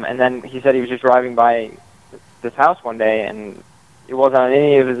 And then he said he was just driving by this house one day, and it wasn't on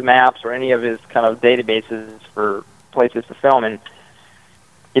any of his maps or any of his kind of databases for places to film, and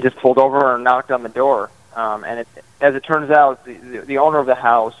he just pulled over and knocked on the door. And as it turns out, the owner of the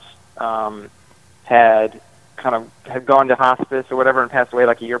house had gone to hospice or whatever and passed away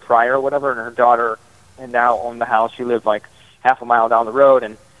like a year prior or whatever, and her daughter had now owned the house. She lived like half a mile down the road,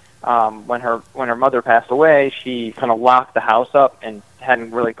 and when her mother passed away, she kind of locked the house up and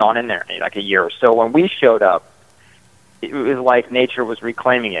hadn't really gone in there in like a year. So when we showed up, it was like nature was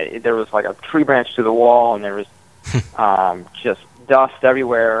reclaiming it. There was like a tree branch to the wall, and there was just dust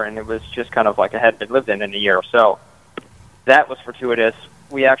everywhere, and it was just kind of like it hadn't been lived in a year or so. That was fortuitous.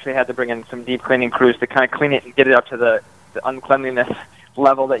 We actually had to bring in some deep cleaning crews to kind of clean it and get it up to the uncleanliness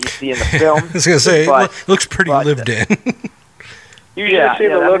level that you see in the film. I was going to say, it looks pretty lived in. You should have seen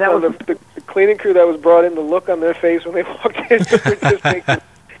the look on the cleaning crew that was brought in, the look on their face when they walked in.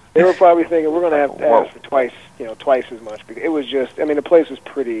 They were probably thinking, we're going to have to ask for twice as much. Because it was just, the place was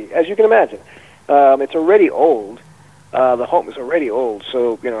pretty, as you can imagine. It's already old. The home is already old,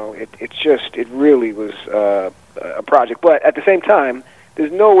 so it really was a project. But at the same time,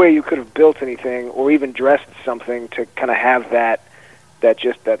 there's no way you could have built anything or even dressed something to kind of have that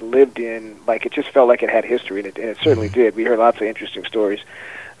lived in. Like, it just felt like it had history in it, and it certainly did. We heard lots of interesting stories.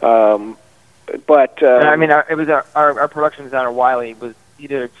 It was our production designer Wiley he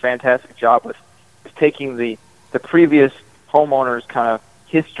did a fantastic job with taking the previous homeowner's kind of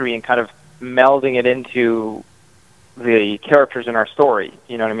history and kind of melding it into the characters in our story,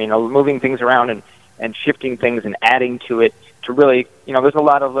 moving things around and shifting things and adding to it to really, there's a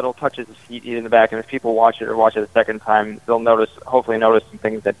lot of little touches in the back, and if people watch it a second time, they'll hopefully notice some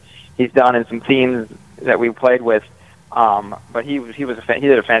things that he's done and some themes that we played with. But he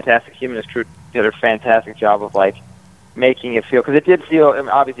did a fantastic, him and his crew did a fantastic job of like making it feel, because it did feel,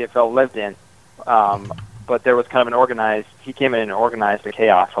 obviously it felt lived in, but there was kind of he came in and organized the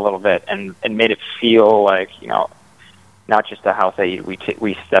chaos a little bit and made it feel like, not just a house that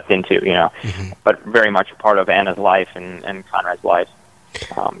we stepped into, but very much a part of Anna's life and Conrad's life.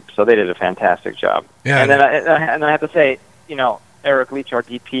 So they did a fantastic job. Yeah, and then I have to say, Eric Leach, our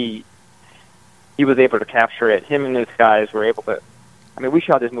DP, he was able to capture it. Him and his guys were able to. We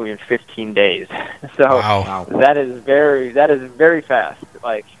shot this movie in 15 days, so wow. that is very fast.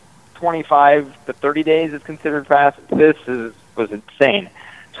 Like 25 to 30 days is considered fast. This was insane.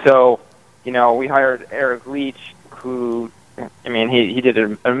 So, we hired Eric Leach, who, he did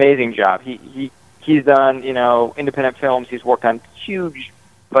an amazing job. He's done, independent films. He's worked on huge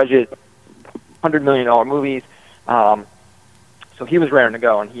budget, $100 million movies. So he was raring to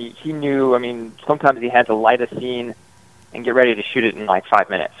go, and he knew, sometimes he had to light a scene and get ready to shoot it in like 5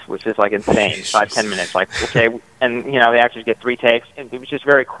 minutes, which is like insane. 5-10 minutes, like, okay. And, the actors get 3 takes, and it was just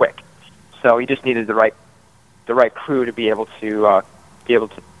very quick. So he just needed the right crew to be able to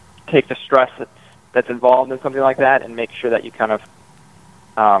take the stress that's involved in something like that and make sure that you kind of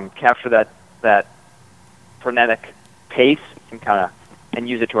capture that frenetic pace and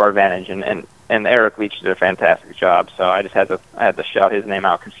use it to our advantage. And Eric Leach did a fantastic job. So I just had to shout his name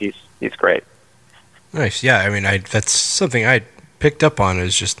out because he's great. Nice. Yeah, I mean, that's something I picked up on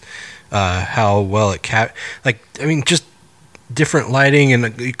is just how well it just different lighting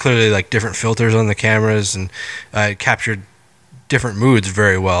and clearly like different filters on the cameras, and it captured different moods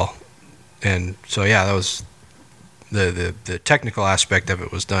very well. And so yeah, that was the technical aspect of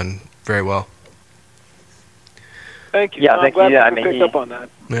it was done very well. Thank you. Yeah, I'm glad people picked he- up on that.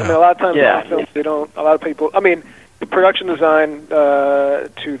 Yeah. I mean, a lot of times Yeah. in films, they don't. A lot of people. I mean, the production design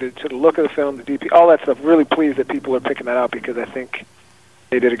to the look of the film, the DP, all that stuff. Really pleased that people are picking that out because I think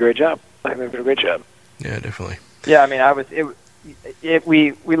they did a great job. I think they did a great job. Yeah, definitely. Yeah, I mean,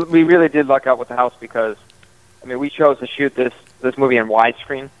 we really did luck out with the house because, I mean, we chose to shoot this movie in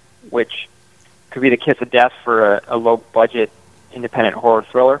widescreen, which could be the kiss of death for a low budget independent horror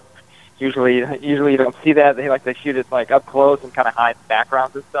thriller. Usually you don't see that. They like to shoot it like up close and kind of hide the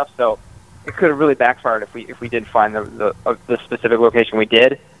backgrounds and stuff. So it could have really backfired if we did find the specific location we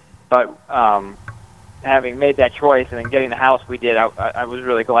did. But having made that choice and then getting the house we did, I was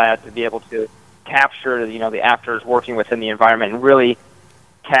really glad to be able to capture the actors working within the environment and really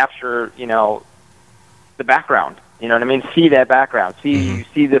capture the background. You know what I mean? See that background. You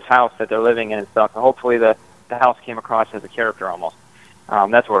see this house that they're living in and stuff. And hopefully the house came across as a character almost.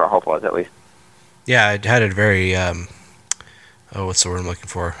 That's what our hope was, at least. Yeah, it had a very what's the word I'm looking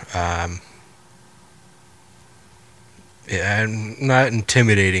for? Not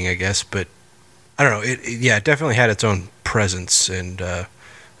intimidating, I guess, but I don't know. It definitely had its own presence and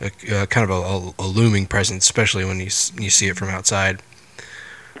kind of a looming presence, especially when you see it from outside.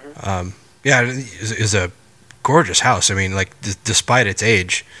 It's a gorgeous house. I mean, like despite its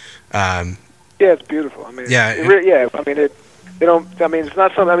age. Yeah, it's beautiful. I mean, Yeah, I mean, they don't. I mean, it's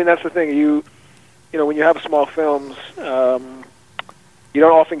not something. I mean, that's the thing. You know, when you have small films, you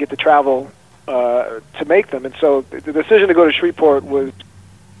don't often get to travel to make them, and so the decision to go to Shreveport was,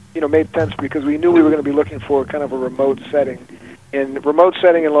 made sense because we knew we were going to be looking for kind of a remote setting. And remote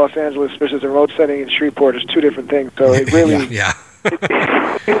setting in Los Angeles versus a remote setting in Shreveport is two different things. So it really,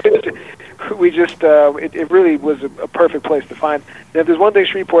 we just, it really was a perfect place to find. And if there's one thing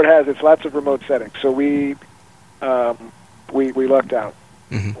Shreveport has, it's lots of remote settings. So we lucked out.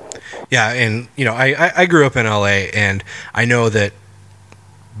 Mm-hmm. Yeah, and I grew up in LA, and I know that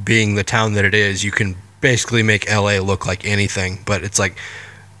being the town that it is, you can basically make LA look like anything. But it's like,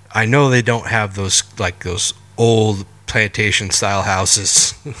 I know they don't have those old plantation style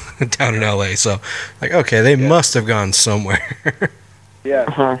houses down in LA. So like, okay, they must have gone somewhere.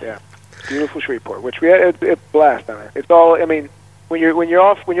 Yeah. Beautiful Shreveport, which we had a blast on it. It's all. I mean, when you're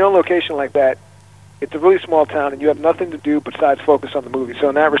on location like that, it's a really small town, and you have nothing to do besides focus on the movie. So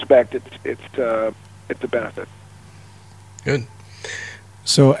in that respect, it's a benefit. Good.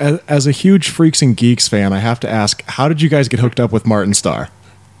 So as a huge Freaks and Geeks fan, I have to ask, how did you guys get hooked up with Martin Starr?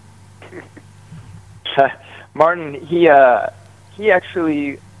 Martin, he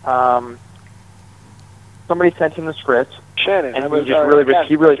actually somebody sent him the script. Shannon, and our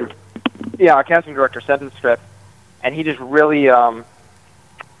casting director sent him the script, and he just really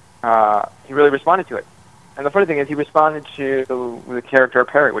responded to it. And the funny thing is, he responded to the character of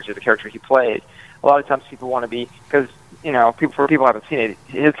Perry, which is the character he played. A lot of times, people want to be because people who haven't seen it,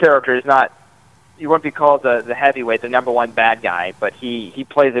 his character is not. He wouldn't be called the heavyweight, the number one bad guy, but he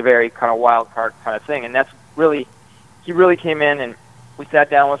plays a very kind of wild card kind of thing, and that's really he really came in and we sat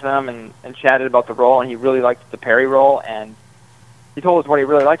down with him and chatted about the role, and he really liked the Perry role, and he told us what he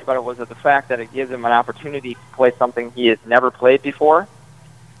really liked about it was that the fact that it gives him an opportunity to play something he has never played before.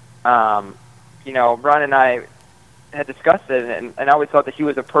 Brian and I had discussed it, and I always thought that he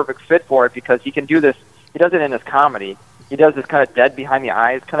was a perfect fit for it because he can do this. He does it in his comedy. He does this kind of dead behind the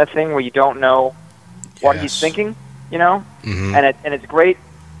eyes kind of thing where you don't know what he's thinking, Mm-hmm. and it's great.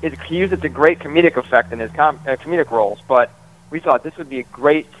 He uses it to great comedic effect in his comedic roles, but we thought this would be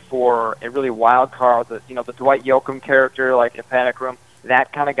great for a really wild card, the Dwight Yoakam character, like in Panic Room,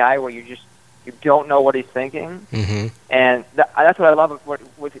 that kind of guy where you don't know what he's thinking. Mm-hmm. And that's what I love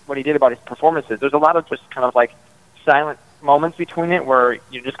what he did about his performances. There's a lot of just kind of like silent moments between it where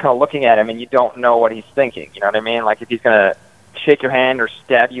you're just kind of looking at him and you don't know what he's thinking. You know what I mean? Like if he's going to shake your hand or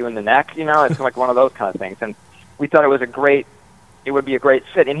stab you in the neck, it's like one of those kind of things. And we thought it would be a great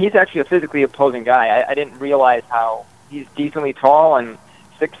fit. And he's actually a physically opposing guy. I didn't realize how he's decently tall and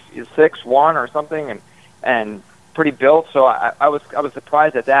 6'1" or something, and pretty built, so I was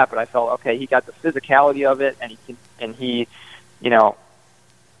surprised at that. But I felt okay. He got the physicality of it, and he you know,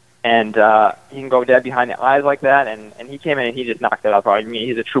 and he can go dead behind the eyes like that. And he came in and he just knocked it out. I mean,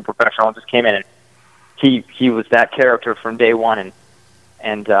 he's a true professional. And just came in and he was that character from day one,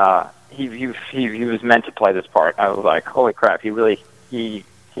 and he was meant to play this part. I was like, holy crap, he really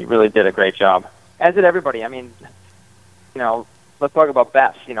did a great job. As did everybody. I mean, you know, let's talk about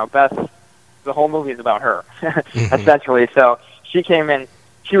Beth. You know, Beth, the whole movie is about her, essentially. So she came in.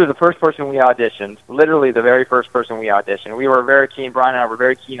 She was the first person we auditioned, literally the very first person we auditioned. We were very keen, Brian and I were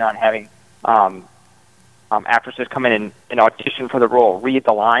very keen on having actresses come in and audition for the role, read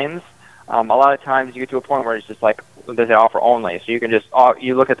the lines. A lot of times you get to a point where it's just like, there's an offer only. So you can just,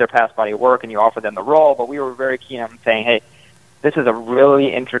 you look at their past body of work and you offer them the role, but we were very keen on saying, hey, this is a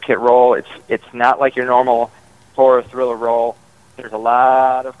really intricate role. It's not like your normal horror thriller role. There's a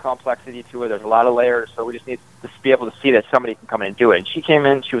lot of complexity to it. There's a lot of layers, so we just need to be able to see that somebody can come in and do it. And she came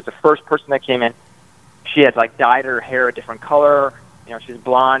in. She was the first person that came in. She had, like, dyed her hair a different color. You know, she's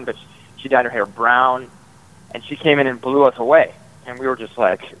blonde, but she dyed her hair brown. And she came in and blew us away. And we were just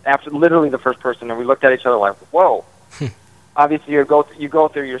like, after literally the first person, and we looked at each other like, whoa. Obviously, you go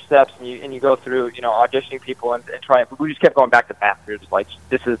through your steps, and you go through, you know, auditioning people and trying. We just kept going back to back. We were just like,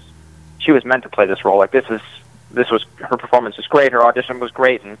 she was meant to play this role. Like, this was her performance was great. Her audition was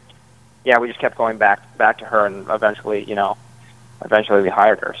great, and yeah, we just kept going back to her, and eventually we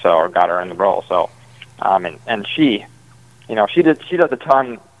hired her, or got her in the role. So, and she, you know, she does a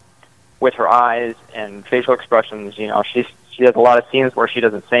ton with her eyes and facial expressions. You know, she has a lot of scenes where she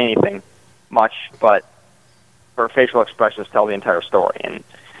doesn't say anything much, but her facial expressions tell the entire story,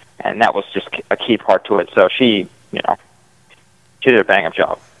 and that was just a key part to it. So she did a bang-up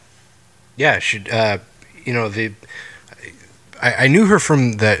job. Yeah, she. You know, I knew her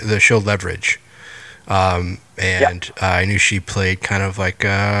from the show Leverage, and I knew she played kind of like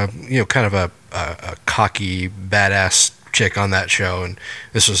kind of a cocky badass chick on that show, and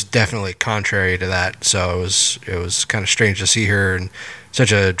this was definitely contrary to that. So it was kind of strange to see her in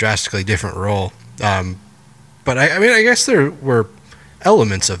such a drastically different role. But I mean, I guess there were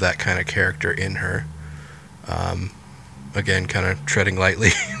elements of that kind of character in her. Again, kind of treading lightly.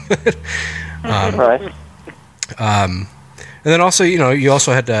 Right. And then also, you know, you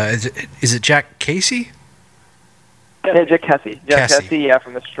also had is it Jack Casey? Yeah, Jack Casey. Yeah,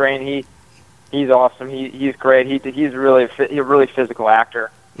 from The Strain. He's awesome. He's great. He's really a really physical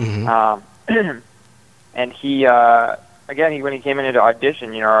actor. Mm-hmm. And he again, when he came in to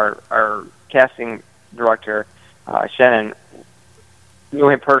audition, you know, our casting director Shannon knew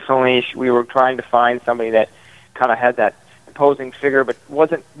him personally. We were trying to find somebody that kind of had that imposing figure, but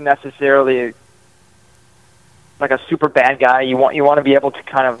wasn't necessarily like a super bad guy. You want to be able to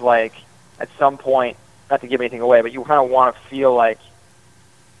kind of like at some point, not to give anything away, but you kind of want to feel like,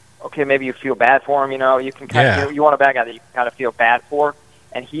 okay, maybe you feel bad for him. You know, you can kind of you want a bad guy that you can kind of feel bad for,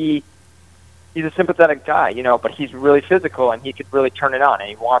 and he's a sympathetic guy, you know, but he's really physical and he could really turn it on, and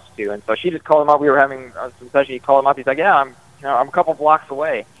he wants to. And so she just called him up. We were having some session. He called him up. He's like, yeah, I'm a couple blocks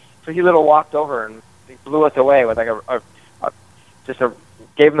away. So he walked over and he blew us away with like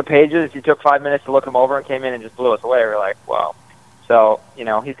gave him the pages. He took 5 minutes to look them over and came in and just blew us away. We were like, wow. So, you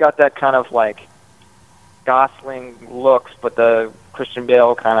know, he's got that kind of like Gosling looks, but the Christian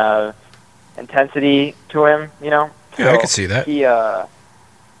Bale kind of intensity to him, you know? Yeah, so I can see that. He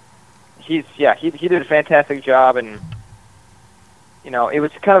did a fantastic job, and, you know, it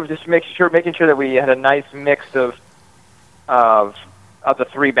was kind of just making sure that we had a nice mix of the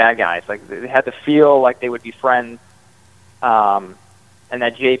three bad guys. Like, they had to feel like they would be friends, and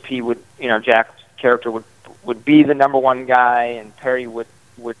that JP would, you know, Jack's character would be the number one guy, and Perry would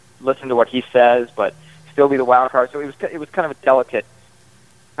listen to what he says, but still be the wild card. So it was kind of a delicate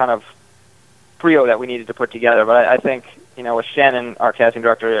kind of trio that we needed to put together. But I think, you know, with Shannon, our casting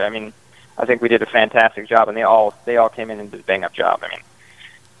director, I mean, I think we did a fantastic job, and they all came in and did a bang-up job. I mean,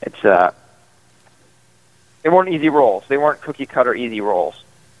 it's they weren't easy roles. They weren't cookie-cutter easy roles.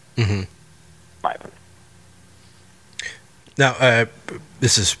 Mm-hmm. My opinion. Now,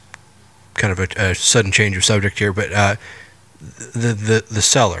 this is kind of a sudden change of subject here, but the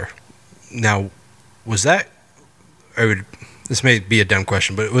cellar. Now, was that? This may be a dumb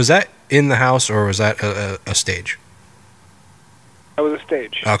question, but was that in the house or was that a stage? That was a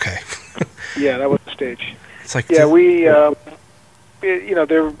stage. Okay. Yeah, that was a stage. It's like we, you know,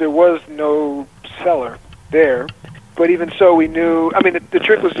 there was no cellar there, but even so, we knew. I mean, the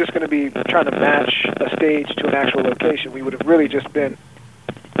trick was just going to be trying to match a stage to an actual location. We would have really just been,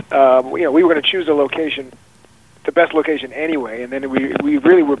 you know, we were going to choose a location the best location anyway. And then we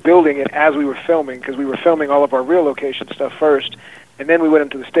really were building it as we were filming, because we were filming all of our real location stuff first, and then we went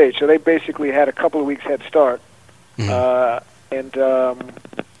into the stage. So they basically had a couple of weeks head start. And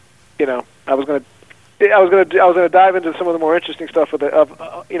you know, I was gonna dive into some of the more interesting stuff of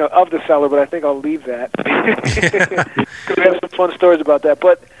the cellar, but I think I'll leave that because we have some fun stories about that.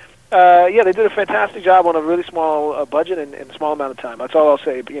 But yeah, they did a fantastic job on a really small budget and a small amount of time. That's all I'll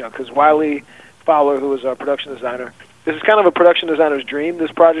say. You know, because Wiley Fowler, who was our production designer, this is kind of a production designer's dream,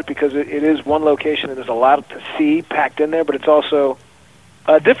 this project, because it is one location and there's a lot to see packed in there, but it's also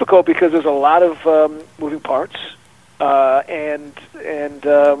difficult because there's a lot of moving parts. And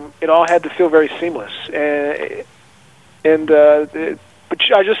it all had to feel very seamless. But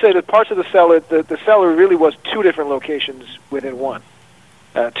I just say that parts of the cellar, the cellar really was two different locations within one.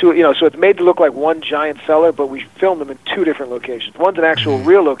 So it's made to look like one giant cellar, but we filmed them in two different locations. One's an actual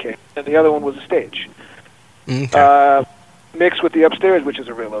real location, and the other one was a stage. Okay. Mixed with the upstairs, which is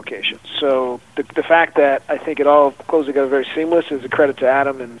a real location. So the fact that I think it all closed together very seamless is a credit to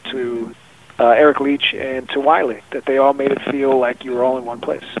Adam and to Eric Leach and to Wiley, that they all made it feel like you were all in one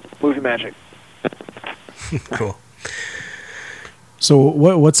place. Movie magic. Cool. So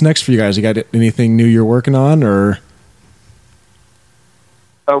what's next for you guys? You got anything new you're working on, or?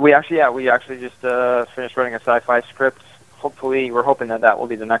 We actually just finished writing a sci-fi script. Hopefully, we're hoping that will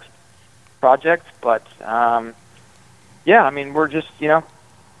be the next project. But yeah, I mean, we're just, you know,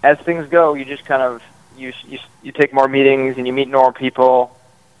 as things go, you just kind of you take more meetings and you meet more people.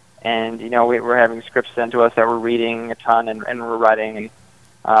 And, you know, we're having scripts sent to us that we're reading a ton and we're writing.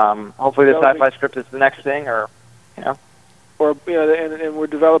 And hopefully the sci-fi script is the next thing, or, you know. Or, you know, and we're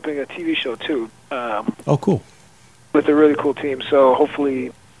developing a TV show, too. Oh, cool. With a really cool team. So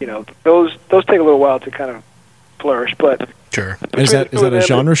hopefully, you know, those take a little while to kind of flourish. But sure. Is that a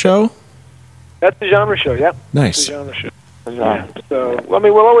genre show? That's a genre show, yeah. Nice. It's a genre show. Yeah. So, I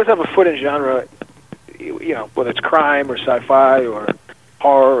mean, we'll always have a foot in genre, you know, whether it's crime or sci-fi or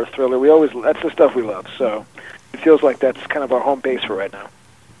horror or thriller. That's the stuff we love. So it feels like that's kind of our home base for right now.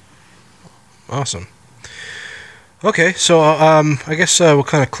 Awesome. Okay, so I guess we'll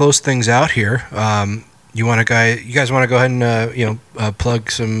kind of close things out here. You guys want to go ahead and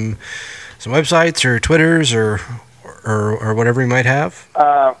plug some websites or Twitters or whatever you might have?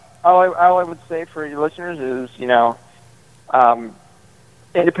 All I would say for your listeners is, you know,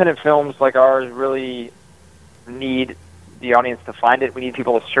 independent films like ours really need the audience to find it. We need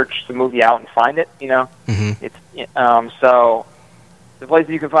people to search the movie out and find it, you know. Mm-hmm. It's so the place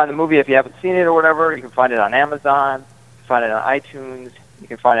that you can find the movie, if you haven't seen it or whatever, you can find it on Amazon, you can find it on iTunes, you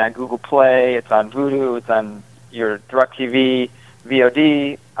can find it on Google Play, it's on Vudu, it's on your DirecTV,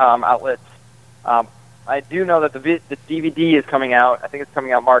 VOD outlets. I do know that the DVD is coming out. I think it's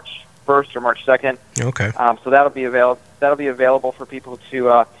coming out March 1st or March 2nd. Okay. So that'll be available for people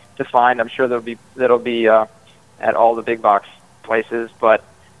to find. I'm sure that'll be at all the big box places. But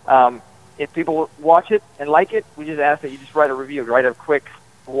if people watch it and like it, we just ask that you just write a review. Write a quick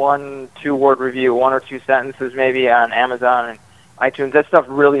 1-2 word review, 1 or 2 sentences maybe on Amazon and iTunes. That stuff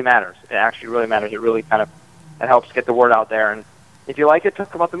really matters. It actually really matters. It really kind of helps get the word out there. And if you like it,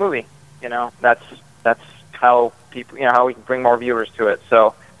 talk about the movie. You know, that's how people, you know, how we can bring more viewers to it.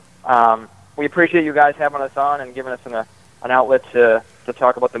 So we appreciate you guys having us on and giving us an outlet to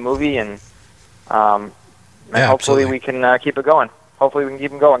talk about the movie, and hopefully absolutely. we can keep it going. Hopefully we can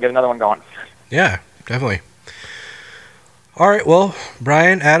keep it going, get another one going. Yeah, definitely. All right, well,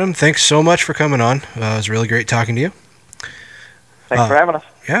 Brian, Adam, thanks so much for coming on. It was really great talking to you. Thanks for having us.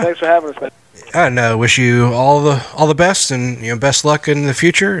 Yeah. Thanks for having us, man. And wish you all the best, and you know, best luck in the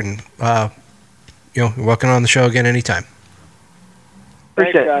future, and you know, you're welcome on the show again anytime.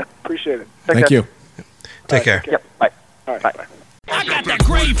 Appreciate it. Appreciate it. Thank you. Take care. Yep. Bye. All right. Bye. I got that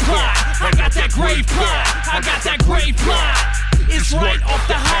grave plot. I got that grave plot. I got that grave plot. It's right off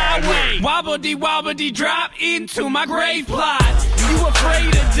the highway. Wobbly drop into my grave plot. You afraid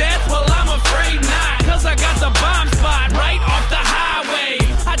of death? Well, I'm afraid not. Cause I got the bomb spot right off the highway.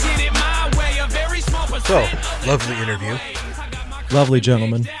 I did it my way, a very small So, percent. lovely interview. Lovely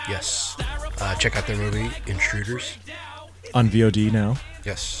gentleman. Yes. Check out their movie, Intruders. On VOD now.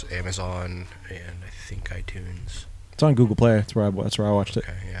 Yes, Amazon and I think iTunes. It's on Google Play. That's where I watched it.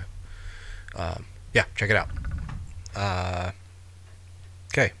 Okay, yeah. Yeah, check it out.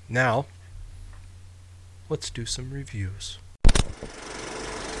 Okay, now let's do some reviews.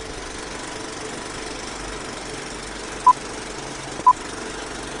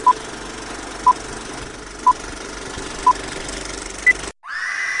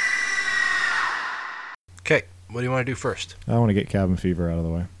 Okay, what do you want to do first? I want to get cabin fever out of the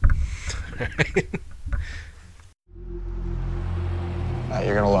way.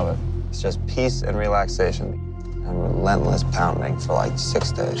 You're gonna love it. It's just peace and relaxation and relentless pounding for like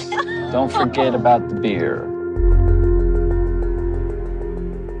 6 days. Don't forget about the beer.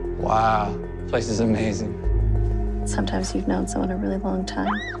 Wow, this place is amazing. Sometimes you've known someone a really long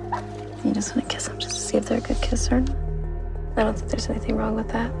time. You just want to kiss them just to see if they're a good kisser. I don't think there's anything wrong with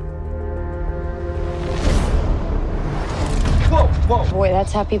that. Whoa, whoa. Boy,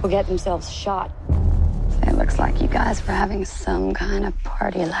 that's how people get themselves shot. It looks like you guys were having some kind of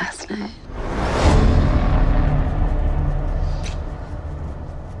party last night.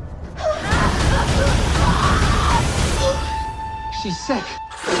 She's sick.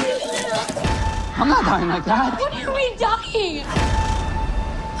 I'm not dying like that. What do you mean dying?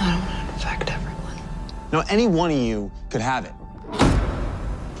 I don't want to infect everyone. No, any one of you could have it.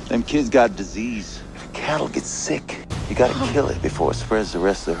 Them kids got disease. If cattle get sick, you gotta kill it before it spreads the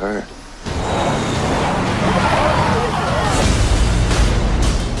rest of the herd.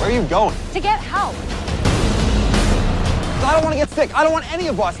 Where are you going? To get help. I don't want to get sick. I don't want any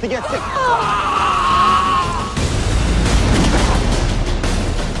of us to get sick.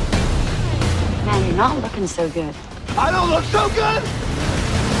 Man, you're not looking so good. I don't look so good!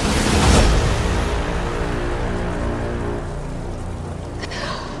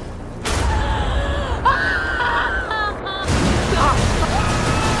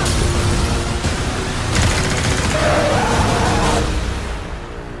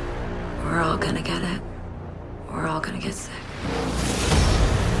 We're all gonna get it. We're all gonna get sick.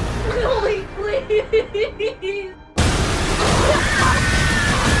 Really, please.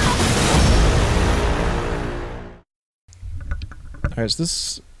 All right, so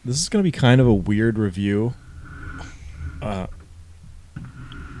this is going to be kind of a weird review.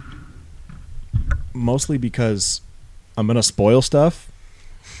 Mostly because I'm going to spoil stuff,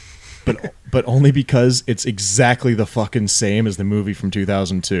 but only because it's exactly the fucking same as the movie from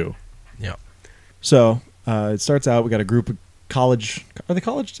 2002. Yeah. So, it starts out, we got a group of college... Are they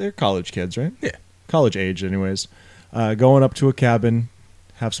college? They're college kids, right? Yeah. College age, anyways. Going up to a cabin,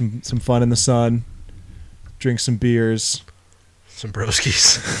 have some fun in the sun, drink some beers... Some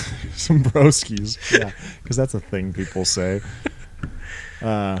broskies. Some broskies. Yeah, because that's a thing people say.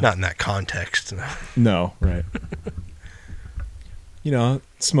 Not in that context. No. No, right. You know,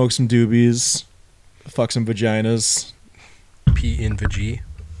 smoke some doobies, fuck some vaginas. P in vag.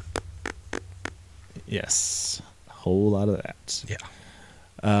 Yes. A whole lot of that.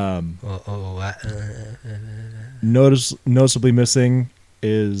 Yeah. Noticeably missing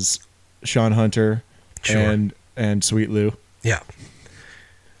is Sean Hunter Sure. and Sweet Lou. Yeah.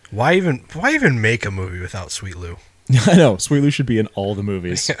 Why even make a movie without Sweet Lou? I know. Sweet Lou should be in all the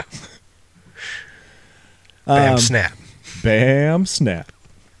movies. Yeah. Bam, snap. Bam, snap.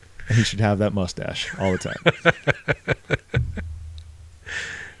 And he should have that mustache all the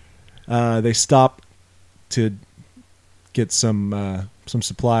time. They stop to get some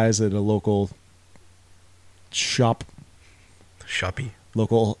supplies at a local shop. Shoppy?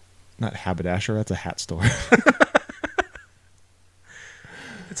 Local, not haberdasher, that's a hat store.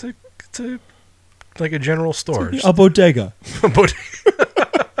 It's a like a general store. A bodega. A bodega.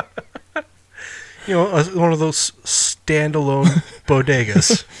 You know, one of those standalone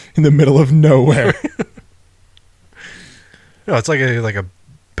bodegas in the middle of nowhere. No, it's like a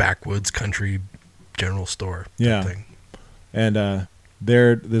backwoods country general store type thing. And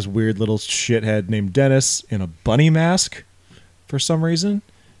there, this weird little shithead named Dennis in a bunny mask for some reason.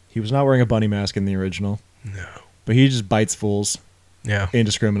 He was not wearing a bunny mask in the original. No. But he just bites fools. Yeah.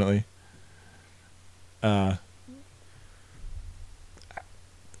 Indiscriminately.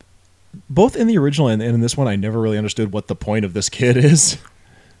 Both in the original and in this one, I never really understood what the point of this kid is.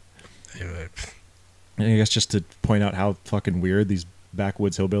 Anyway. I guess just to point out how fucking weird these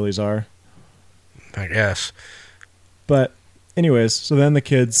backwoods hillbillies are. I guess. But anyways, so then the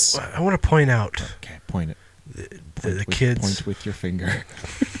kids... I want to point out... Okay, point it. The kids... Point with your finger.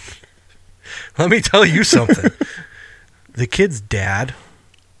 Let me tell you something. The kid's dad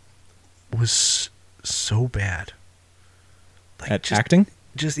was so bad. Like, At acting?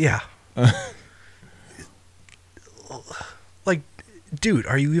 Just, yeah. Like, dude,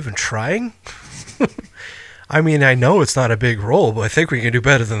 are you even trying? I mean, I know it's not a big role, but I think we can do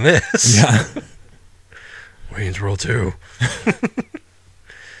better than this. Yeah. Wayne's World 2.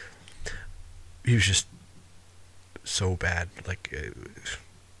 He was just so bad. Like,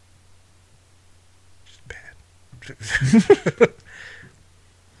 just bad.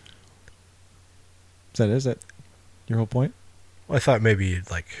 Is that your whole point? Well, I thought maybe you'd,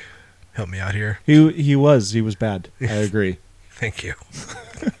 like, help me out here. He was bad. I agree. Thank you.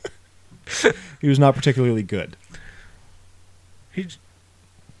 He was not particularly good.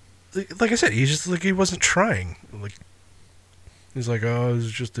 like I said, he's just like he wasn't trying. Like he's like, oh,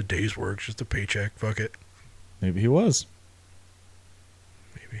 it's just a day's work, just a paycheck. Fuck it. Maybe he was.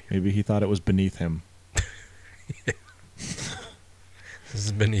 Maybe he thought it was beneath him. This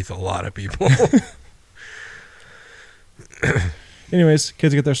is beneath a lot of people. Anyways,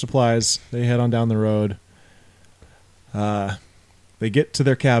 kids get their supplies. They head on down the road. They get to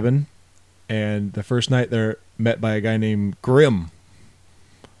their cabin, and the first night they're met by a guy named Grim.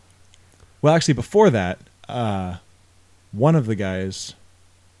 Well, actually, before that, one of the guys,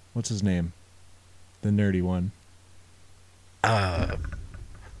 what's his name? The nerdy one.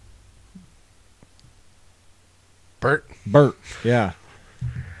 Bert? Bert, yeah.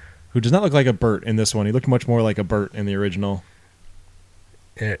 Who does not look like a Bert in this one. He looked much more like a Bert in the original.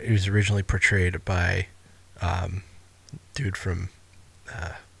 He was originally portrayed by dude from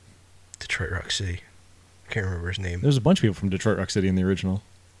Detroit Rock City. I can't remember his name. There's a bunch of people from Detroit Rock City in the original.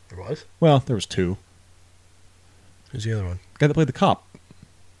 There was? Well, there was two. Who's the other one? The guy that played the cop.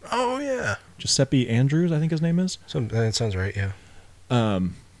 Oh, yeah. Giuseppe Andrews, I think his name is. That sounds right, yeah.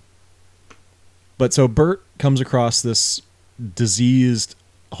 But so Bert comes across this diseased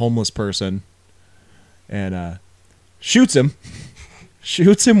homeless person and shoots him.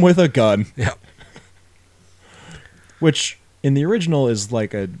 Shoots him with a gun. Yeah. Which in the original is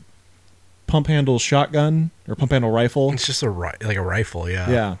like a pump handle shotgun or pump handle rifle. It's just like a rifle, yeah.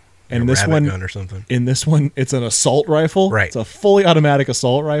 Yeah. And like this rabbit one gun or something. In this one it's an assault rifle. Right. It's a fully automatic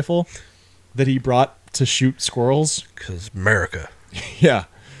assault rifle that he brought to shoot squirrels. Because America. Yeah.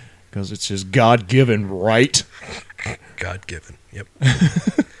 Because it's his God-given right. God-given, yep.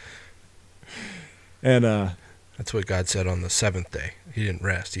 And that's what God said on the seventh day. He didn't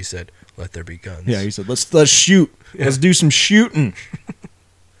rest. He said, "Let there be guns." Yeah, he said, "Let's shoot. Yeah. Let's do some shooting."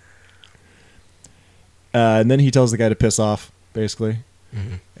 And then he tells the guy to piss off, basically,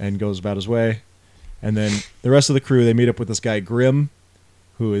 and goes about his way. And then the rest of the crew, they meet up with this guy Grim,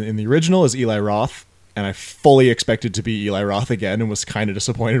 who in the original is Eli Roth, and I fully expected to be Eli Roth again, and was kind of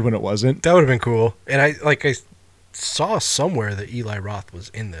disappointed when it wasn't. That would have been cool. And I saw somewhere that Eli Roth was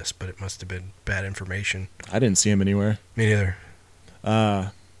in this, but it must have been bad information. I didn't see him anywhere. Me neither.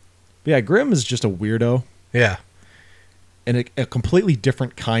 Yeah, Grim is just a weirdo. Yeah. And a completely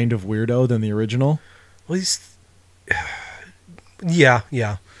different kind of weirdo than the original. Well, he's... Yeah.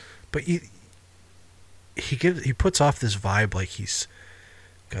 But he puts off this vibe like he's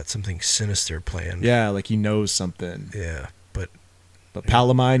got something sinister planned. Yeah, like he knows something. Yeah, but pal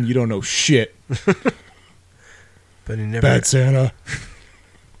of mine, you don't know shit. But he never... Bad Santa.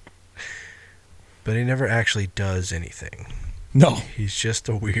 But he never actually does anything. No. He's just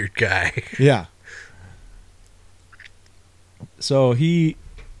a weird guy. Yeah. So he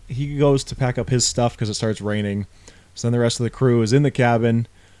goes to pack up his stuff because it starts raining. So then the rest of the crew is in the cabin.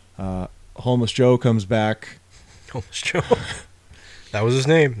 Homeless Joe comes back. Homeless Joe. That was his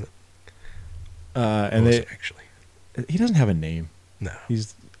name. And they actually, he doesn't have a name. No.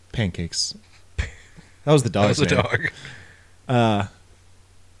 He's Pancakes. That was the dog's name. That was the dog.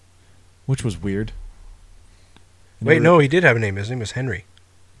 Which was weird. Wait, no, he did have a name. His name was Henry.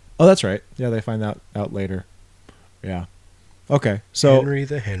 Oh, that's right. Yeah, they find that out later. Yeah. Okay, so Henry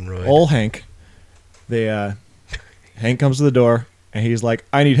the Henroid. Old Hank. Hank comes to the door and he's like,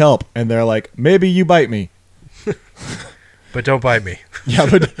 "I need help," and they're like, "Maybe you bite me." But don't bite me. Yeah,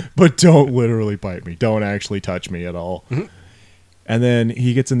 but don't literally bite me. Don't actually touch me at all. Mm-hmm. And then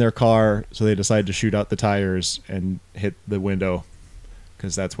he gets in their car, so they decide to shoot out the tires and hit the window,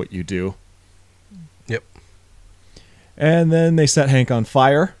 because that's what you do. Yep. And then they set Hank on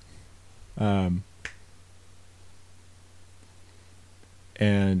fire. And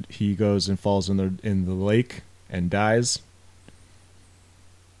he goes and falls in the lake and dies.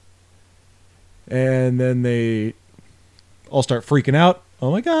 And then they all start freaking out.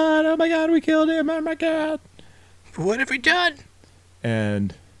 Oh my god, we killed him. Oh my god. What have we done?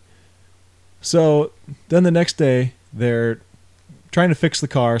 And so then the next day, they're trying to fix the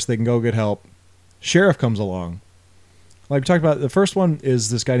car so they can go get help. Sheriff comes along. Like we talked about, the first one is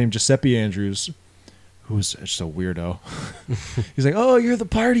this guy named Giuseppe Andrews, who's just a weirdo. He's like, "Oh, you're the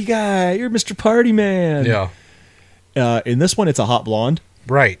party guy. You're Mr. Party Man." Yeah. In this one, it's a hot blonde.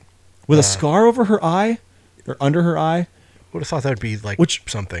 Right. With a scar over her eye, or under her eye. Would have thought that would be like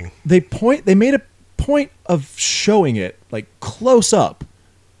something. They made a point of showing it like close up,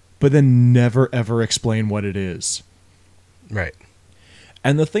 but then never ever explain what it is. Right.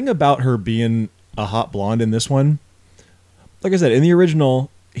 And the thing about her being a hot blonde in this one, like I said, in the original,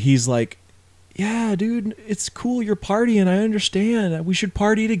 he's like, "Yeah, dude, it's cool you're partying. I understand. We should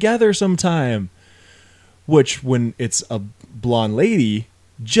party together sometime." Which, when it's a blonde lady,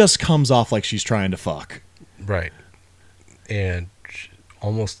 just comes off like she's trying to fuck. Right. And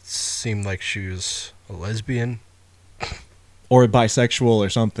almost seemed like she was a lesbian. Or bisexual or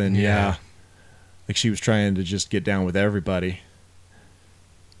something, Yeah. yeah. Like she was trying to just get down with everybody.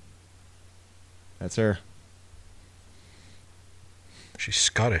 That's her. She's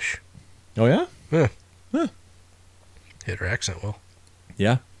Scottish. Oh, yeah? Yeah. Huh. Hit her accent well.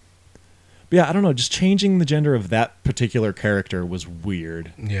 Yeah. But yeah, I don't know. Just changing the gender of that particular character was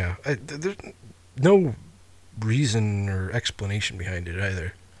weird. Yeah. There's no reason or explanation behind it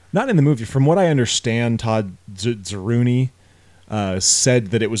either. Not in the movie. From what I understand, Todd Zeruni said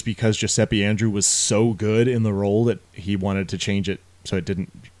that it was because Giuseppe Andrew was so good in the role that he wanted to change it so it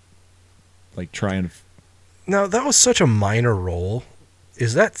didn't like try and... Now, that was such a minor role.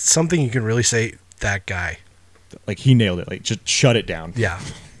 Is that something you can really say, that guy? Like, he nailed it. Like, just shut it down. Yeah.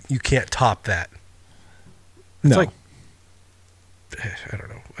 You can't top that. It's No. like... I don't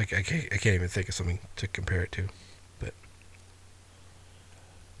know. I can't even think of something to compare it to. But...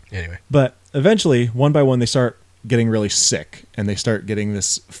 Anyway. But eventually, one by one, they start getting really sick. And they start getting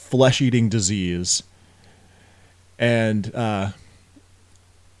this flesh-eating disease. And,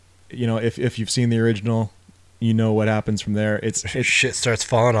 you know, if you've seen the original, you know what happens from there. It's shit starts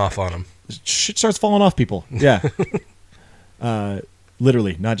falling off on them. Shit starts falling off people. Yeah.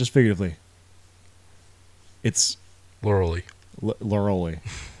 Literally, not just figuratively. It's literally. Literally.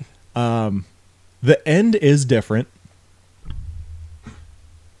 The end is different.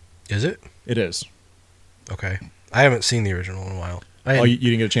 Is it? It is. Okay. I haven't seen the original in a while. You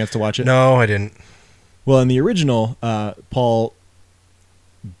didn't get a chance to watch it? No, I didn't. Well, in the original, Paul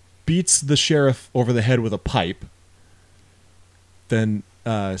beats the sheriff over the head with a pipe, then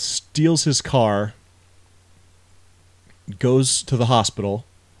steals his car, goes to the hospital,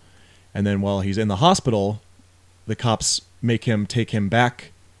 and then while he's in the hospital, the cops make him take them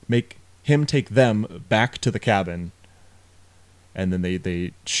back to the cabin, and then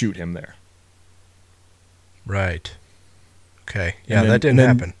they shoot him there. Right. Okay. Yeah, that didn't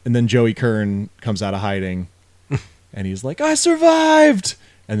happen. And then Joey Kern comes out of hiding, and he's like, "I survived!"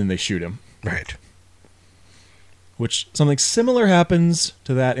 And then they shoot him. Right. Which, something similar happens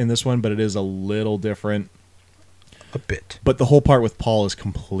to that in this one, but it is a little different. A bit. But the whole part with Paul is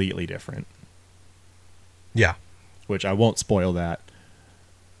completely different. Yeah. Which I won't spoil that.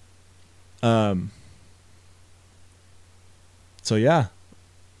 So yeah.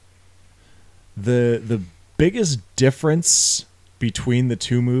 The biggest difference between the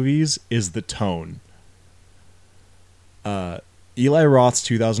two movies is the tone. Eli Roth's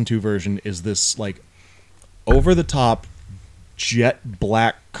 2002 version is this like over the top jet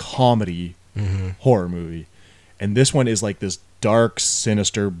black comedy horror movie. And this one is like this dark,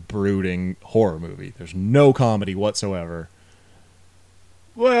 sinister, brooding horror movie. There's no comedy whatsoever.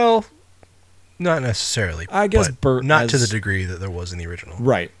 Well, not necessarily. I guess but Bert not has- to the degree that there was in the original.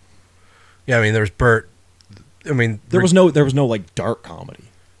 Right. Yeah, I mean, there was Bert. I mean, There was no like dark comedy.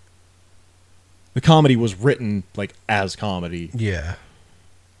 The comedy was written like as comedy. Yeah.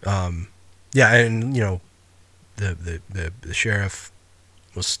 Yeah, and you know, the sheriff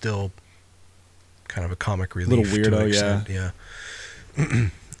was still kind of a comic relief. Little to an weirdo, extent. Yeah.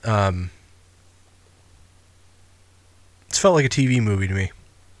 It's felt like a TV movie to me.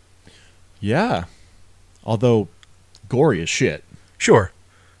 Yeah. Although gory as shit. Sure.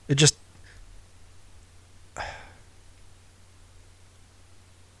 It just...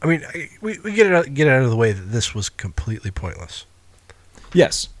 I mean, we get it out of the way that this was completely pointless.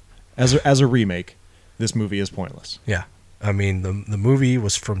 Yes. As a remake, this movie is pointless. Yeah. I mean, the movie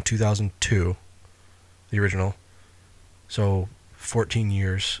was from 2002, the original. So, 14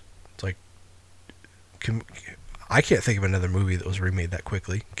 years. It's like... I can't think of another movie that was remade that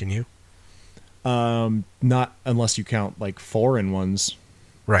quickly. Can you? Not unless you count like foreign ones.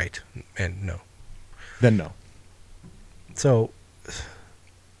 Right. And no. Then no. So,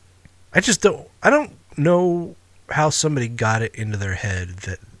 I don't know how somebody got it into their head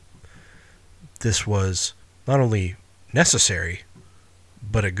that this was not only necessary,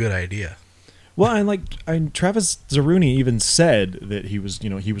 but a good idea. Well, and Travis Zeruni even said that he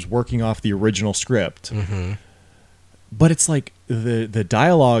was working off the original script. Mm-hmm. But it's like the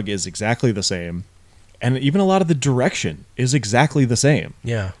dialogue is exactly the same, and even a lot of the direction is exactly the same.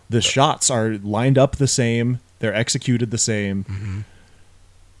 Yeah. The shots are lined up the same, they're executed the same. Mm-hmm.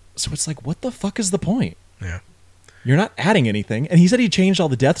 So it's like, what the fuck is the point? Yeah. You're not adding anything. And he said he changed all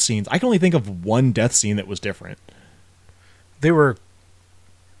the death scenes. I can only think of one death scene that was different. They were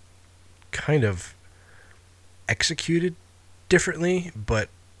kind of executed differently, but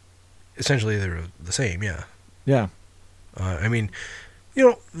essentially they were the same, yeah. Yeah. I mean,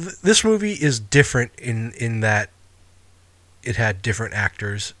 This movie is different in that it had different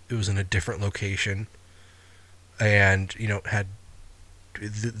actors. It was in a different location, and had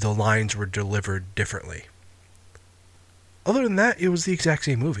the lines were delivered differently. Other than that, it was the exact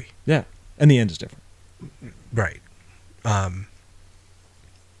same movie. Yeah, and the end is different. Right. I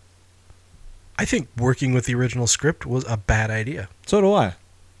think working with the original script was a bad idea. So do I.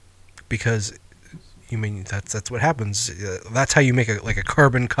 Because, that's what happens. That's how you make a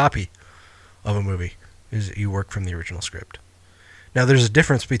carbon copy of a movie, is you work from the original script. Now, there's a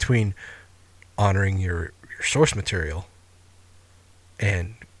difference between honoring your source material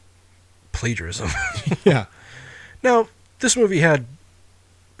and plagiarism. Yeah. Now, this movie had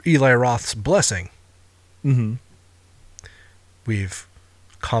Eli Roth's blessing. Mm-hmm. We've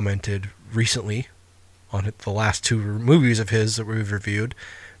commented recently on the last 2 movies of his that we've reviewed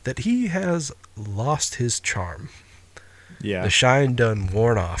that he has lost his charm. Yeah. The shine done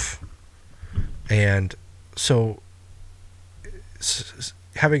worn off. And so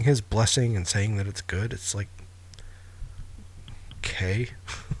having his blessing and saying that it's good, it's like, okay.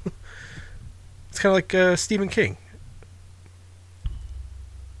 It's kind of like Stephen King.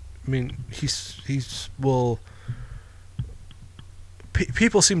 I mean,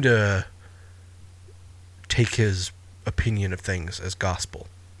 people seem to take his opinion of things as gospel,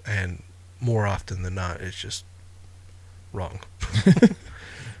 and more often than not, it's just wrong.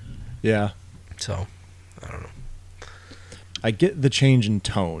 Yeah. So, I don't know. I get the change in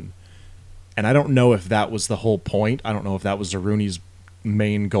tone, and I don't know if that was the whole point. I don't know if that was Rooney's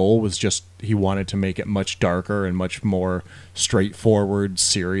main goal, was just he wanted to make it much darker and much more straightforward,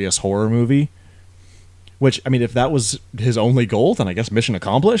 serious horror movie. Which, I mean, if that was his only goal, then I guess mission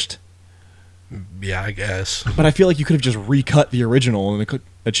accomplished. Yeah, I guess. But I feel like you could have just recut the original and it could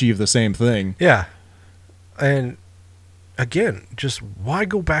achieve the same thing. Yeah. And again, just why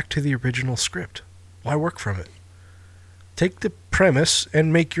go back to the original script? Why work from it? Take the premise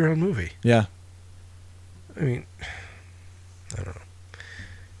and make your own movie. Yeah. I mean, I don't know.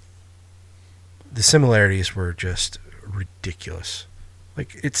 The similarities were just ridiculous.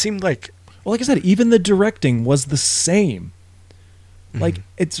 Like, it seemed like... Well, like I said, even the directing was the same. Like,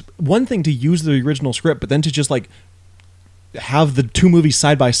 it's one thing to use the original script, but then to just, like, have the 2 movies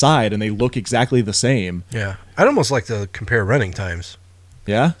side by side and they look exactly the same. Yeah. I'd almost like to compare running times.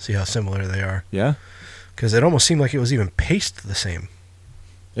 Yeah? See how similar they are. Yeah. Because it almost seemed like it was even paced the same.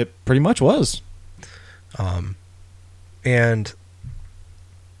 It pretty much was. And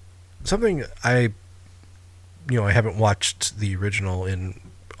something I haven't watched the original in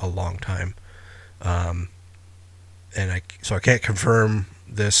a long time. And I can't confirm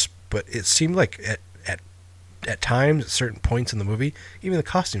this, but it seemed like at times, at certain points in the movie, even the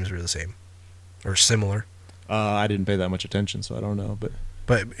costumes were the same or similar. I didn't pay that much attention, so I don't know.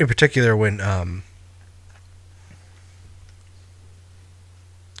 But in particular, when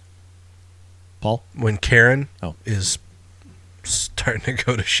Paul, when Karen is starting to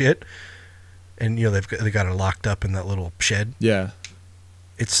go to shit, and they got her locked up in that little shed. Yeah.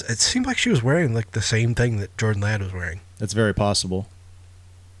 It seemed like she was wearing like the same thing that Jordan Ladd was wearing. That's very possible.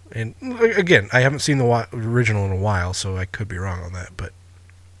 And again, I haven't seen the original in a while, so I could be wrong on that, but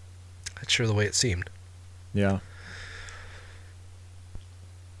that's sure the way it seemed. Yeah.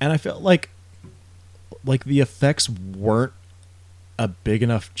 And I felt like the effects weren't a big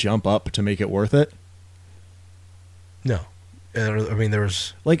enough jump up to make it worth it. No. I mean, there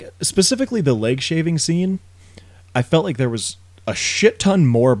was... Like, specifically the leg shaving scene, I felt like there was a shit ton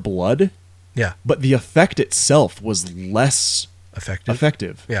more blood. Yeah. But the effect itself was less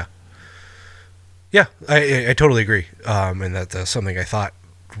effective. Yeah. Yeah, I totally agree. And that's something I thought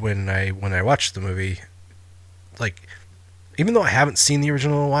when I watched the movie. Like, even though I haven't seen the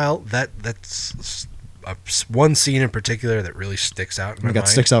original in a while, that's one scene in particular that really sticks out in my mind. That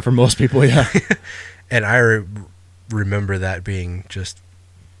sticks out for most people, yeah. And I remember that being just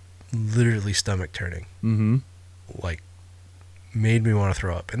literally stomach turning. Mm-hmm. Like, made me want to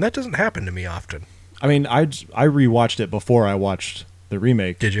throw up. And that doesn't happen to me often. I mean, I rewatched it before I watched the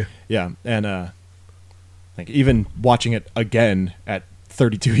remake. Did you? Yeah, and like even watching it again at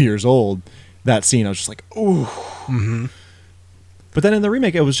 32 years old, that scene I was just like, ooh. Mm-hmm. But then in the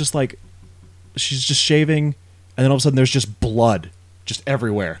remake, it was just like she's just shaving, and then all of a sudden there's just blood just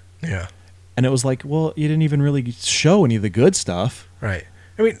everywhere. Yeah. And it was like, well, you didn't even really show any of the good stuff. Right.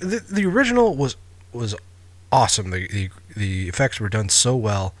 I mean, the original was awesome. The effects were done so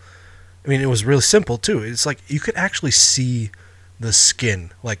well. I mean, it was really simple too. It's like you could actually see the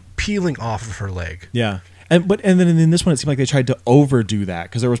skin like peeling off of her leg. Yeah. And then in this one, it seemed like they tried to overdo that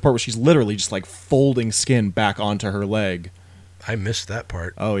because there was a part where she's literally just like folding skin back onto her leg. I missed that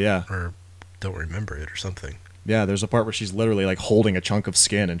part. Oh, yeah. Or don't remember it or something. Yeah, there's a part where she's literally like holding a chunk of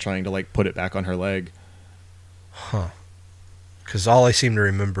skin and trying to like put it back on her leg. Huh. Because all I seem to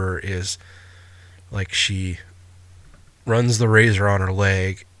remember is like she runs the razor on her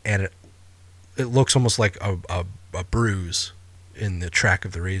leg and it looks almost like a bruise in the track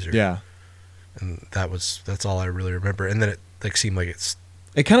of the razor. Yeah. And that's all I really remember. And then it like seemed like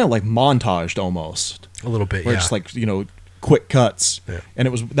it kind of like montaged almost. A little bit, where yeah. just like, you know, quick cuts. Yeah. And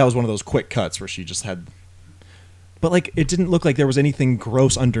that was one of those quick cuts where she just had, but like it didn't look like there was anything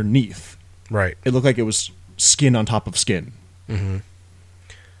gross underneath. Right. It looked like it was skin on top of skin. Mm-hmm.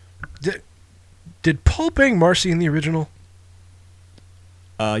 Did Paul bang Marcy in the original?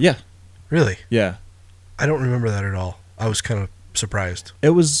 Yeah. Really? Yeah. I don't remember that at all. I was kind of surprised.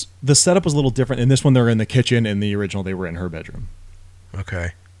 The setup was a little different. In this one, they're in the kitchen. In the original, they were in her bedroom.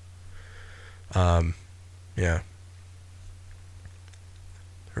 Okay. Yeah.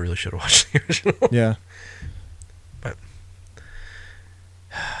 I really should have watched the original. Yeah. But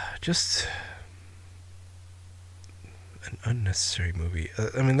just an unnecessary movie.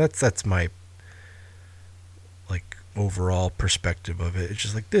 I mean, that's my like overall perspective of it. It's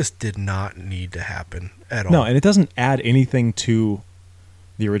just like this did not need to happen at all. No, and it doesn't add anything to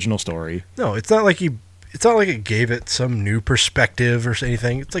the original story. No, it's not like it gave it some new perspective or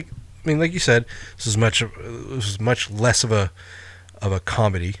anything. It's like, I mean, like you said, this was much less of a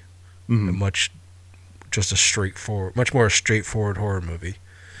comedy, Mm-hmm. much more a straightforward horror movie.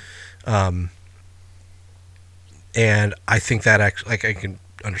 And I think that actually, like, I can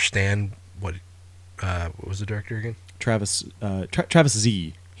understand what was the director again? Travis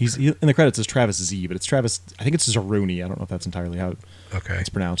Z. He's in the credits as Travis Z, but it's Travis. I think it's Zeroni. I don't know if that's entirely how it's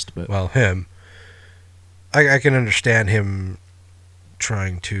pronounced, but well, him. I can understand him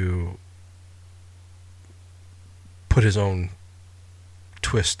trying to put his own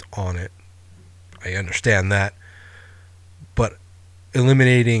twist on it. I understand that, but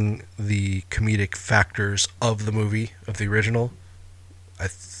eliminating the comedic factors of the movie, of the original, I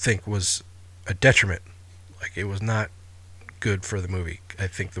think was a detriment. Like, it was not good for the movie. I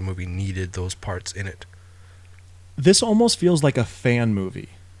think the movie needed those parts in it. This almost feels like a fan movie.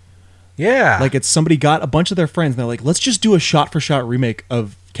 Yeah. Like it's somebody got a bunch of their friends and they're like, let's just do a shot-for-shot remake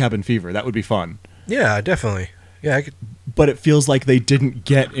of Cabin Fever. That would be fun. Yeah, definitely. Yeah, I could. But it feels like they didn't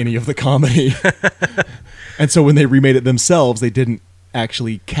get any of the comedy. And so when they remade it themselves, they didn't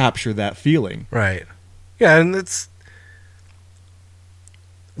actually capture that feeling. Right. Yeah, and it's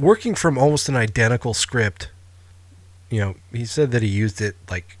working from almost an identical script. You know, he said that he used it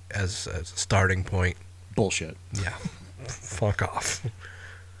like as a starting point. Bullshit. Yeah. Fuck off.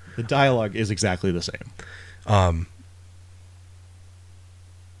 The dialogue is exactly the same. I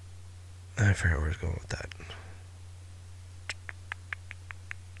forgot where I was going with that.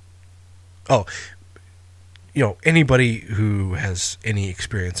 Oh, you know, anybody who has any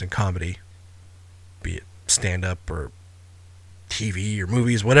experience in comedy, be it stand-up or TV or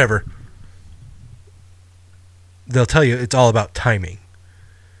movies, whatever, they'll tell you it's all about timing.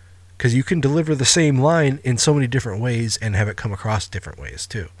 Because you can deliver the same line in so many different ways and have it come across different ways,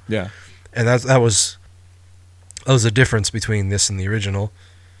 too. Yeah. And that was the difference between this and the original.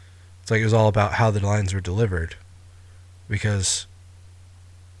 It's like it was all about how the lines were delivered. Because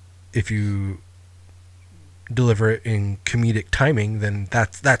if you deliver it in comedic timing, then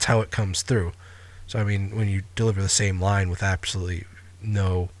that's how it comes through. So, I mean, when you deliver the same line with absolutely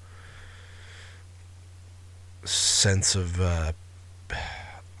no sense of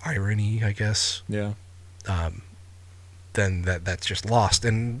irony, I guess. Yeah. Then that's just lost.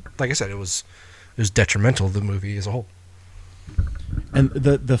 And like I said, it was detrimental to the movie as a whole. And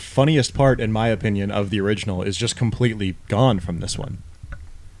the funniest part, in my opinion, of the original is just completely gone from this one.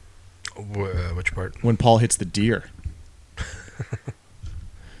 Which part? When Paul hits the deer.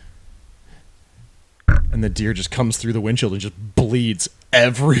 And the deer just comes through the windshield and just bleeds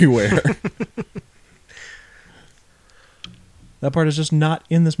everywhere. That part is just not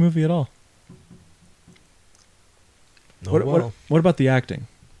in this movie at all. What about the acting?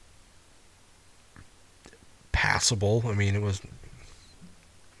 Passable. I mean, it was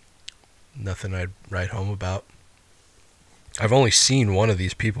nothing I'd write home about. I've only seen one of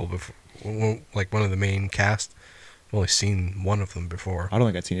these people before, like one of the main cast. I've only seen one of them before. I don't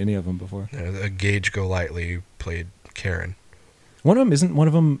think I'd seen any of them before. Gage Golightly played Karen. Isn't one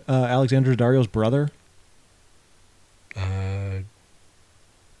of them Alexandra Daddario's brother?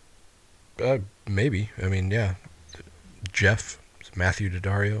 Maybe. I mean, yeah. Jeff, Matthew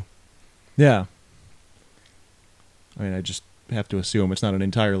Daddario. Yeah. I mean, I just have to assume it's not an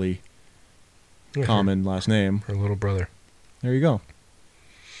entirely common last name. Her little brother. There you go.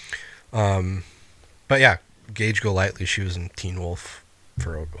 But yeah, Gage Golightly, she was in Teen Wolf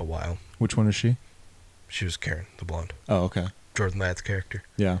for a while. Which one is she? She was Karen, the blonde. Oh, okay. Jordan Ladd's character.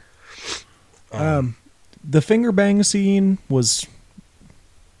 Yeah. The finger bang scene was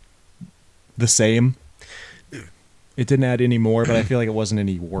the same. It didn't add any more, but I feel like it wasn't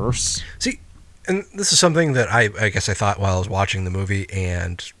any worse. See, and this is something that I guess I thought while I was watching the movie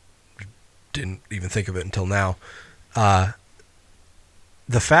and didn't even think of it until now.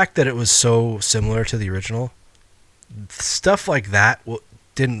 The fact that it was so similar to the original, stuff like that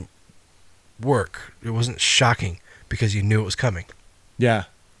didn't work. It wasn't shocking because you knew it was coming. Yeah.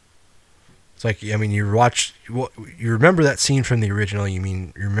 It's like, I mean, you remember that scene from the original,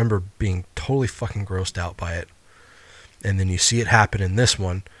 you remember being totally fucking grossed out by it. And then you see it happen in this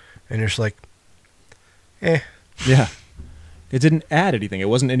one, and you're just like, eh. Yeah. It didn't add anything. It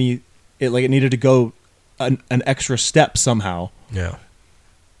wasn't any, it needed to go an extra step somehow. Yeah.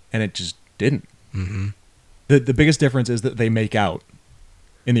 And it just didn't. Mm-hmm. The biggest difference is that they make out.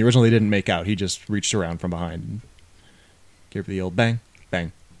 In the original, they didn't make out. He just reached around from behind and gave her the old bang,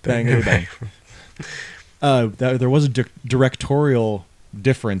 bang, bang, bang. There was a directorial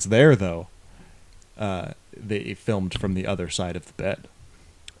difference there, though. They filmed from the other side of the bed.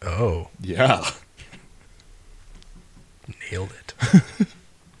 Oh. Yeah. Nailed it.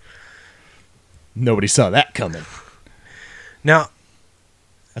 Nobody saw that coming. Now,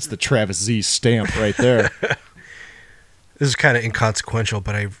 that's the Travis Z stamp right there. This is kind of inconsequential,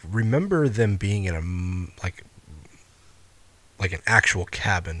 but I remember them being in a like an actual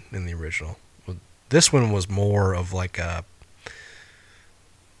cabin in the original. This one was more of like a,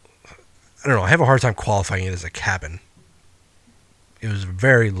 I don't know, I have a hard time qualifying it as a cabin. It was a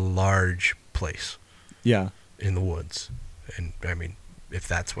very large place. Yeah. In the woods. And I mean, if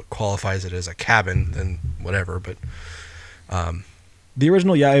that's what qualifies it as a cabin, then whatever, but the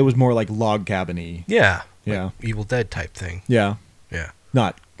original, yeah, it was more like log cabin-y. Yeah. Yeah. Like Evil Dead type thing. Yeah. Yeah.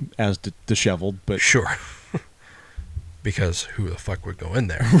 Not as disheveled, but sure. Because who the fuck would go in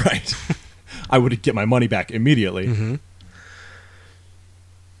there? Right. I would get my money back immediately. Mm-hmm.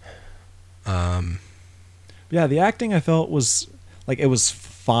 Yeah, the acting I felt was like it was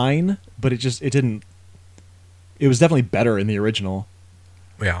fine, but it was definitely better in the original.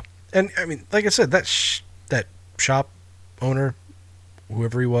 Yeah. And I mean, like I said, that shop owner,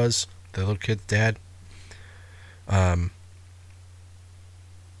 whoever he was, the little kid's dad,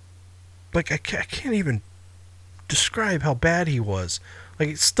 like I can't even describe how bad he was. Like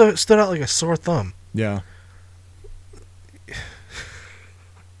it stood out like a sore thumb. Yeah.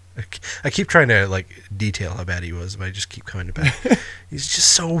 I keep trying to like detail how bad he was, but I just keep coming back. He's just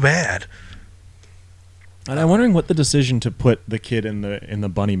so bad. And I'm wondering what the decision to put the kid in the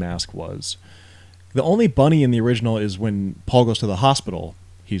bunny mask was. The only bunny in the original is when Paul goes to the hospital.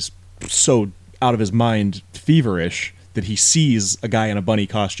 He's so out of his mind, feverish, that he sees a guy in a bunny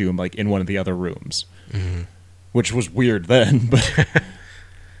costume like in one of the other rooms. Mm-hmm. Which was weird then, but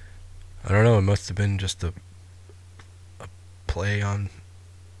I don't know, it must have been just a play on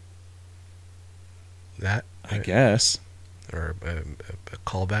that, I guess, or a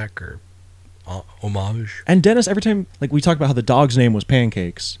callback or homage. And Dennis, every time, like we talked about how the dog's name was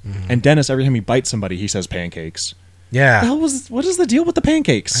Pancakes, Mm-hmm. and Dennis, every time he bites somebody, he says pancakes. Yeah. What is the deal with the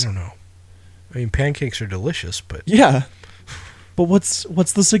pancakes? I don't know. I mean, pancakes are delicious, but yeah. But what's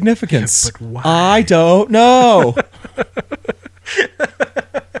the significance? Yeah, but why? I don't know.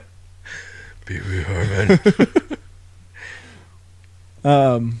 Pee-wee Herman.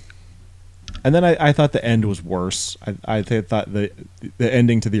 And then I thought the end was worse. I thought the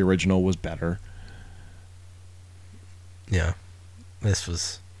ending to the original was better. Yeah. This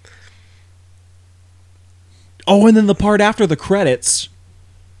was... Oh, and then the part after the credits.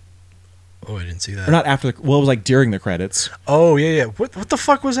 Oh, I didn't see that. Or not after the... Well, it was like during the credits. Oh, yeah. What the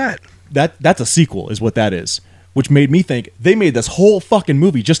fuck was that? That's a sequel, is what that is. Which made me think, they made this whole fucking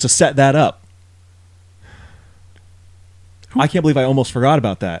movie just to set that up. I can't believe I almost forgot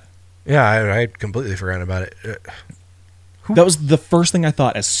about that. Yeah, I completely forgot about it. That was the first thing I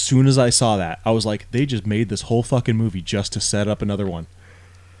thought as soon as I saw that. I was like, they just made this whole fucking movie just to set up another one.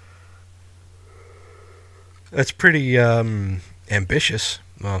 That's pretty ambitious.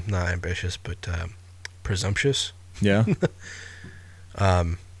 Well, not ambitious, but presumptuous. Yeah.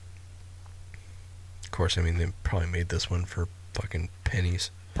 Of course, I mean, they probably made this one for fucking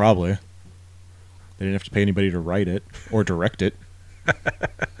pennies. Probably. They didn't have to pay anybody to write it or direct it.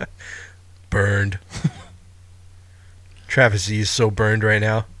 Burned. Travis Z is so burned right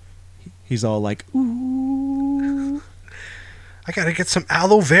now. He's all like, ooh. I gotta get some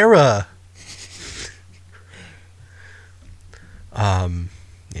aloe vera.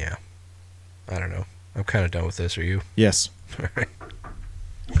 Yeah. I don't know. I'm kind of done with this. Are you? Yes. All right.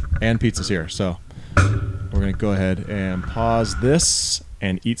 And pizza's here, so we're gonna go ahead and pause this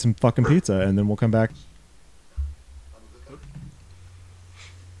and eat some fucking pizza, and then we'll come back.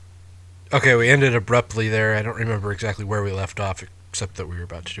 Okay, we ended abruptly there. I don't remember exactly where we left off, except that we were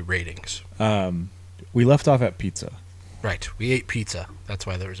about to do ratings. We left off at pizza. Right. We ate pizza. That's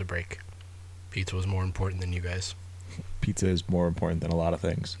why there was a break. Pizza was more important than you guys. Pizza is more important than a lot of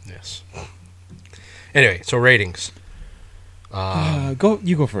things. Yes. Anyway, so ratings. You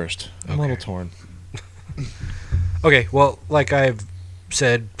go first. I'm a little torn. Okay, well, like I've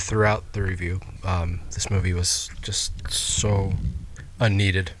said throughout the review, this movie was just so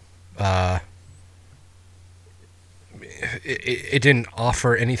unneeded. It didn't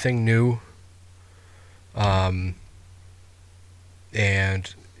offer anything new, and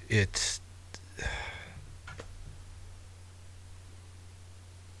it.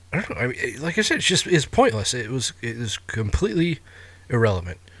 I don't know. I mean, like I said, it's pointless. It was completely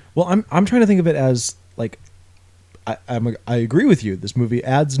irrelevant. Well, I'm trying to think of it as like I agree with you. This movie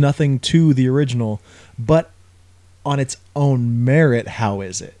adds nothing to the original, but on its own merit, how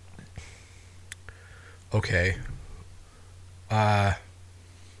is it? Okay. God,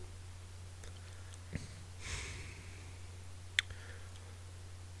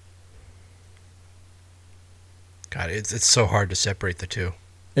 it's so hard to separate the two.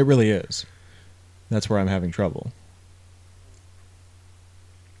 It really is. That's where I'm having trouble.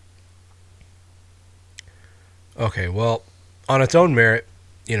 Okay, well, on its own merit,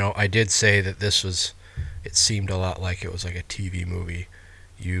 I did say that it seemed a lot like it was like a TV movie.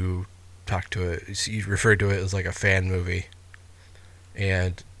 You referred to it as like a fan movie.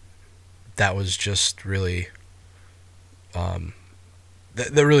 And that was just really, that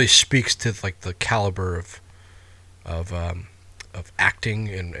really speaks to like the caliber of acting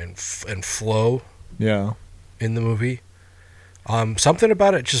and flow. Yeah. In the movie. Something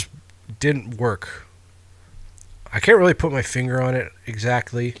about it just didn't work. I can't really put my finger on it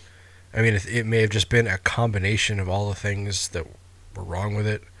exactly. I mean, it may have just been a combination of all the things that were wrong with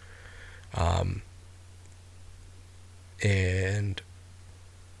it. And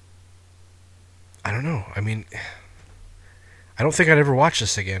I don't know. I mean, I don't think I'd ever watch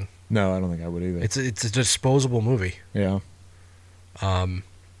this again. No, I don't think I would either. It's a disposable movie. Yeah. I'd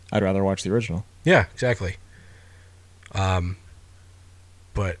rather watch the original. Yeah, exactly.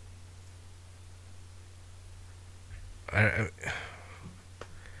 But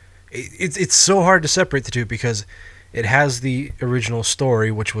it's so hard to separate the two because it has the original story,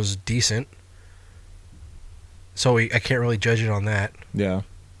 which was decent. So I can't really judge it on that. Yeah.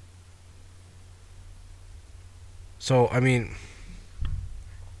 So, I mean,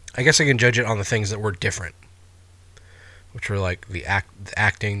 I guess I can judge it on the things that were different, which were like the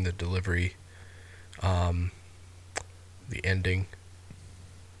acting, the delivery, the ending,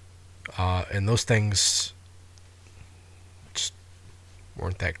 and those things just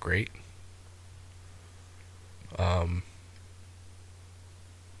weren't that great.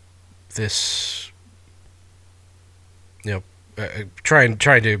 This, trying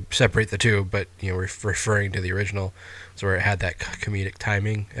to separate the two, but referring to the original, so where it had that comedic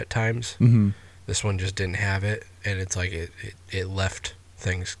timing at times. Mm-hmm. This one just didn't have it, and it's like it left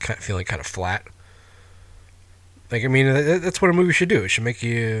things feeling kind of flat. Like, I mean, that's what a movie should do. It should make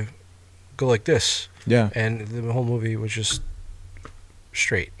you go like this. Yeah. And the whole movie was just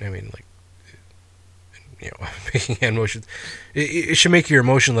straight. I mean, like, making hand motions. It should make your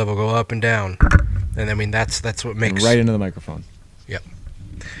emotion level go up and down. And I mean, that's what makes... Right into the microphone. Yep.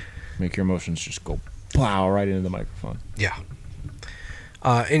 Make your emotions just go plow right into the microphone. Yeah.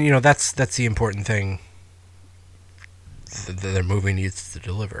 And, that's the important thing that their movie needs to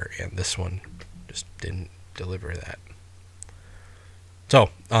deliver. And this one just didn't deliver that. So,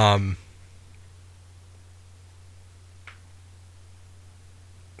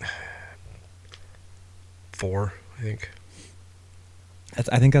 4, I think.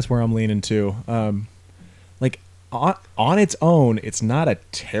 I think that's where I'm leaning too. Like on its own, it's not a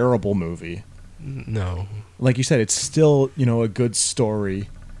terrible movie. No. Like you said, it's still a good story,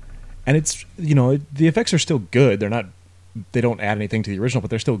 and it's the effects are still good. They don't add anything to the original, but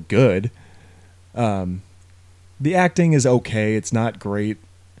they're still good. The acting is okay. It's not great.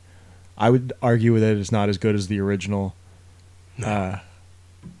 I would argue that it's not as good as the original. No.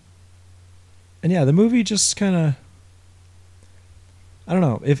 And yeah, the movie just kind of, I don't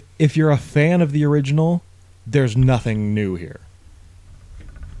know. If you're a fan of the original, there's nothing new here.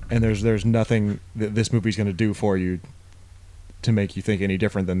 And there's nothing that this movie's going to do for you to make you think any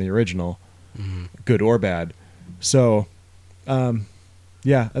different than the original, good or bad. So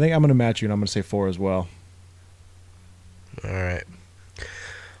Yeah, I think I'm going to match you, and I'm going to say 4 as well. All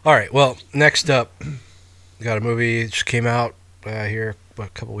right. Well, next up, we got a movie that just came out here a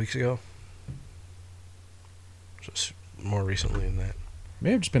couple weeks ago. Just more recently than that.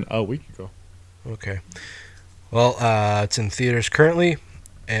 May have just been a week ago. Okay. Well, it's in theaters currently,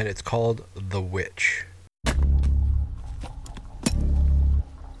 and it's called The Witch.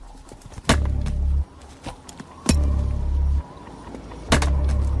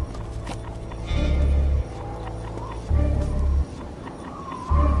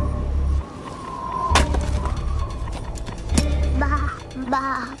 Bah,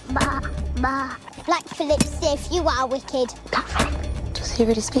 bah, bah, bah. Like Philip Sif, you are wicked. Does he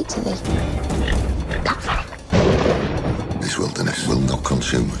really speak to thee? This wilderness will not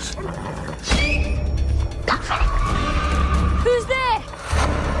consume us. Who's there?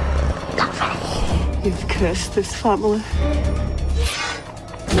 You've cursed this family.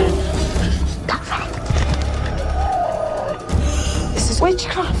 This is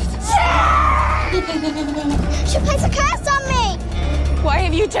witchcraft. She plays a curse on me! Why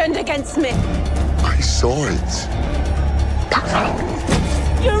have you turned against me? I saw it.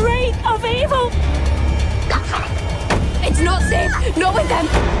 Your reign of evil! It's not safe, not with them!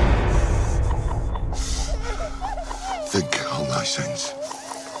 Think on thy sins.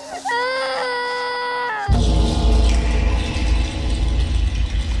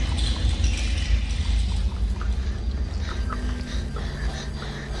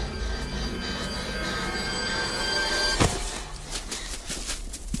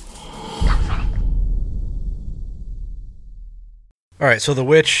 All right, so The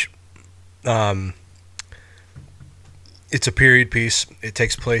Witch, it's a period piece. It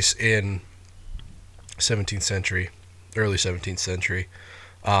takes place in 17th century, early 17th century,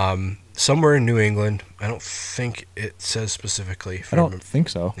 somewhere in New England. I don't think it says specifically. I don't think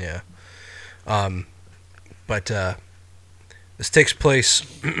so. Yeah. But this takes place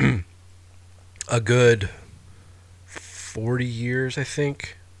a good 40 years, I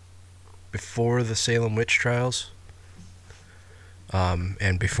think, before the Salem witch trials.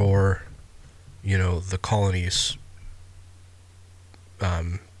 And before, the colonies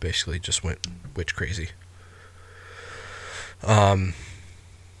basically just went witch crazy.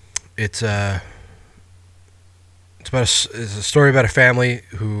 It's a story about a family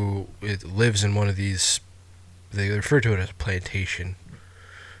who lives in one of these. They refer to it as a plantation,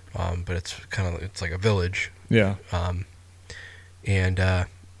 but it's like a village. Yeah. And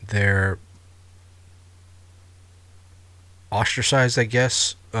they're ostracized, I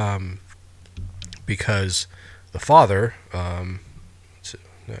guess, because the father,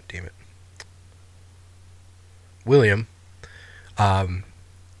 William, and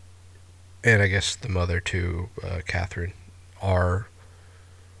I guess the mother too, Catherine, are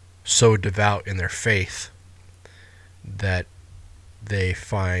so devout in their faith that they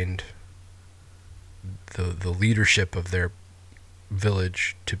find the leadership of their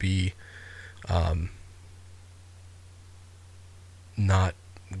village to be not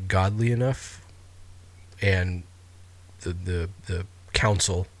godly enough, and the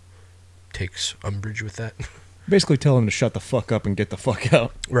council takes umbrage with that. Basically tell him to shut the fuck up and get the fuck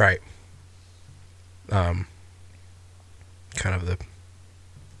out. Right. Kind of the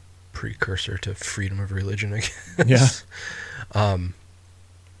precursor to freedom of religion, I guess. Yeah.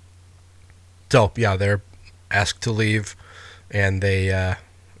 So yeah, they're asked to leave, and they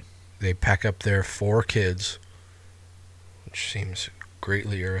pack up their 4 kids, which seems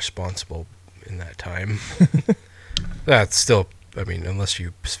greatly irresponsible in that time. That's still, I mean, unless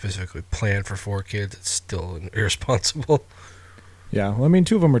you specifically plan for 4 kids, it's still irresponsible. Yeah, well, I mean,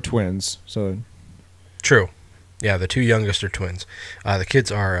 2 of them are twins, so... True. Yeah, the 2 youngest are twins. The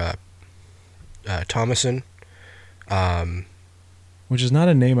kids are Thomason. Which is not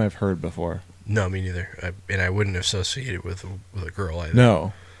a name I've heard before. No, me neither. And I wouldn't associate it with a girl either.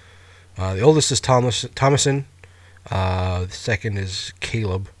 No. The oldest is Thomason. The second is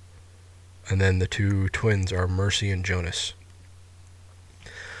Caleb. And then the 2 twins are Mercy and Jonas.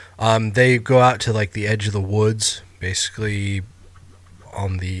 They go out to like the edge of the woods, basically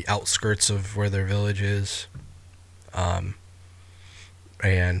on the outskirts of where their village is, and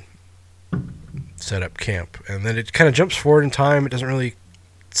set up camp. And then it kind of jumps forward in time. It doesn't really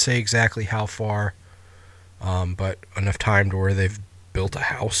say exactly how far, but enough time to where they've built a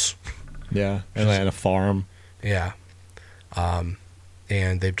house. Yeah, and a farm. Yeah.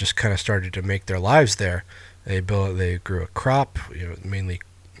 And they've just kind of started to make their lives there. They grew a crop, mainly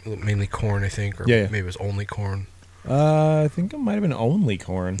corn, I think, or maybe it was only corn. I think it might have been only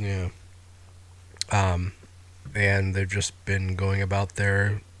corn. Yeah. and they've just been going about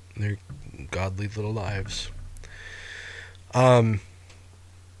their godly little lives. And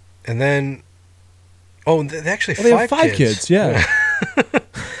then, they actually they have 5 kids. Yeah,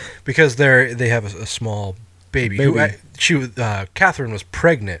 because they have a small baby. Catherine was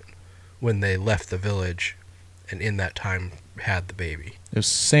pregnant when they left the village, and in that time had the baby. It was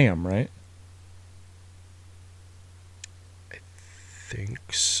Sam, right? I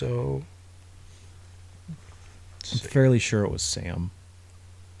think so. I'm fairly sure it was Sam.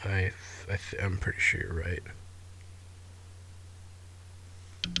 I'm pretty sure you're right.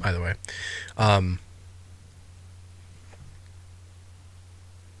 Either way,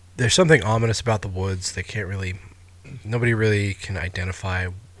 there's something ominous about the woods. Nobody really can identify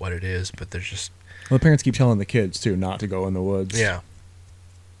what it is, but there's just... Well, the parents keep telling the kids, too, not to go in the woods. Yeah.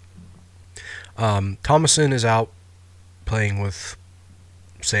 Thomason is out playing with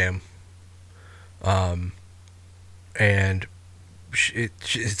Sam. And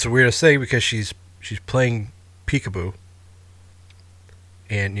it's the weirdest thing because she's playing peekaboo.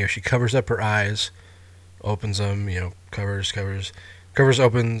 And, she covers up her eyes, opens them, covers,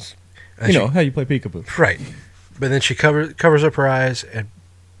 opens. And how you play peekaboo. Right. But then she covers up her eyes and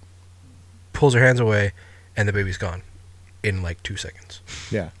pulls her hands away, and the baby's gone in like 2 seconds.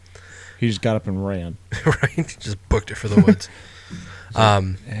 Yeah. He just got up and ran. Right? He just booked it for the woods.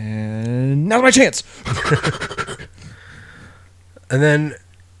 And now's my chance! And then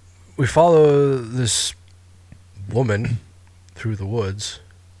we follow this woman through the woods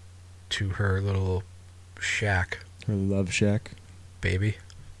to her little shack. Her love shack. Baby.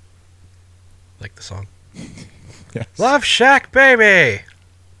 Like the song. Yes. Love Shack Baby!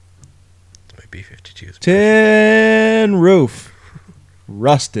 It's my B-52's. Tin roof.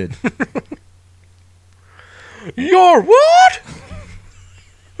 Rusted. Your what?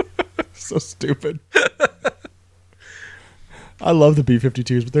 So stupid. I love the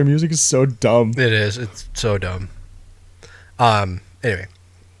B-52s, but their music is so dumb. It is. It's so dumb. Anyway.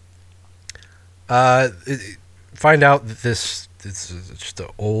 Find out that this is just an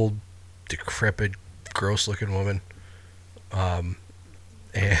old, decrepit, gross-looking woman. And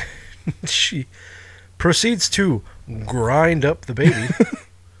she proceeds to grind up the baby,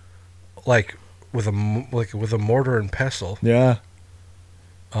 like with a mortar and pestle. Yeah.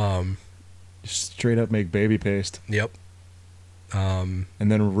 Straight up make baby paste. Yep. And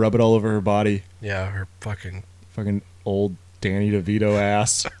then rub it all over her body. Yeah, her fucking old Danny DeVito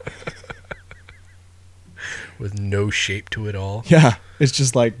ass. With no shape to it all. Yeah, it's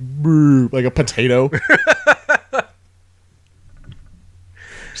just like a potato.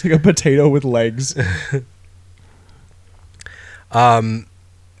 It's like a potato with legs. And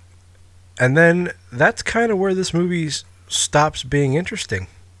then that's kind of where this movie stops being interesting.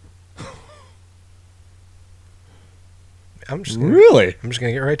 I'm just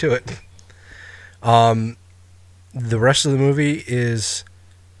gonna get right to it. The rest of the movie is,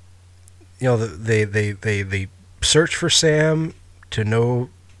 they search for Sam to no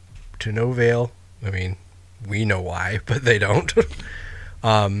avail. I mean, we know why, but they don't.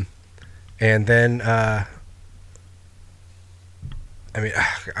 And then I'm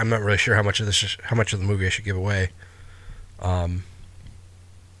not really sure how much of the movie I should give away.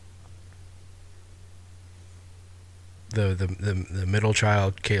 The middle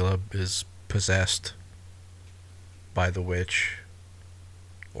child, Caleb, is possessed by the witch,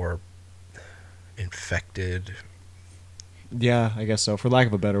 or infected. Yeah, I guess so, for lack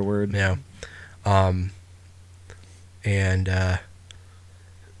of a better word. Yeah. And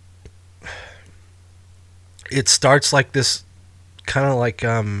it starts like this kind of like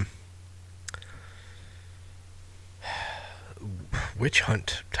witch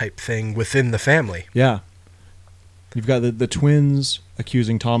hunt type thing within the family. Yeah. You've got the twins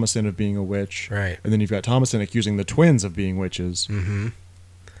accusing Thomason of being a witch. Right. And then you've got Thomason accusing the twins of being witches. Mm-hmm.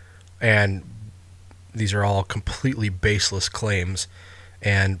 And these are all completely baseless claims.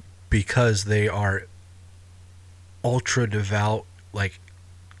 And because they are ultra devout, like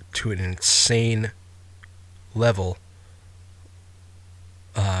to an insane level,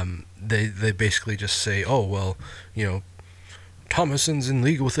 they basically just say, oh, well, Thomason's in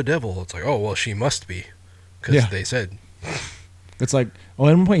league with the devil. It's like, oh, well, she must be. Because they said. It's like, at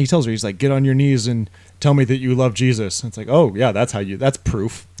one point he tells her, he's like, get on your knees and tell me that you love Jesus. And it's like, oh, yeah, that's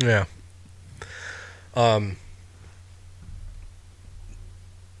proof. Yeah.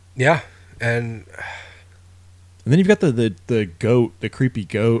 Yeah, and then you've got the goat, the creepy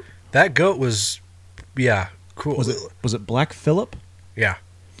goat. That goat was, cool. Was it Black Phillip? Yeah.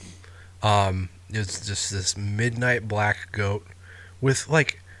 It's just this midnight black goat with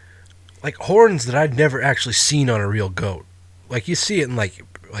like horns that I'd never actually seen on a real goat. Like you see it in like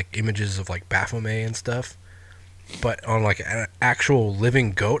images of like Baphomet and stuff, but on like an actual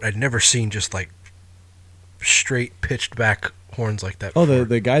living goat, I'd never seen just like straight pitched back horns like that. Oh,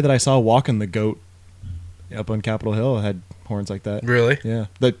 the guy that I saw walking the goat up on Capitol Hill had horns like that. Really? Yeah,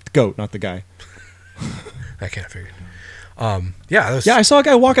 the goat, not the guy. I can't figure. Yeah, I saw a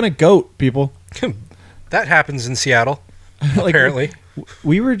guy walking a goat. People, that happens in Seattle. Apparently,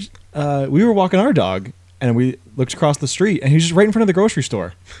 we were walking our dog, and we looked across the street, and he was just right in front of the grocery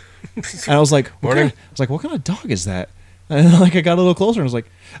store. And I was like, what kind of dog is that? And then, like, I got a little closer, and I was like,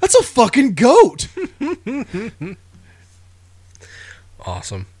 that's a fucking goat.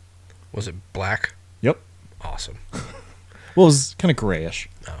 Awesome. Was it black? Yep. Awesome. Well, it was kind of grayish.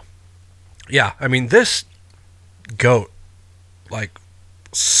 Oh. Yeah, I mean, this goat, like,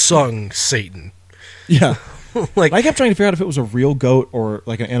 sung Satan. Yeah. Like, I kept trying to figure out if it was a real goat or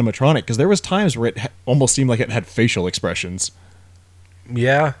like an animatronic, because there was times where it almost seemed like it had facial expressions.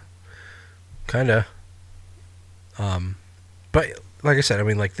 Yeah, kind of. But like I said, I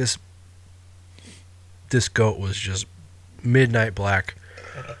mean, like this goat was just midnight black,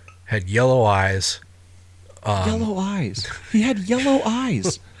 had yellow eyes. Yellow eyes. He had yellow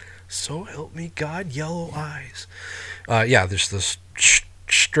eyes. So help me God, yellow eyes. Yeah, there's this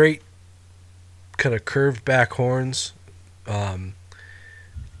straight, kind of curved back horns, and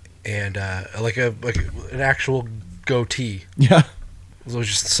like an actual goatee. Yeah. It was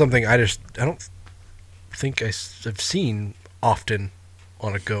just something I don't think I've seen often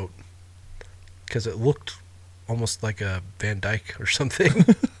on a goat, because it looked almost like a Van Dyke or something.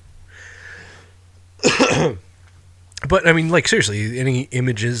 But I mean, like, seriously, any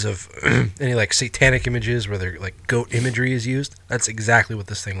images of any like satanic images where they're like goat imagery is used, that's exactly what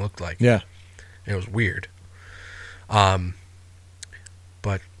this thing looked like. Yeah. And it was weird. But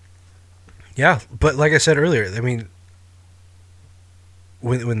yeah, but like I said earlier, I mean,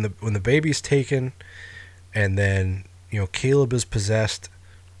 when the baby's taken, and then, you know, Caleb is possessed,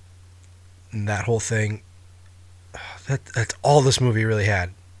 and that whole thing, that's all this movie really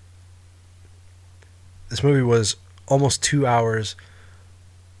had. This movie was almost 2 hours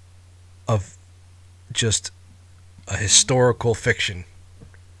of just a historical fiction.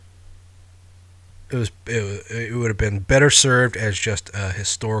 It would have been better served as just a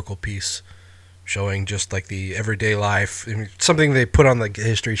historical piece, showing just like the everyday life, I mean, something they put on the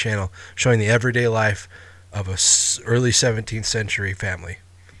History Channel, showing the everyday life of a early 17th century family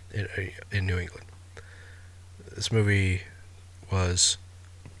in New England. This movie was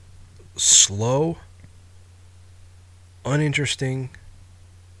slow, uninteresting,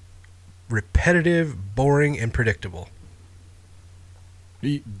 repetitive, boring, and predictable.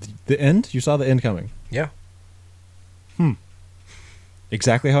 The end? You saw the end coming? Yeah.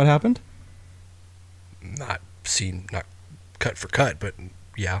 Exactly how it happened? Not cut for cut, but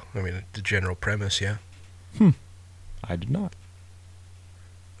yeah. I mean, the general premise, yeah. I did not.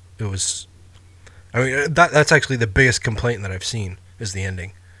 It was... I mean, that's actually the biggest complaint that I've seen, is the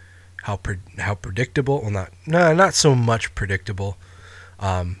ending. How predictable... Well, not so much predictable,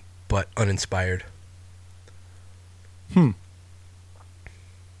 but uninspired.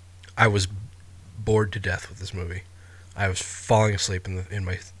 I was bored to death with this movie. I was falling asleep in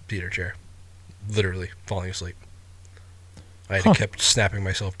my theater chair. Literally falling asleep. I had kept snapping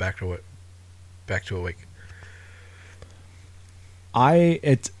myself back to awake. I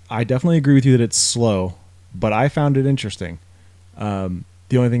definitely agree with you that it's slow, but I found it interesting.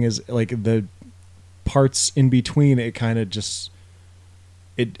 The only thing is, like, the parts in between, it kind of just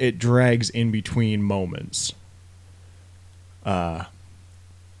it drags in between moments. But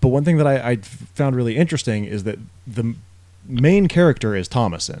one thing that I found really interesting is that the main character is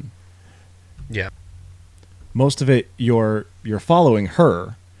Thomasin. Yeah. Most of it, you're following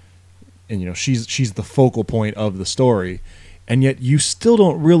her, and, you know, she's the focal point of the story, and yet you still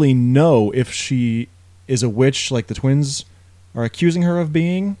don't really know if she is a witch, like the twins are accusing her of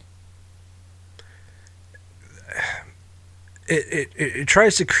being. It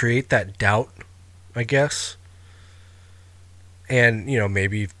tries to create that doubt, I guess. And, you know,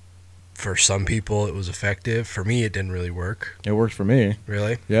 maybe for some people it was effective. For me, it didn't really work. It worked for me.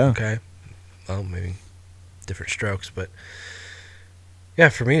 Really? Yeah. Okay. Well, maybe different strokes, but yeah,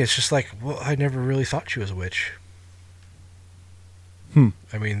 for me, it's just like, well, I never really thought she was a witch.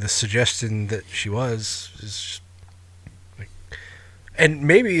 I mean, the suggestion that she was is just like, and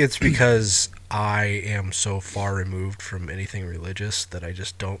maybe it's because I am so far removed from anything religious that I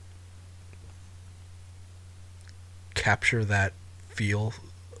just don't capture that feel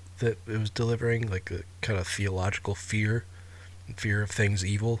that it was delivering, like a kind of theological fear of things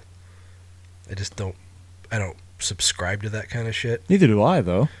evil I don't subscribe to that kind of shit. Neither do I,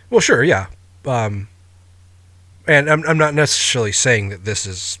 though. Well, sure, yeah. And I'm not necessarily saying that this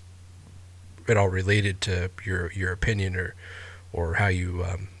is at all related to your opinion or how you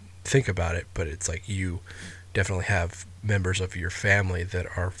think about it, but it's like you definitely have members of your family that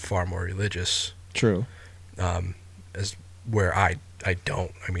are far more religious. True. As where I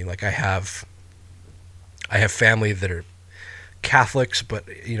don't. I mean, like I have family that are Catholics, but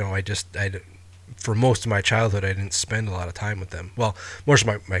you know, for most of my childhood, I didn't spend a lot of time with them. Well, most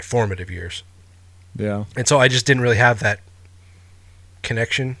of my formative years. Yeah. And so I just didn't really have that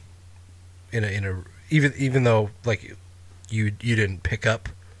connection even though like you didn't pick up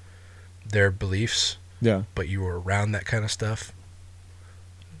their beliefs. Yeah. But you were around that kind of stuff.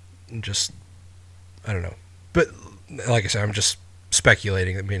 And just I don't know. But like I said, I'm just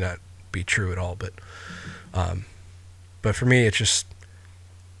speculating. It may not be true at all, but for me, it's just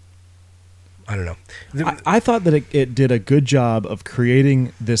I don't know. I thought that it did a good job of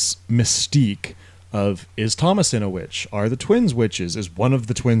creating this mystique of, is Thomasin a witch? Are the twins witches? Is one of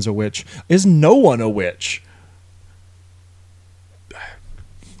the twins a witch? Is no one a witch?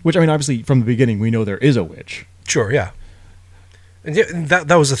 Which, I mean, obviously, from the beginning, we know there is a witch. Sure, yeah. And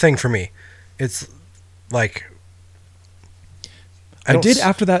that was the thing for me. It's like I did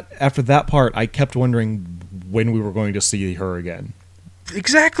after that part. I kept wondering when we were going to see her again.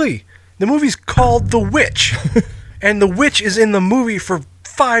 Exactly. The movie's called The Witch, and the witch is in the movie for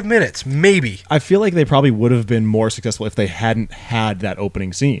 5 minutes, maybe. I feel like they probably would have been more successful if they hadn't had that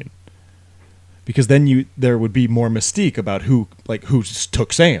opening scene, because then there would be more mystique about who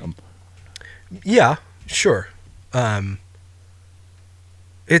took Sam. Yeah, sure.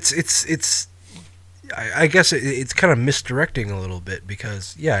 It's I guess it's kind of misdirecting a little bit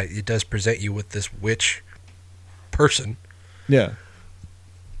because it does present you with this witch person. Yeah.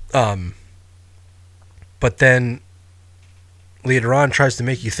 But then later on tries to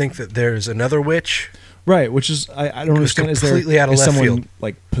make you think that there's another witch. Right, which is I don't understand. Completely out of left someone field.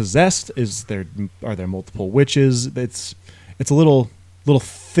 Like possessed? Are there multiple witches? It's a little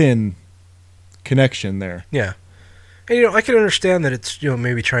thin connection there. Yeah. And I can understand that it's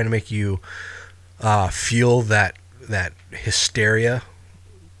maybe trying to make you feel that hysteria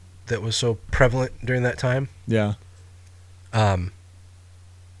that was so prevalent during that time. Yeah.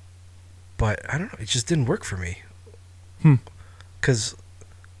 But I don't know, it just didn't work for me. Because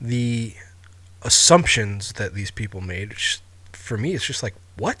the assumptions that these people made, for me, it's just like,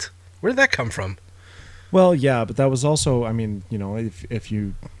 what? Where did that come from? Well, yeah, but that was also, I mean, if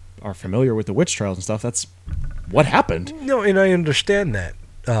you are familiar with the witch trials and stuff, that's what happened. No, and I understand that.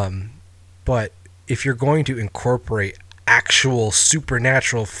 But if you're going to incorporate actual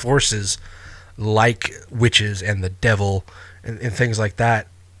supernatural forces like witches and the devil and things like that,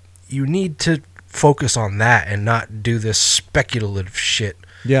 you need to focus on that and not do this speculative shit.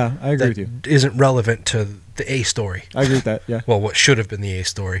 Yeah, I agree with you. Isn't relevant to the A story. I agree with that, yeah. Well, what should have been the A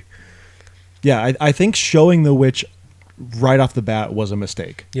story. Yeah, I think showing the witch right off the bat was a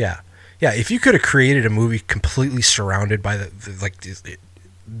mistake. Yeah. Yeah, if you could have created a movie completely surrounded by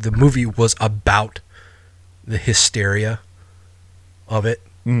the movie was about the hysteria of it,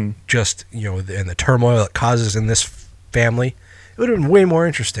 just, and the turmoil it causes in this family, it would have been way more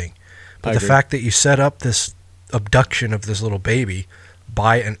interesting. But the fact that you set up this abduction of this little baby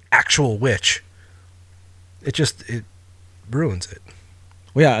by an actual witch, it ruins it.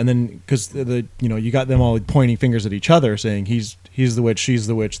 Well, yeah, and then because you got them all pointing fingers at each other, saying he's the witch, she's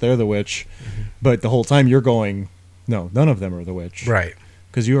the witch, they're the witch, but the whole time you're going, no, none of them are the witch, right?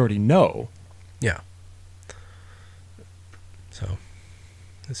 Because you already know. Yeah. So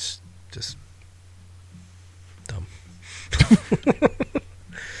it's just dumb.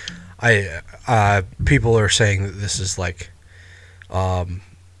 People are saying that this is like a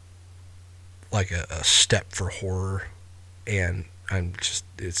step for horror, and it's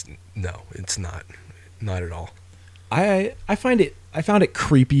not at all. I found it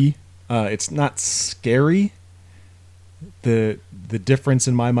creepy. It's not scary. The difference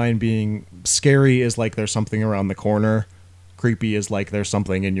in my mind being scary is like there's something around the corner. Creepy is like there's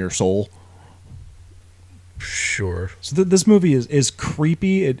something in your soul. Sure. So this movie is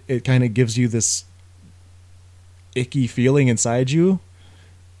creepy. It kind of gives you this icky feeling inside you.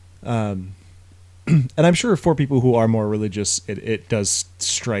 And I'm sure for people who are more religious, it does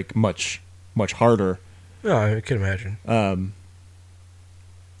strike much, much harder. Yeah, I can imagine.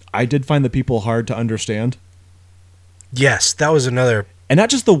 I did find the people hard to understand. Yes, that was another... And not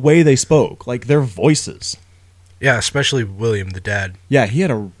just the way they spoke, like their voices. Yeah, especially William, the dad. Yeah, he had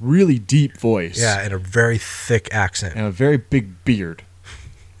a really deep voice. Yeah, and a very thick accent. And a very big beard.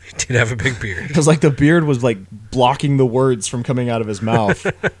 He did have a big beard. Because like the beard was like blocking the words from coming out of his mouth.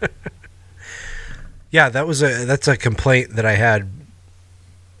 Yeah, that's a complaint that I had.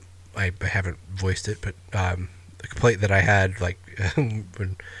 I haven't voiced it, but a complaint that I had like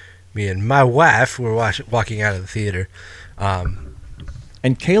when me and my wife were walking out of the theater.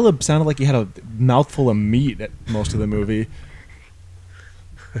 And Caleb sounded like he had a mouthful of meat at most of the movie.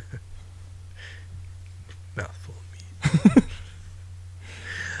 Mouthful of meat.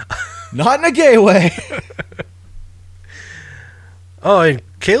 Not in a gay way. Oh, and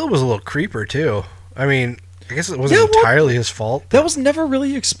Caleb was a little creeper too. I mean, I guess it wasn't entirely his fault. That was never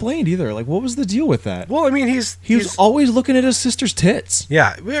really explained either. Like, what was the deal with that? Well, I mean, he was always looking at his sister's tits.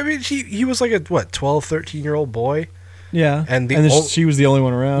 Yeah, I mean, he was like a 12, 13-year-old boy. Yeah, and she was the only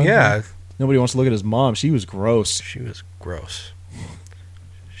one around. Yeah, nobody wants to look at his mom. She was gross. She was gross.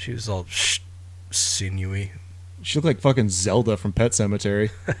 She was all sinewy. She looked like fucking Zelda from Pet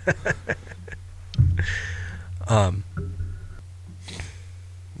Sematary.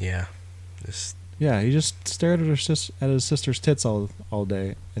 Yeah. Yeah, he just stared at his sister's tits all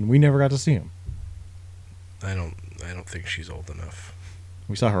day, and we never got to see him. I don't think she's old enough.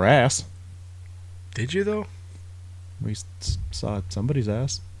 We saw her ass. Did you though? We saw somebody's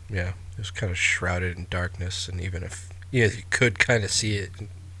ass. Yeah, it was kind of shrouded in darkness, and even if you could kind of see it,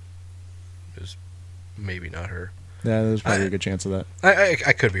 it was maybe not her. Yeah, there's probably a good chance of that.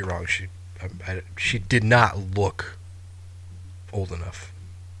 I could be wrong. She did not look old enough.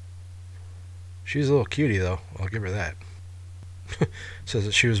 She's a little cutie, though. I'll give her that. Says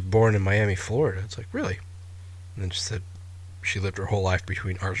that she was born in Miami, Florida. It's like, really? And then she said she lived her whole life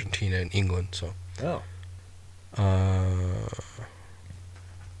between Argentina and England. So. Oh.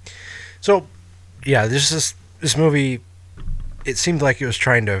 So, yeah, this movie, it seemed like it was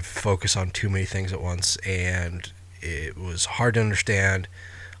trying to focus on too many things at once, and it was hard to understand.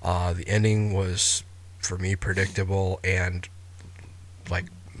 The ending was, for me, predictable, and like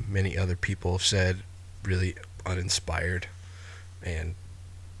many other people have said, really uninspired and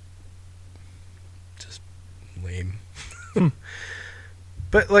just lame.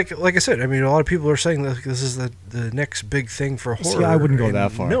 But like I said, I mean, a lot of people are saying that this is the next big thing for horror. See, I wouldn't go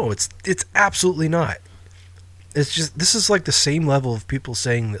that far. No, it's absolutely not. It's just, this is like the same level of people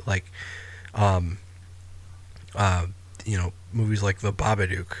saying that, like, movies like The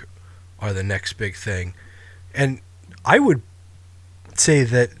Babadook are the next big thing. And I would say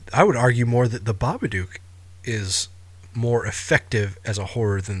that I would argue more that The Babadook is more effective as a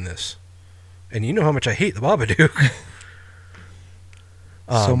horror than this. And you know how much I hate The Babadook.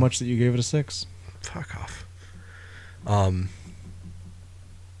 So much that you gave it a 6. Fuck off.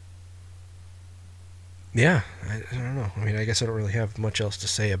 Yeah, I don't know. I mean, I guess I don't really have much else to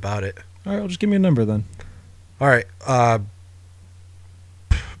say about it. All right, well, just give me a number then. All right,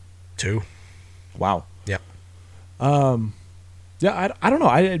 2. Wow. Yeah. Yeah, I don't know.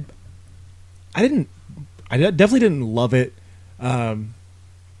 I definitely didn't love it.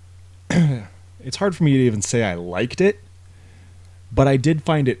 It's hard for me to even say I liked it, but I did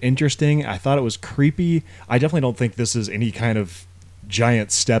find it interesting. I thought it was creepy. I definitely don't think this is any kind of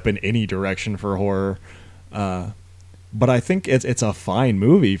giant step in any direction for horror. But I think it's a fine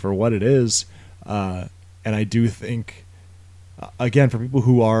movie for what it is. And I do think, again, for people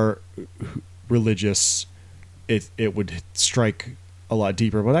who are religious, it would strike a lot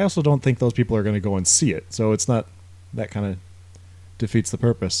deeper. But I also don't think those people are going to go and see it. So it's not, that kind of defeats the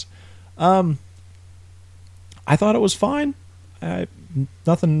purpose. I thought it was fine.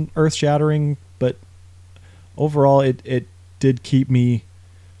 Nothing earth-shattering, but overall it did keep me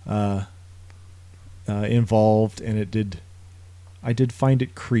involved, and I did find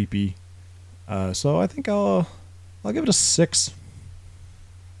it creepy. So I think I'll give it a 6.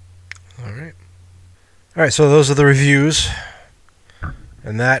 All right, so those are the reviews,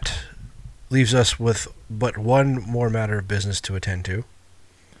 and that leaves us with but one more matter of business to attend to.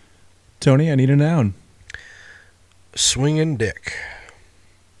 Tony, I need a noun. Swingin' dick.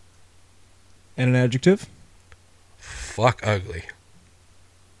 And an adjective? Fuck ugly.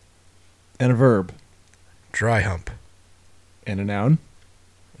 And a verb? Dry hump. And a noun?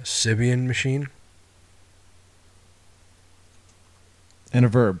 A Sibian machine. And a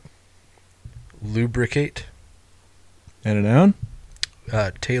verb? Lubricate. And a noun?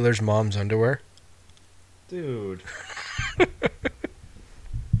 Taylor's mom's underwear. Dude.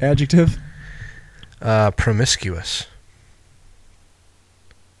 Adjective? Promiscuous.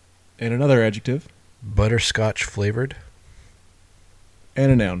 And another adjective? Butterscotch flavored.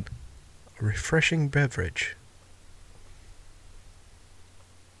 And a noun? Refreshing beverage.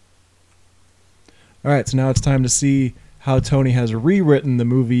 All right, so now it's time to see how Tony has rewritten the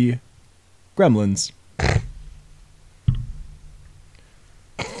movie Gremlins.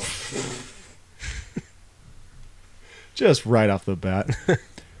 Just right off the bat.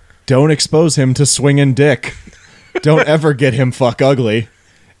 Don't expose him to swinging dick. Don't ever get him fuck ugly.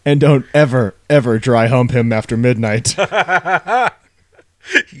 And don't ever, ever dry hump him after midnight.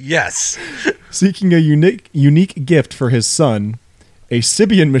 Yes. Seeking a unique gift for his son, a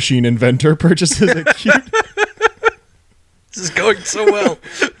Sibian machine inventor purchases a cute... This is going so well.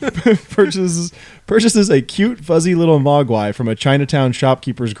 purchases a cute, fuzzy little mogwai from a Chinatown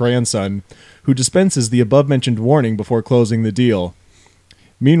shopkeeper's grandson, who dispenses the above-mentioned warning before closing the deal.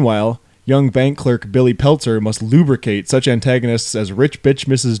 Meanwhile, young bank clerk Billy Peltzer must lubricate such antagonists as rich bitch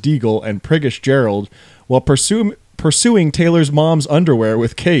Mrs. Deagle and priggish Gerald while pursuing Taylor's mom's underwear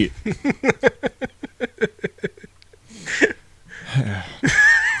with Kate.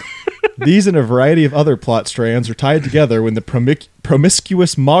 These and a variety of other plot strands are tied together when the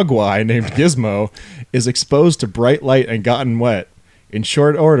promiscuous mogwai named Gizmo is exposed to bright light and gotten wet. In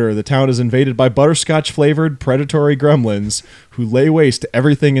short order, the town is invaded by butterscotch-flavored, predatory gremlins who lay waste to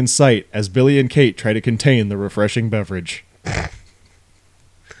everything in sight as Billy and Kate try to contain the refreshing beverage.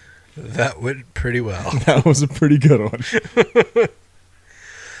 That went pretty well. That was a pretty good one.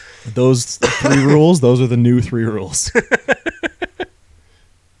 Those 3 rules, those are the new 3 rules.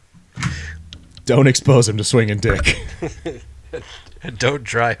 Don't expose him to swinging dick. And don't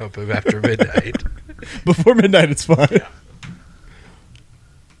dry hump him after midnight. Before midnight, it's fine. Yeah.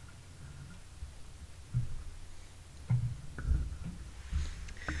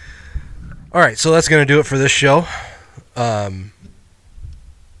 All right, so that's going to do it for this show. We'll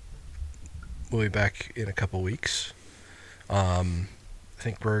be back in a couple weeks. I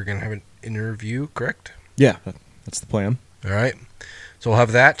think we're going to have an interview, correct? Yeah, that's the plan. All right. So we'll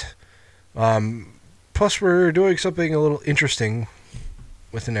have that. Plus, we're doing something a little interesting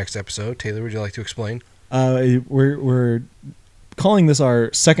with the next episode. Taylor, would you like to explain? We're calling this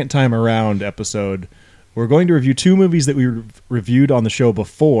our second time around episode. We're going to review 2 movies that we reviewed on the show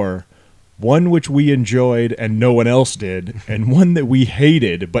before. One which we enjoyed and no one else did, and one that we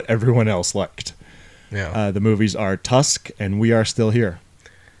hated but everyone else liked. Yeah. The movies are Tusk and We Are Still Here.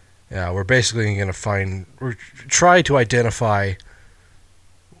 Yeah, we're basically going to try to identify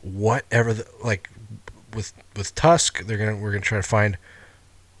whatever with Tusk. We're gonna try to find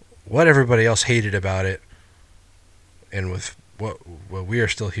what everybody else hated about it, and with what We Are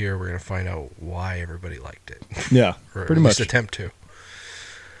Still Here, we're gonna find out why everybody liked it. Yeah, or pretty at least much attempt to.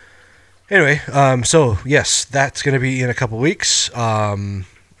 Anyway, so yes, that's gonna be in a couple weeks. Anything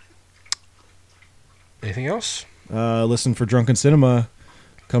else? Listen for Drunken Cinema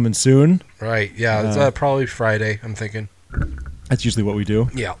coming soon. Right. Yeah, it's probably Friday. I'm thinking. That's usually what we do.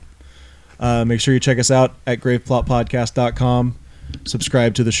 Yeah. Make sure you check us out at graveplotpodcast.com.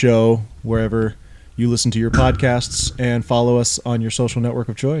 Subscribe to the show wherever you listen to your podcasts, and follow us on your social network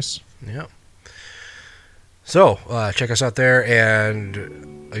of choice. Yeah. So, check us out there,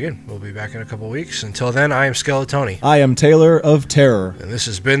 and again, we'll be back in a couple weeks. Until then, I am Skeletoni. I am Taylor of Terror. And this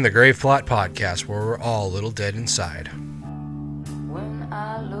has been the Grave Plot Podcast, where we're all a little dead inside. When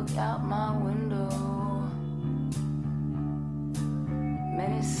I look out my window,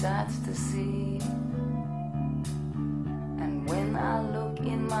 many sights to see. And when I look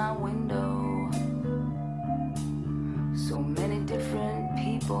in my window, so many different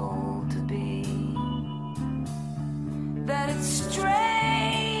people to be, that it's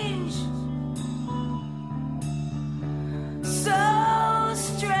strange, so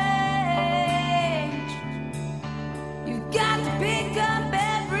strange. You got to pick up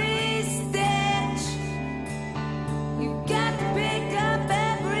every stitch. You got to pick up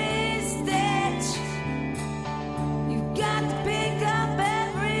every stitch. You got to pick up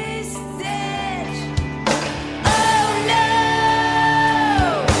every stitch. Oh no,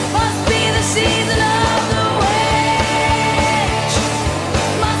 must be the season of the witch.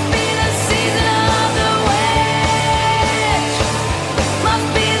 Must be the season of the witch. Must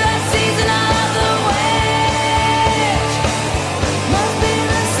be the season of the witch. Must be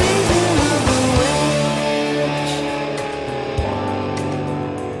the season of the witch.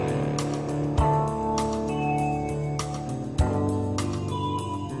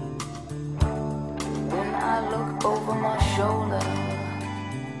 When I look over my shoulder,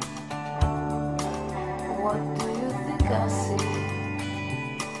 what do you think I see?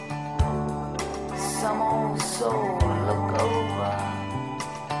 Some old soul look over